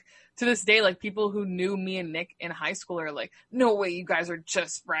experience, like to this day, like people who knew me and Nick in high school are like, no way, you guys are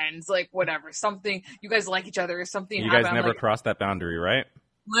just friends, like whatever, something, you guys like each other or something. You guys never crossed that boundary, right?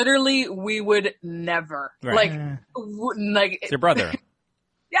 Literally, we would never. Like it's your brother.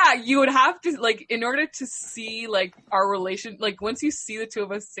 Yeah, you would have to, like, in order to see, like, our relation, like, once you see the two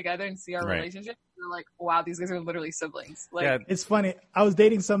of us together and see our relationship, you're like, wow, these guys are literally siblings. Like, it's funny. I was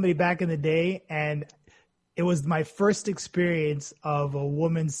dating somebody back in the day, and it was my first experience of a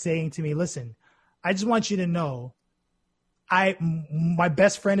woman saying to me, listen, I just want you to know, my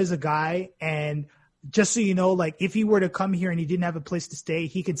best friend is a guy, and just so you know, like, if he were to come here and he didn't have a place to stay,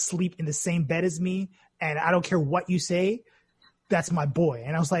 he could sleep in the same bed as me, and I don't care what you say. That's my boy.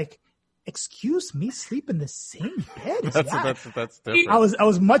 And I was like, excuse me, sleep in the same bed? That's different. I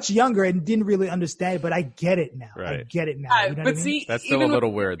was much younger and didn't really understand, but I get it now. Right. I get it now. You know what I mean? That's still a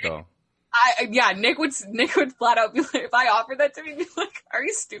little weird though. Nick would flat out be like, if I offered that to me, be like, are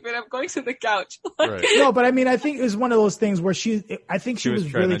you stupid? I'm going to the couch. Right. No, but I mean, I think it was one of those things where she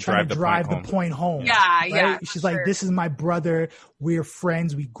was really trying to drive the point home. Yeah, right? yeah. She's like, this is my brother. We're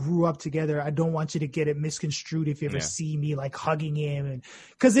friends. We grew up together. I don't want you to get it misconstrued if you ever see me like hugging him. And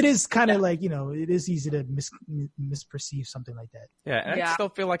because it is kind of like, it is easy to misperceive something like that. Yeah. And I still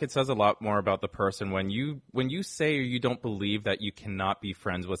feel like it says a lot more about the person when you say or you don't believe that you cannot be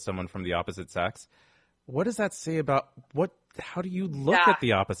friends with someone from the opposite sex. What does that say about how do you look at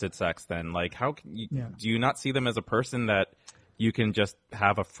the opposite sex then? Like, how can you, do you not see them as a person that you can just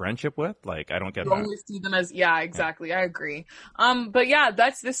have a friendship with? Like, I don't get that. Only see them as, exactly. Yeah. I agree. But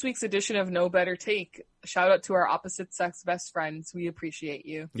that's this week's edition of No Better Take. Shout out to our opposite sex best friends. We appreciate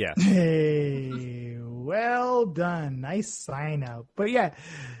you. Yeah. Hey, well done. Nice sign out. But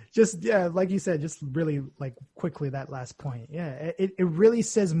like you said, just really like quickly that last point. Yeah. It really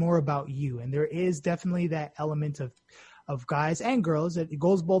says more about you. And there is definitely that element of guys and girls. It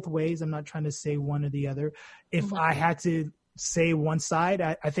goes both ways. I'm not trying to say one or the other. If I had to say one side.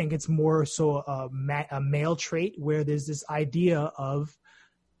 I think it's more so a male trait where there's this idea of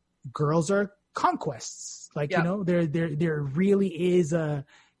girls are conquests. Like, you know, there really is a,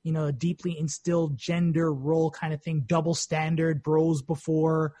 you know, a deeply instilled gender role kind of thing, double standard, bros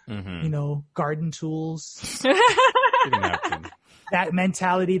before, you know, garden tools. That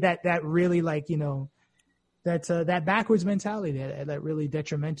mentality that really, like, you know, that backwards mentality, that really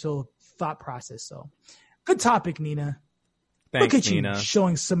detrimental thought process. So good topic, Nina. Thanks, Look at Nina. you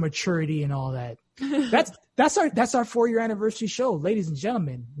showing some maturity and all that. That's our 4-year anniversary show, ladies and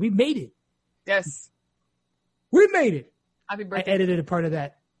gentlemen. We made it. Yes. We made it. Happy I birthday. edited a part of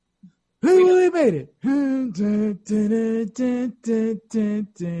that. We made it. We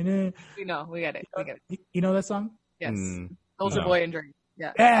know. We get it. We get it. You know that song? Yes. Mm, Soldier no. Boy and Drake.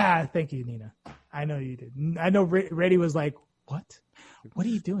 Yeah. Yeah, thank you, Nina. I know you did. I know Reddy was like, what? What are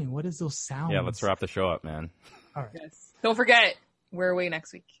you doing? What is those sounds? Yeah, let's wrap the show up, man. All right. Yes. Don't forget, we're away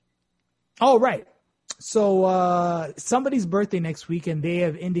next week. Oh, right. So somebody's birthday next week, and they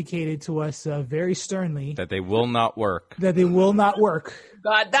have indicated to us very sternly That they will not work. that they will not work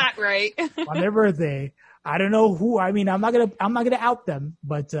Got that right. on their birthday. I don't know who. I mean, I'm not gonna out them,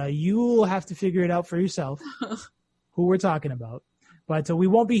 but you will have to figure it out for yourself who we're talking about. But we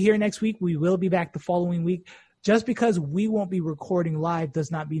won't be here next week. We will be back the following week. Just because we won't be recording live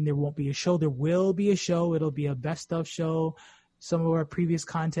does not mean there won't be a show. There will be a show. It'll be a best of show. Some of our previous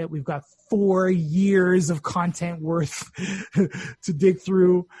content. We've got 4 years of content worth to dig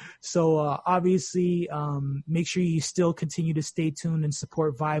through. So obviously, make sure you still continue to stay tuned and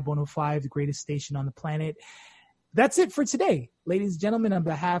support Vibe 105, the greatest station on the planet. That's it for today. Ladies and gentlemen, on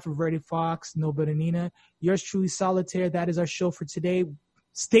behalf of Reddy Fox, Nobody Nina, yours truly, Solitaire, that is our show for today.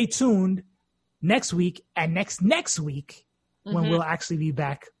 Stay tuned next week and next week when we'll actually be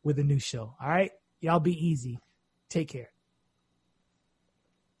back with a new show. All right? Y'all be easy. Take care.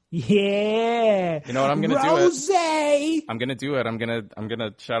 Yeah. You know what? I'm gonna Rose! do it. I'm gonna do it. I'm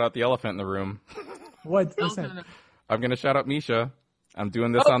gonna shout out the elephant in the room. What's that? No. I'm gonna shout out Misha. I'm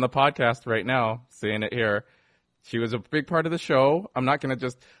doing this on the podcast right now, saying it here. She was a big part of the show. I'm not gonna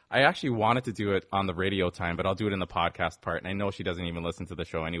I actually wanted to do it on the radio time, but I'll do it in the podcast part. And I know she doesn't even listen to the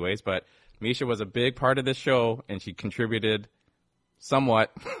show anyways, but Misha was a big part of this show, and she contributed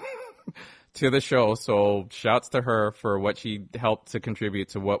somewhat to the show. So shouts to her for what she helped to contribute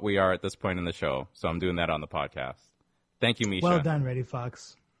to what we are at this point in the show. So I'm doing that on the podcast. Thank you, Misha. Well done, Reddy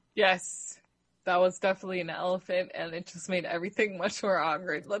Fox. Yes. That was definitely an elephant, and it just made everything much more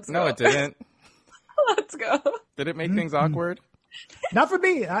awkward. Let's go. No, it didn't. Let's go. Did it make things awkward? Not for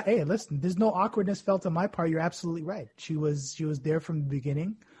me. Hey, listen, there's no awkwardness felt on my part. You're absolutely right. She was there from the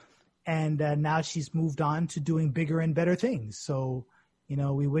beginning, and now she's moved on to doing bigger and better things. So, you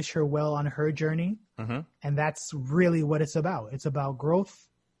know, we wish her well on her journey, and that's really what it's about. It's about growth.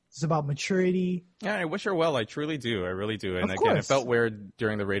 It's about maturity. Yeah, I wish her well. I truly do. I really do. And Of again, it course. felt weird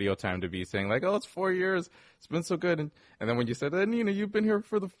during the radio time to be saying like, "Oh, it's 4 years. It's been so good." And then when you said, "Nina, you've been here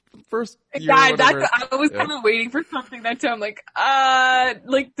for the first year." Yeah, or whatever. I was kind of waiting for something that time. Like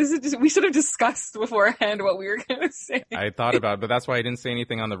this is just, we should have discussed beforehand what we were gonna say. I thought about it, but that's why I didn't say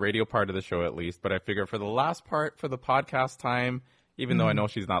anything on the radio part of the show at least. But I figured for the last part, for the podcast time, even though I know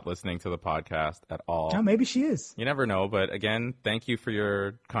she's not listening to the podcast at all. Oh, maybe she is. You never know. But again, thank you for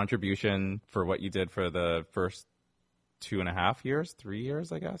your contribution for what you did for the first 2.5 years, 3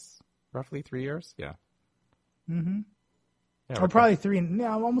 years, I guess. Roughly 3 years. Yeah. Mm-hmm. Yeah, Or probably 3.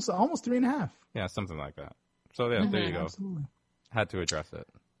 Yeah, almost 3.5. Yeah, something like that. So yeah, there you go. Absolutely. Had to address it.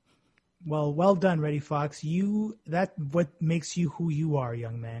 Well done, Reddy Fox. That what makes you who you are,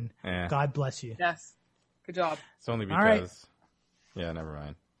 young man. Eh. God bless you. Yes. Good job. It's only because. All right. Yeah, never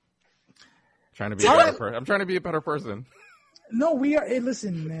mind. Trying to be a better person. I'm trying to be a better person. No, we are. Hey,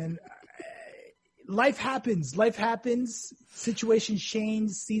 listen, man. Life happens. Situations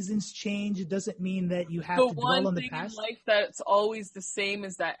change. Seasons change. It doesn't mean that you have The to dwell one on the thing in past. life that's always the same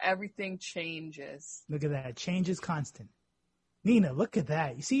is that everything changes. Look at that. Change is constant. Nina, look at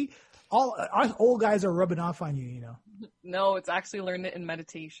that. You see, all our old guys are rubbing off on you. You know, No, it's actually learned it in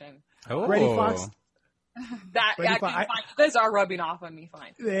meditation. Oh, Reddy Fox. That Ready for- fine. You guys are rubbing off on me,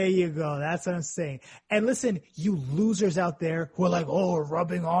 fine. There you go. That's what I'm saying. And listen, you losers out there who are like, oh,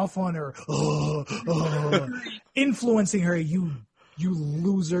 rubbing off on her, influencing her. You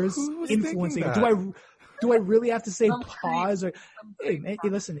losers, Who was influencing her. thinking Do I really have to say I'm pause or? Hey,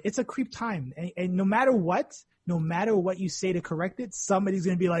 listen, it's a creep time, and no matter what you say to correct it, somebody's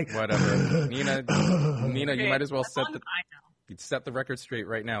gonna be like, Whatever. Nina, you Okay, might as well as long as I know. set the record straight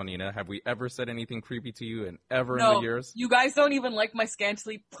right now, Nina. Have we ever said anything creepy to you in the No, years? you guys don't even like my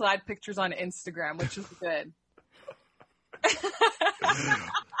scantily clad pictures on Instagram, which is good.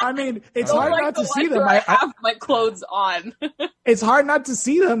 I mean, it's Don't hard like not the to see ones them. where I have my clothes on. It's hard not to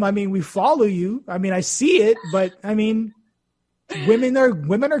see them. I mean, we follow you. I mean, I see it, but I mean, women are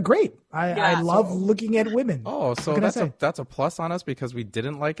great. I love looking at women. Oh, so that's a plus on us because we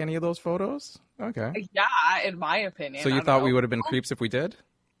didn't like any of those photos? Okay. Yeah, in my opinion. So you thought we would have been creeps if we did?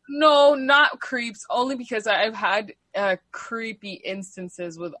 No, not creeps. Only because I've had creepy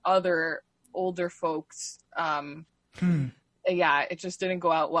instances with other older folks. Yeah, it just didn't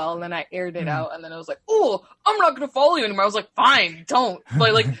go out well, and then I aired it out, and then I was like, "Oh, I'm not gonna follow you anymore." I was like, "Fine, don't."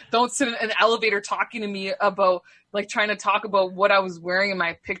 But like, don't sit in an elevator talking to me about like trying to talk about what I was wearing in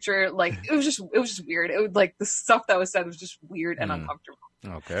my picture. Like, it was just weird. It was like the stuff that was said was just weird and uncomfortable.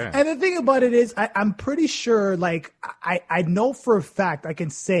 Okay. And the thing about it is, I'm pretty sure, like, I know for a fact, I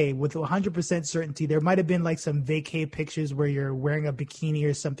can say with 100% certainty, there might have been like some vacay pictures where you're wearing a bikini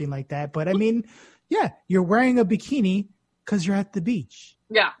or something like that. But I mean, yeah, you're wearing a bikini because you're at the beach.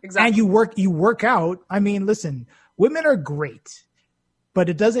 Yeah, exactly. And you work out. I mean, listen, women are great, but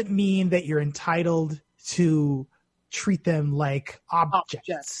it doesn't mean that you're entitled to treat them like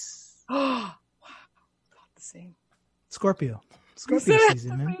objects. Wow, not the same. Scorpio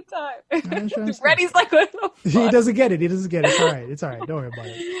season, man. Reddy's like, what the fuck? He doesn't get it. It's all right. Don't worry about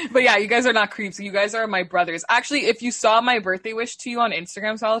it. But yeah, you guys are not creeps. You guys are my brothers. Actually, if you saw my birthday wish to you on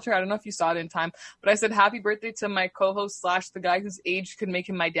Instagram, Solitaire, I don't know if you saw it in time, but I said happy birthday to my co-host / the guy whose age could make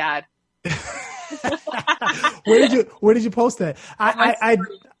him my dad. Where did you post that? I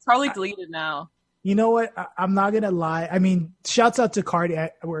probably deleted now. You know what? I'm not gonna lie. I mean, shouts out to Cardi.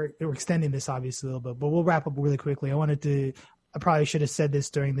 We're extending this obviously a little bit, but we'll wrap up really quickly. I probably should have said this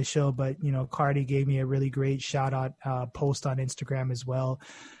during the show, but you know, Cardi gave me a really great shout out post on Instagram as well.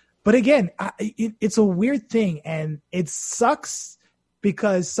 But again, it's a weird thing, and it sucks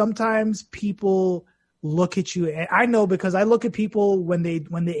because sometimes people look at you, and I know because I look at people when they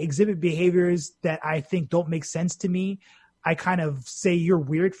exhibit behaviors that I think don't make sense to me. I kind of say you're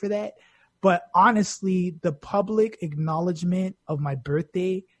weird for that. But honestly, the public acknowledgement of my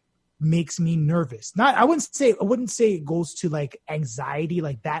birthday makes me nervous. I wouldn't say it goes to like anxiety,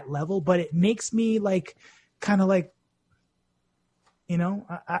 like that level, but it makes me like kind of like, you know,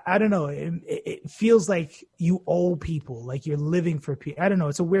 I don't know. It feels like you owe people, like you're living for people. I don't know.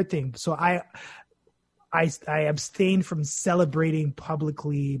 It's a weird thing. So I abstain from celebrating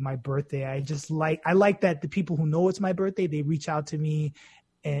publicly my birthday. I like that the people who know it's my birthday, they reach out to me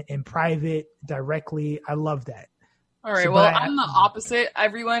in private directly. I love that. All right. I'm the opposite,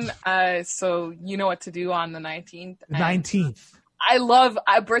 everyone. So you know what to do on the 19th. The 19th. I love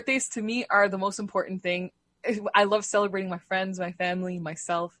birthdays. To me, are the most important thing. I love celebrating my friends, my family,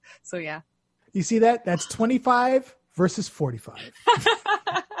 myself. So yeah. You see that? That's 25 versus 45.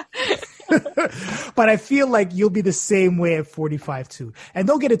 But I feel like you'll be the same way at 45 too. And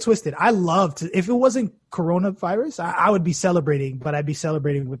don't get it twisted. I love to, if it wasn't coronavirus, I would be celebrating, but I'd be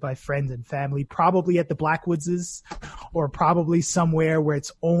celebrating with my friends and family, probably at the Blackwoodses or probably somewhere where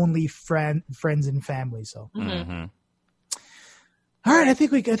it's only friends and family. So, Mm-hmm. All right. I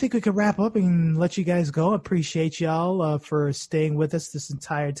think we could wrap up and let you guys go. Appreciate y'all for staying with us this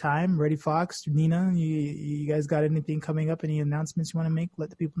entire time. Reddy Fox, Nina, you guys got anything coming up? Any announcements you want to make? Let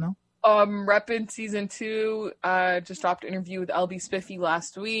the people know. Reppin' season 2, just dropped an interview with LB Spiffy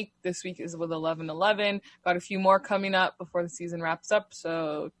last week. This week is with 1111. Got a few more coming up before the season wraps up,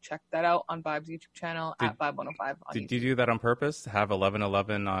 so check that out on Vibe's YouTube channel at Vibe105. Did you do that on purpose? Have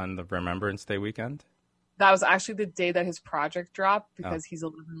 1111 on the Remembrance Day weekend? That was actually the day that his project dropped because he's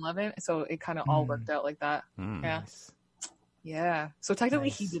 1111, so it kind of all worked out like that. Yeah. Nice. Yeah. So technically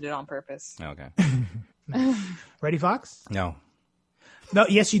he did it on purpose. Okay. Reddy Fox? No. No,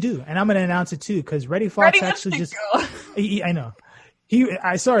 yes, you do, and I'm going to announce it too because Reddy Fox actually just. I know,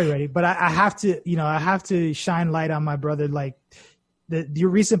 sorry, Reddy, but I have to, I have to shine light on my brother. Like your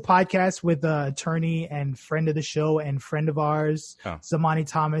recent podcast with the attorney and friend of the show and friend of ours, Zamani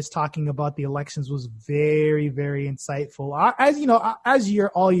Thomas, talking about the elections was very, very insightful. As you know, as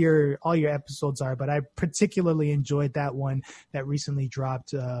all your episodes are, but I particularly enjoyed that one that recently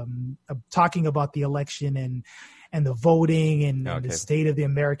dropped, talking about the election and the voting and the state of the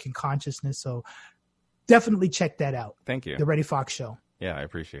American consciousness. So definitely check that out. Thank you. The Reddy Fox Show. Yeah, I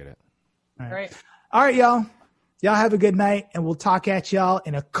appreciate it. All right, y'all. Y'all have a good night, and we'll talk at y'all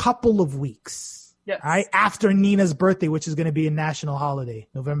in a couple of weeks. Yes. All right, after Nina's birthday, which is going to be a national holiday,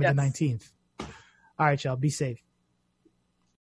 November the 19th. All right, y'all. Be safe.